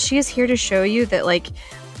something, but she is here to show you that, like,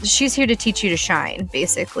 she's here to teach you to shine,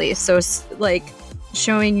 basically. So, like,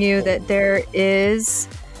 showing you that there is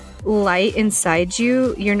light inside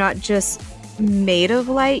you. You're not just made of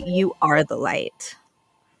light, you are the light.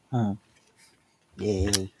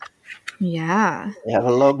 Yay. Yeah. I have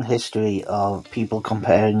a long history of people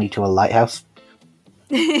comparing me to a lighthouse.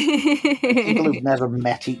 People who've never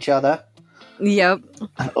met each other. Yep.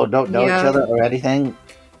 Or don't know each other or anything.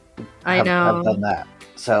 I know. Have done that.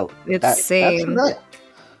 So it's same. That's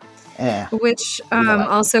yeah. Which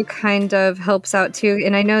also kind of helps out too.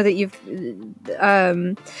 And I know that you've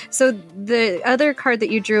so the other card that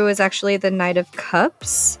you drew is actually the Knight of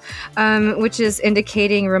Cups, which is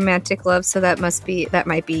indicating romantic love. So that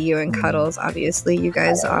might be you and Cuddles. Obviously, you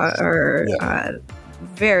guys are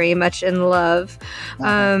very much in love.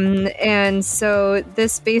 And so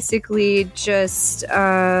this basically just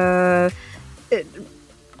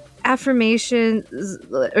affirmations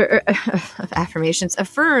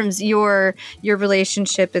affirms your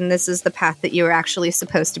relationship, and this is the path that you are actually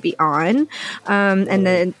supposed to be on, and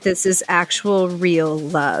then this is actual real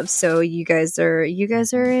love. So you guys are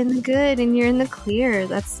in the good and you're in the clear.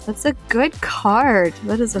 That's a good card.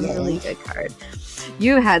 That is a really good card.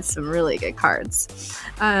 You had some really good cards.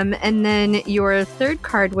 And then your third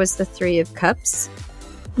card was the Three of Cups,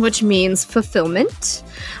 which means fulfillment.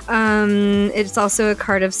 It's also a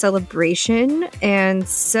card of celebration. And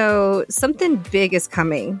so something big is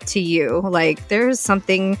coming to you. Like, there's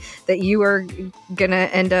something that you are going to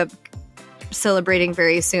end up celebrating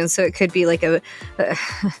very soon. So it could be like a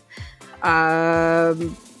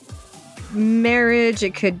marriage.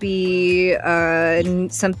 It could be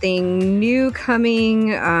something new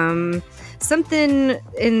coming. Something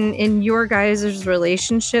in your guys'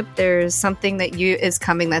 relationship, there's something that is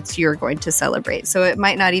coming that you're going to celebrate. So it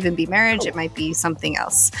might not even be marriage. It might be something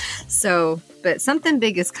else. So, but something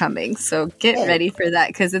big is coming. So get ready for that,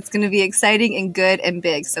 because it's going to be exciting and good and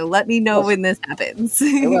big. So let me know when this happens.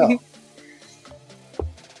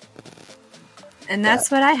 And that's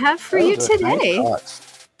what I have for you today.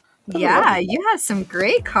 Yeah, you have some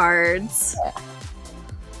great cards.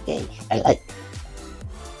 Yay, I like.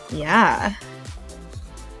 Yeah.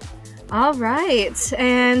 All right.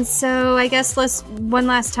 And so I guess one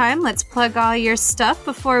last time, let's plug all your stuff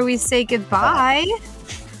before we say goodbye.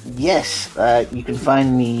 Yes. You can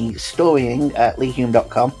find me storying at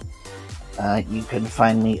leehume.com. You can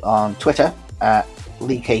find me on Twitter at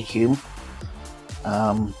leekhume.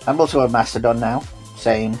 I'm also on Mastodon now.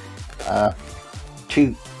 Same.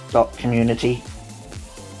 Community.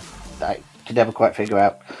 I could never quite figure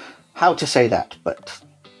out how to say that, but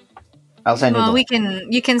I'll send you. Well, you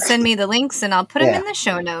can send me the links and I'll put them in the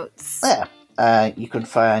show notes. Yeah. You can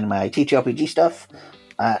find my TTRPG stuff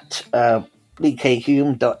at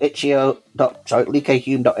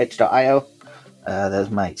leekhume.itch.io. There's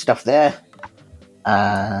my stuff there.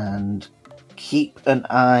 And keep an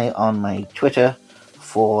eye on my Twitter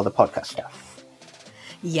for the podcast stuff.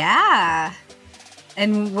 Yeah.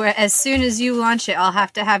 And as soon as you launch it, I'll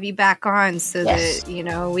have to have you back on so that,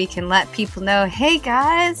 we can let people know, hey,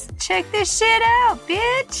 guys, check this shit out,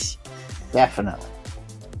 bitch. Definitely.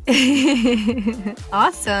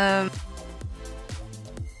 Awesome.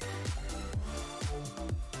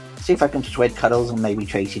 See if I can persuade Cuddles and maybe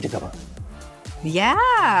Tracy to come on. Yeah.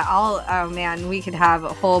 Oh, man, we could have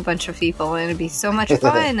a whole bunch of people and it'd be so much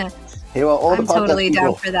fun. Here are all I'm the totally people.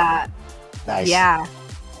 Down for that. Nice. Yeah.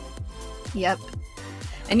 Yep.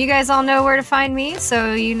 And you guys all know where to find me,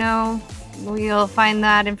 so we'll find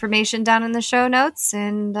that information down in the show notes,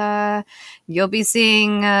 and you'll be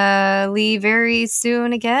seeing Lee very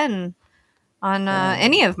soon again on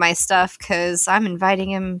any of my stuff, because I'm inviting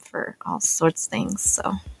him for all sorts of things.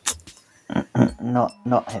 So,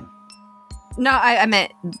 not him. No, I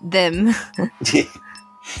meant them.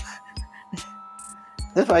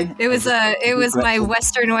 That's fine. It was my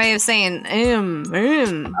Western way of saying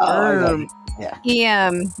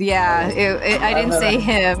Yeah. Yeah. I didn't say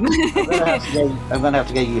him. I'm gonna have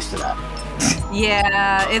to get used to that.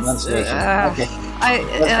 Yeah, it's. Okay.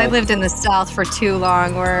 I lived in the South for too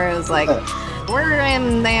long, where it was like, we're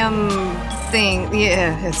in them thing.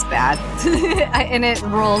 Yeah, it's bad, and it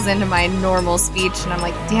rolls into my normal speech, and I'm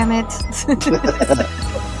like, damn it.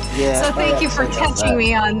 Yeah. So thank you for catching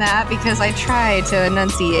me on that, because I try to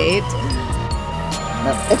enunciate.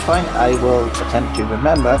 No, it's fine. I will attempt to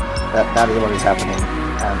remember that is what is happening.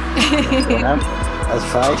 That's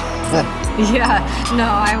fine. Yeah, no,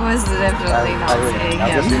 I was definitely not saying him.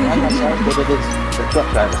 Just remind myself that it is the truck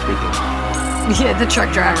driver speaking. Yeah, the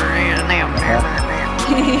truck driver.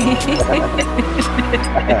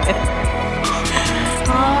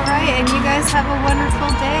 All right. and you guys have a wonderful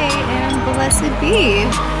day, and blessed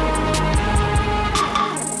be.